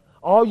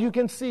 All you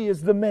can see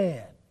is the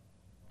man.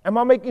 Am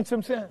I making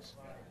some sense?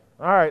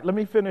 All right, let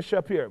me finish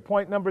up here.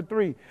 Point number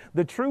 3.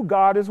 The true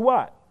God is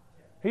what?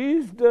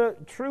 He's the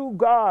true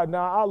God.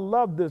 Now, I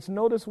love this.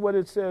 Notice what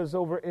it says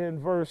over in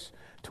verse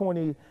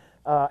 28.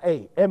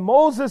 And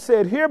Moses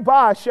said,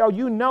 hereby shall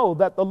you know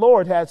that the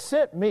Lord has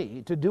sent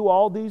me to do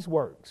all these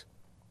works.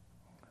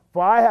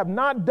 For I have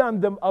not done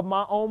them of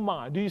my own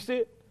mind. Do you see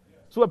it?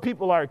 That's what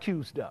people are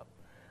accused of.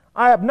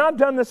 I have not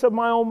done this of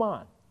my own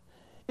mind.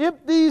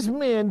 If these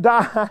men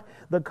die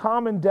the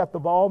common death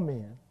of all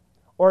men,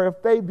 or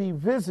if they be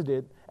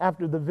visited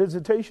after the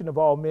visitation of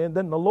all men,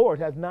 then the Lord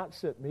has not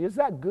sent me. Is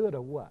that good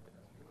or what?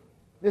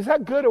 Is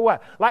that good or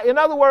what? Like, in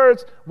other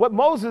words, what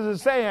Moses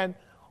is saying,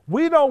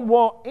 we don't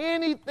want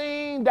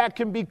anything that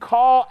can be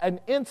called an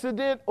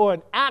incident or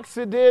an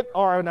accident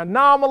or an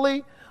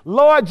anomaly.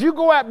 Lord, you're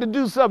going to have to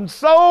do something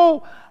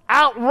so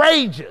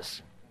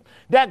outrageous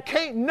that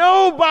can't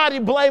nobody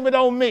blame it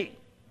on me.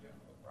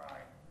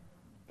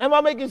 Am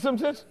I making some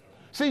sense?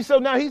 See, so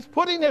now he's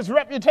putting his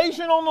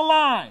reputation on the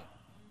line.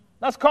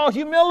 That's called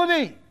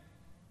humility.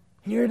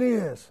 Here it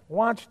is.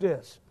 Watch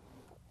this.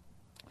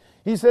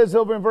 He says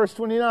over in verse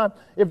 29,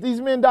 if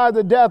these men die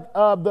the death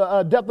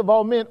of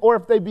all men, or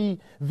if they be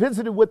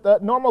visited with the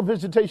normal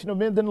visitation of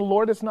men, then the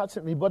Lord has not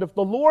sent me. But if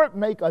the Lord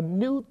make a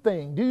new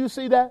thing, do you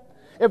see that?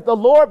 If the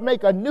Lord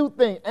make a new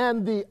thing,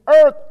 and the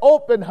earth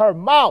open her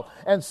mouth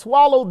and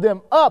swallow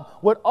them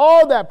up with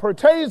all that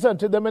pertains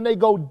unto them, and they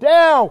go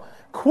down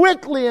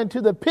quickly into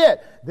the pit,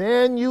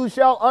 then you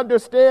shall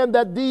understand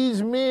that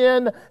these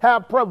men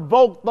have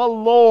provoked the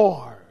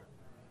Lord.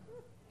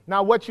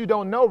 Now, what you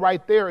don't know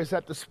right there is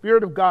that the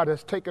Spirit of God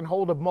has taken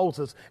hold of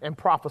Moses and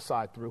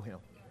prophesied through him.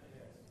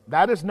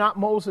 That is not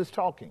Moses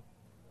talking.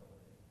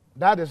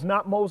 That is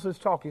not Moses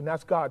talking.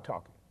 That's God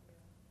talking.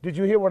 Did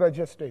you hear what I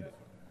just stated?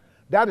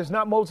 That is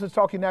not Moses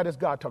talking. That is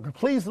God talking.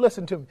 Please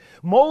listen to me.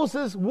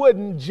 Moses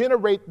wouldn't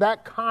generate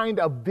that kind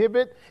of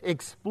vivid,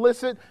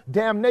 explicit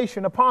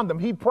damnation upon them.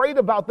 He prayed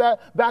about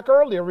that back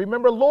earlier.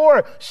 Remember,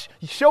 Lord,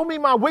 show me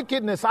my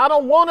wickedness. I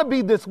don't want to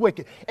be this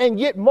wicked. And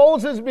yet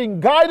Moses being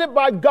guided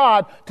by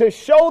God to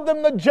show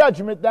them the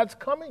judgment that's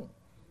coming.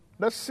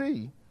 Let's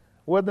see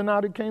whether or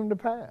not it came to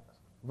pass.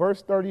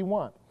 Verse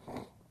 31.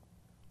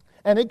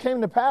 And it came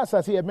to pass,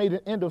 as he had made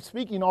an end of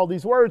speaking all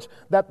these words,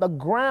 that the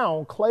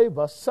ground clave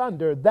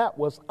asunder that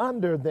was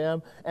under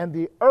them, and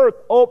the earth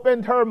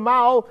opened her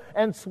mouth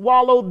and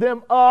swallowed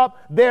them up,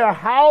 their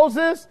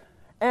houses,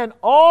 and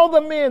all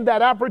the men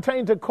that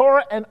appertain to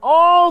Korah, and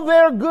all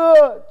their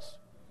goods.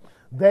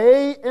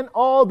 They and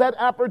all that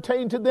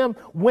appertain to them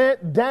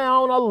went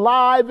down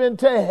alive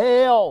into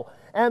hell,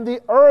 and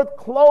the earth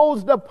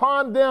closed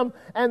upon them,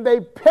 and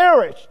they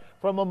perished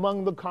from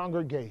among the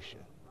congregation.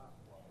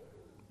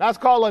 That's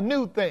called a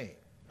new thing.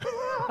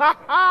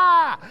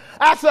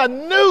 That's a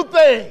new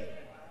thing.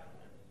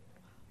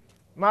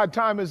 My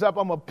time is up.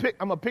 I'm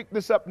gonna pick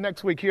this up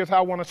next week. Here's how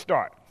I want to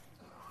start.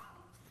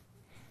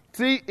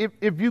 See,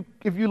 if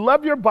you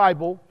love your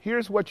Bible,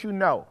 here's what you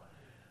know.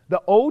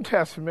 The Old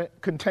Testament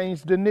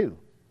contains the New.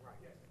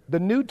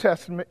 The New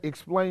Testament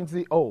explains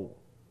the Old.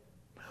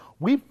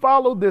 We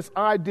follow this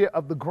idea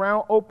of the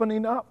ground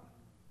opening up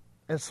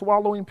and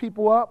swallowing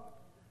people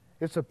up.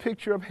 It's a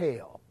picture of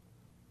hell.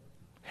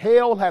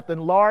 Hell hath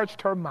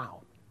enlarged her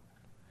mouth.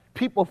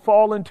 People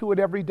fall into it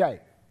every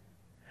day.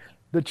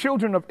 The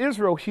children of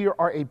Israel here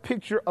are a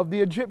picture of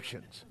the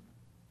Egyptians.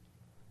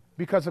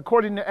 Because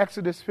according to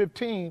Exodus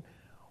 15,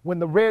 when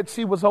the Red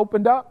Sea was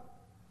opened up,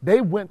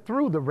 they went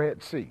through the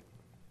Red Sea.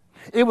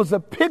 It was a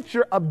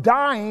picture of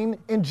dying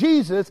in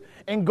Jesus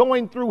and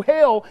going through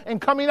hell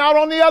and coming out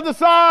on the other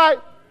side.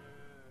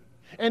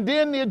 And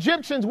then the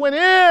Egyptians went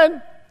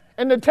in,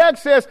 and the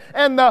text says,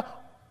 and the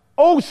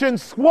ocean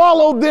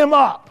swallowed them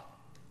up.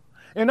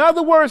 In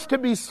other words, to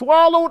be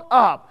swallowed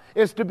up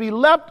is to be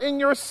left in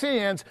your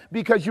sins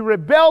because you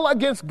rebel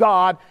against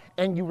God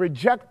and you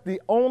reject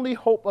the only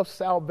hope of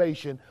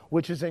salvation,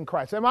 which is in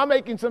Christ. Am I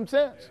making some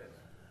sense?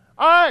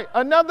 All right,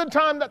 another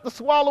time that the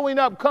swallowing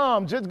up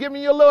comes, just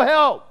giving you a little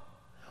help,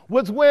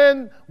 was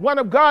when one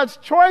of God's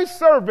choice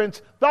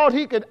servants thought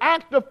he could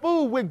act a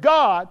fool with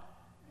God,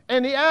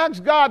 and he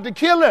asked God to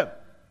kill him.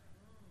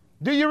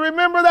 Do you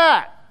remember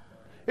that?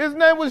 His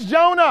name was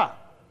Jonah.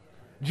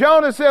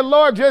 Jonah said,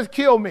 Lord, just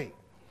kill me.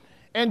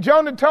 And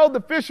Jonah told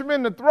the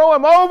fishermen to throw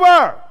him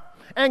over.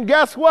 And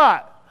guess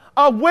what?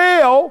 A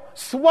whale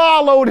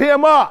swallowed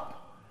him up.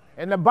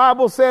 And the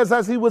Bible says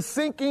as he was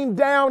sinking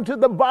down to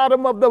the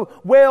bottom of the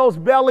whale's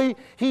belly,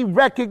 he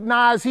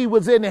recognized he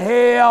was in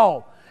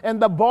hell.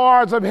 And the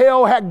bars of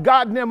hell had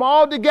gotten him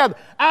all together.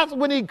 That's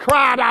when he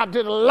cried out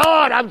to the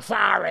Lord, I'm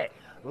sorry.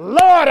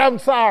 Lord, I'm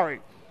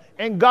sorry.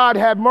 And God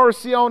had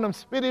mercy on him,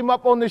 spit him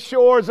up on the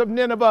shores of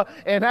Nineveh.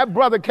 And that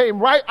brother came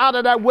right out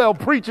of that well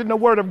preaching the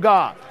word of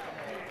God.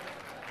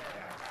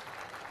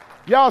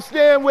 Y'all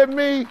stand with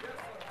me?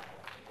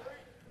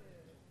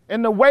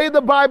 And the way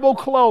the Bible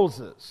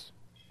closes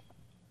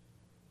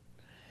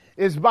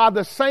is by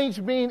the saints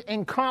being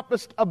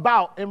encompassed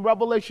about in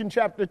Revelation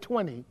chapter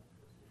 20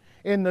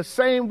 in the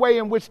same way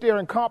in which they're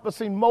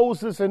encompassing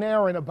Moses and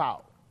Aaron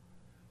about.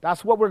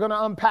 That's what we're going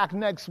to unpack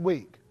next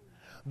week.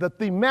 The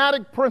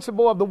thematic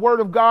principle of the Word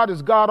of God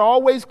is God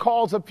always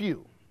calls a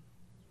few.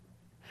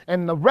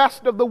 And the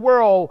rest of the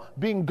world,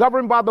 being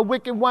governed by the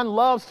wicked one,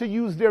 loves to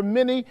use their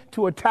many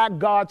to attack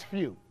God's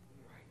few.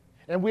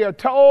 And we are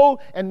told,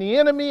 and the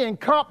enemy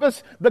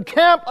encompassed the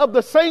camp of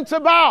the saints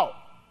about.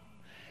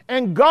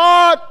 And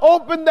God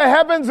opened the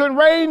heavens and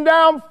rained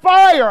down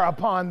fire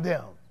upon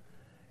them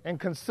and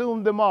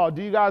consumed them all.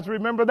 Do you guys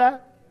remember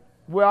that?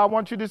 Well, I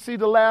want you to see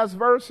the last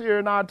verse here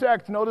in our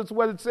text. Notice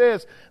what it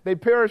says. They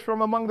perished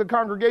from among the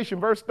congregation.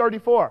 Verse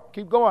 34.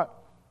 Keep going.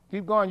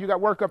 Keep going. You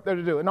got work up there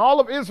to do. And all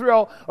of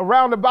Israel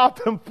around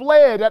about them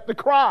fled at the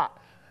cry.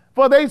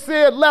 For they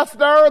said, lest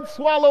the earth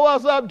swallow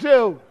us up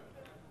too.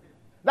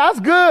 That's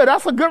good.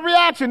 That's a good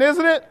reaction,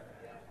 isn't it?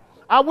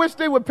 I wish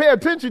they would pay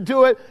attention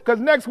to it, because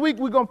next week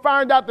we're going to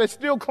find out they're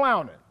still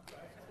clowning.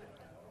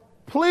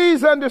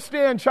 Please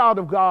understand, child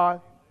of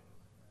God.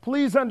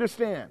 Please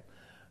understand.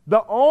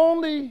 The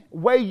only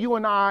way you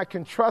and I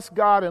can trust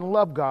God and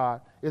love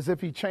God is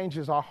if he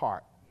changes our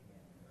heart.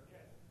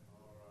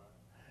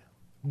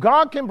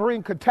 God can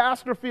bring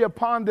catastrophe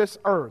upon this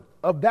earth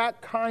of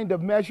that kind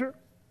of measure,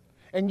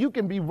 and you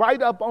can be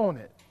right up on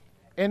it,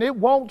 and it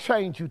won't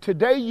change you.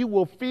 Today you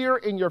will fear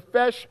in your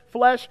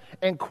flesh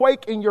and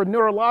quake in your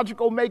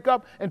neurological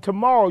makeup, and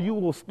tomorrow you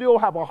will still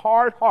have a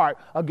hard heart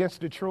against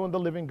the true and the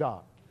living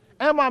God.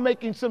 Am I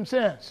making some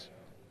sense?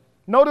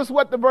 Notice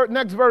what the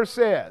next verse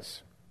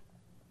says.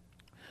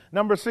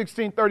 Number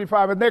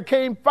 16:35. And there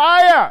came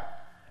fire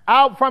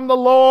out from the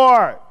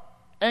Lord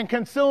and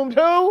consumed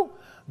who?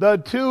 The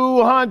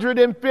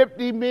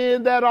 250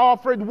 men that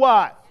offered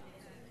what?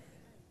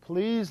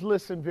 Please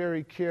listen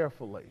very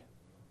carefully.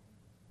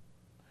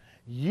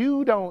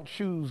 You don't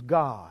choose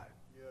God.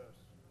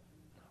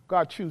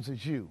 God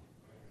chooses you.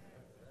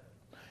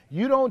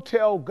 You don't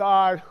tell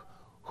God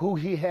who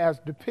he has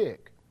to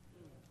pick.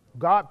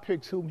 God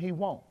picks whom he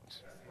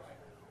wants.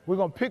 We're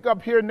going to pick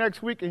up here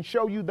next week and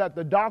show you that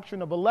the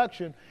doctrine of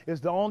election is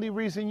the only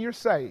reason you're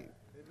saved.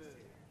 Amen.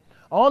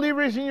 Only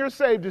reason you're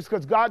saved is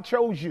because God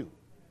chose you.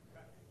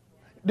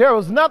 There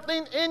was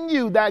nothing in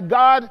you that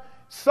God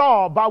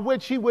saw by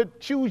which he would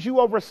choose you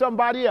over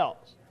somebody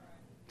else.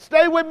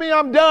 Stay with me,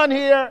 I'm done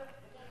here.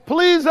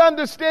 Please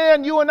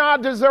understand, you and I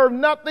deserve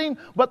nothing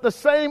but the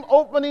same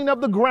opening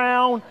of the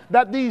ground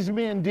that these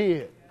men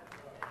did.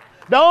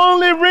 The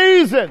only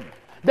reason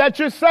that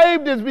you're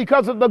saved is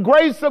because of the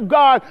grace of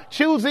God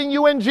choosing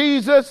you in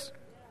Jesus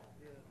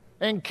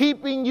and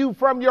keeping you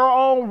from your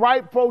own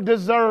rightful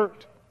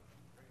desert.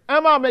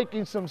 Am I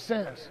making some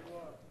sense?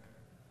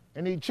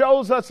 And he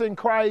chose us in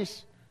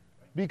Christ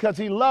because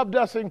he loved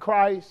us in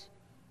Christ.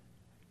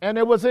 And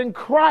it was in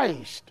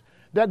Christ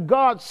that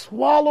God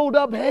swallowed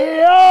up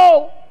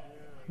hell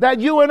that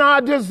you and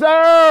I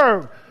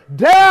deserve.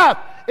 Death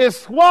is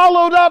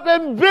swallowed up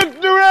in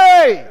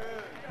victory.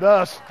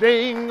 The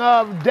sting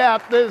of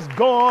death is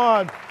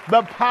gone.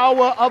 The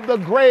power of the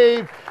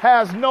grave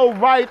has no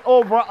right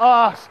over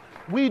us.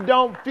 We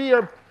don't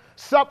fear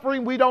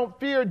suffering. We don't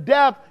fear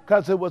death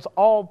because it was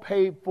all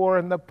paid for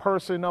in the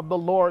person of the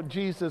Lord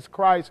Jesus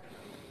Christ.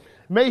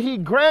 May he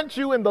grant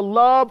you in the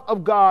love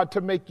of God to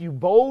make you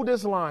bold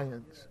as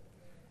lions,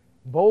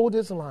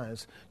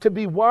 to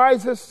be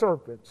wise as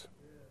serpents,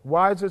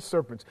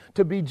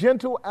 to be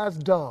gentle as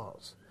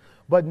doves,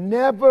 but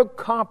never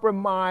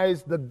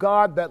compromise the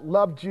God that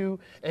loved you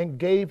and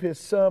gave his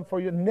son for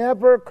you.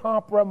 Never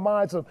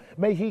compromise him.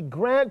 May he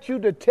grant you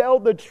to tell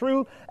the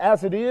truth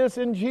as it is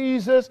in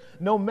Jesus,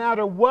 no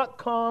matter what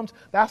comes.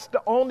 That's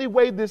the only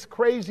way this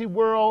crazy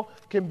world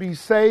can be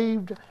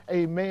saved.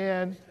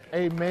 Amen,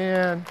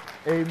 amen,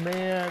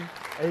 amen,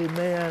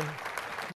 amen.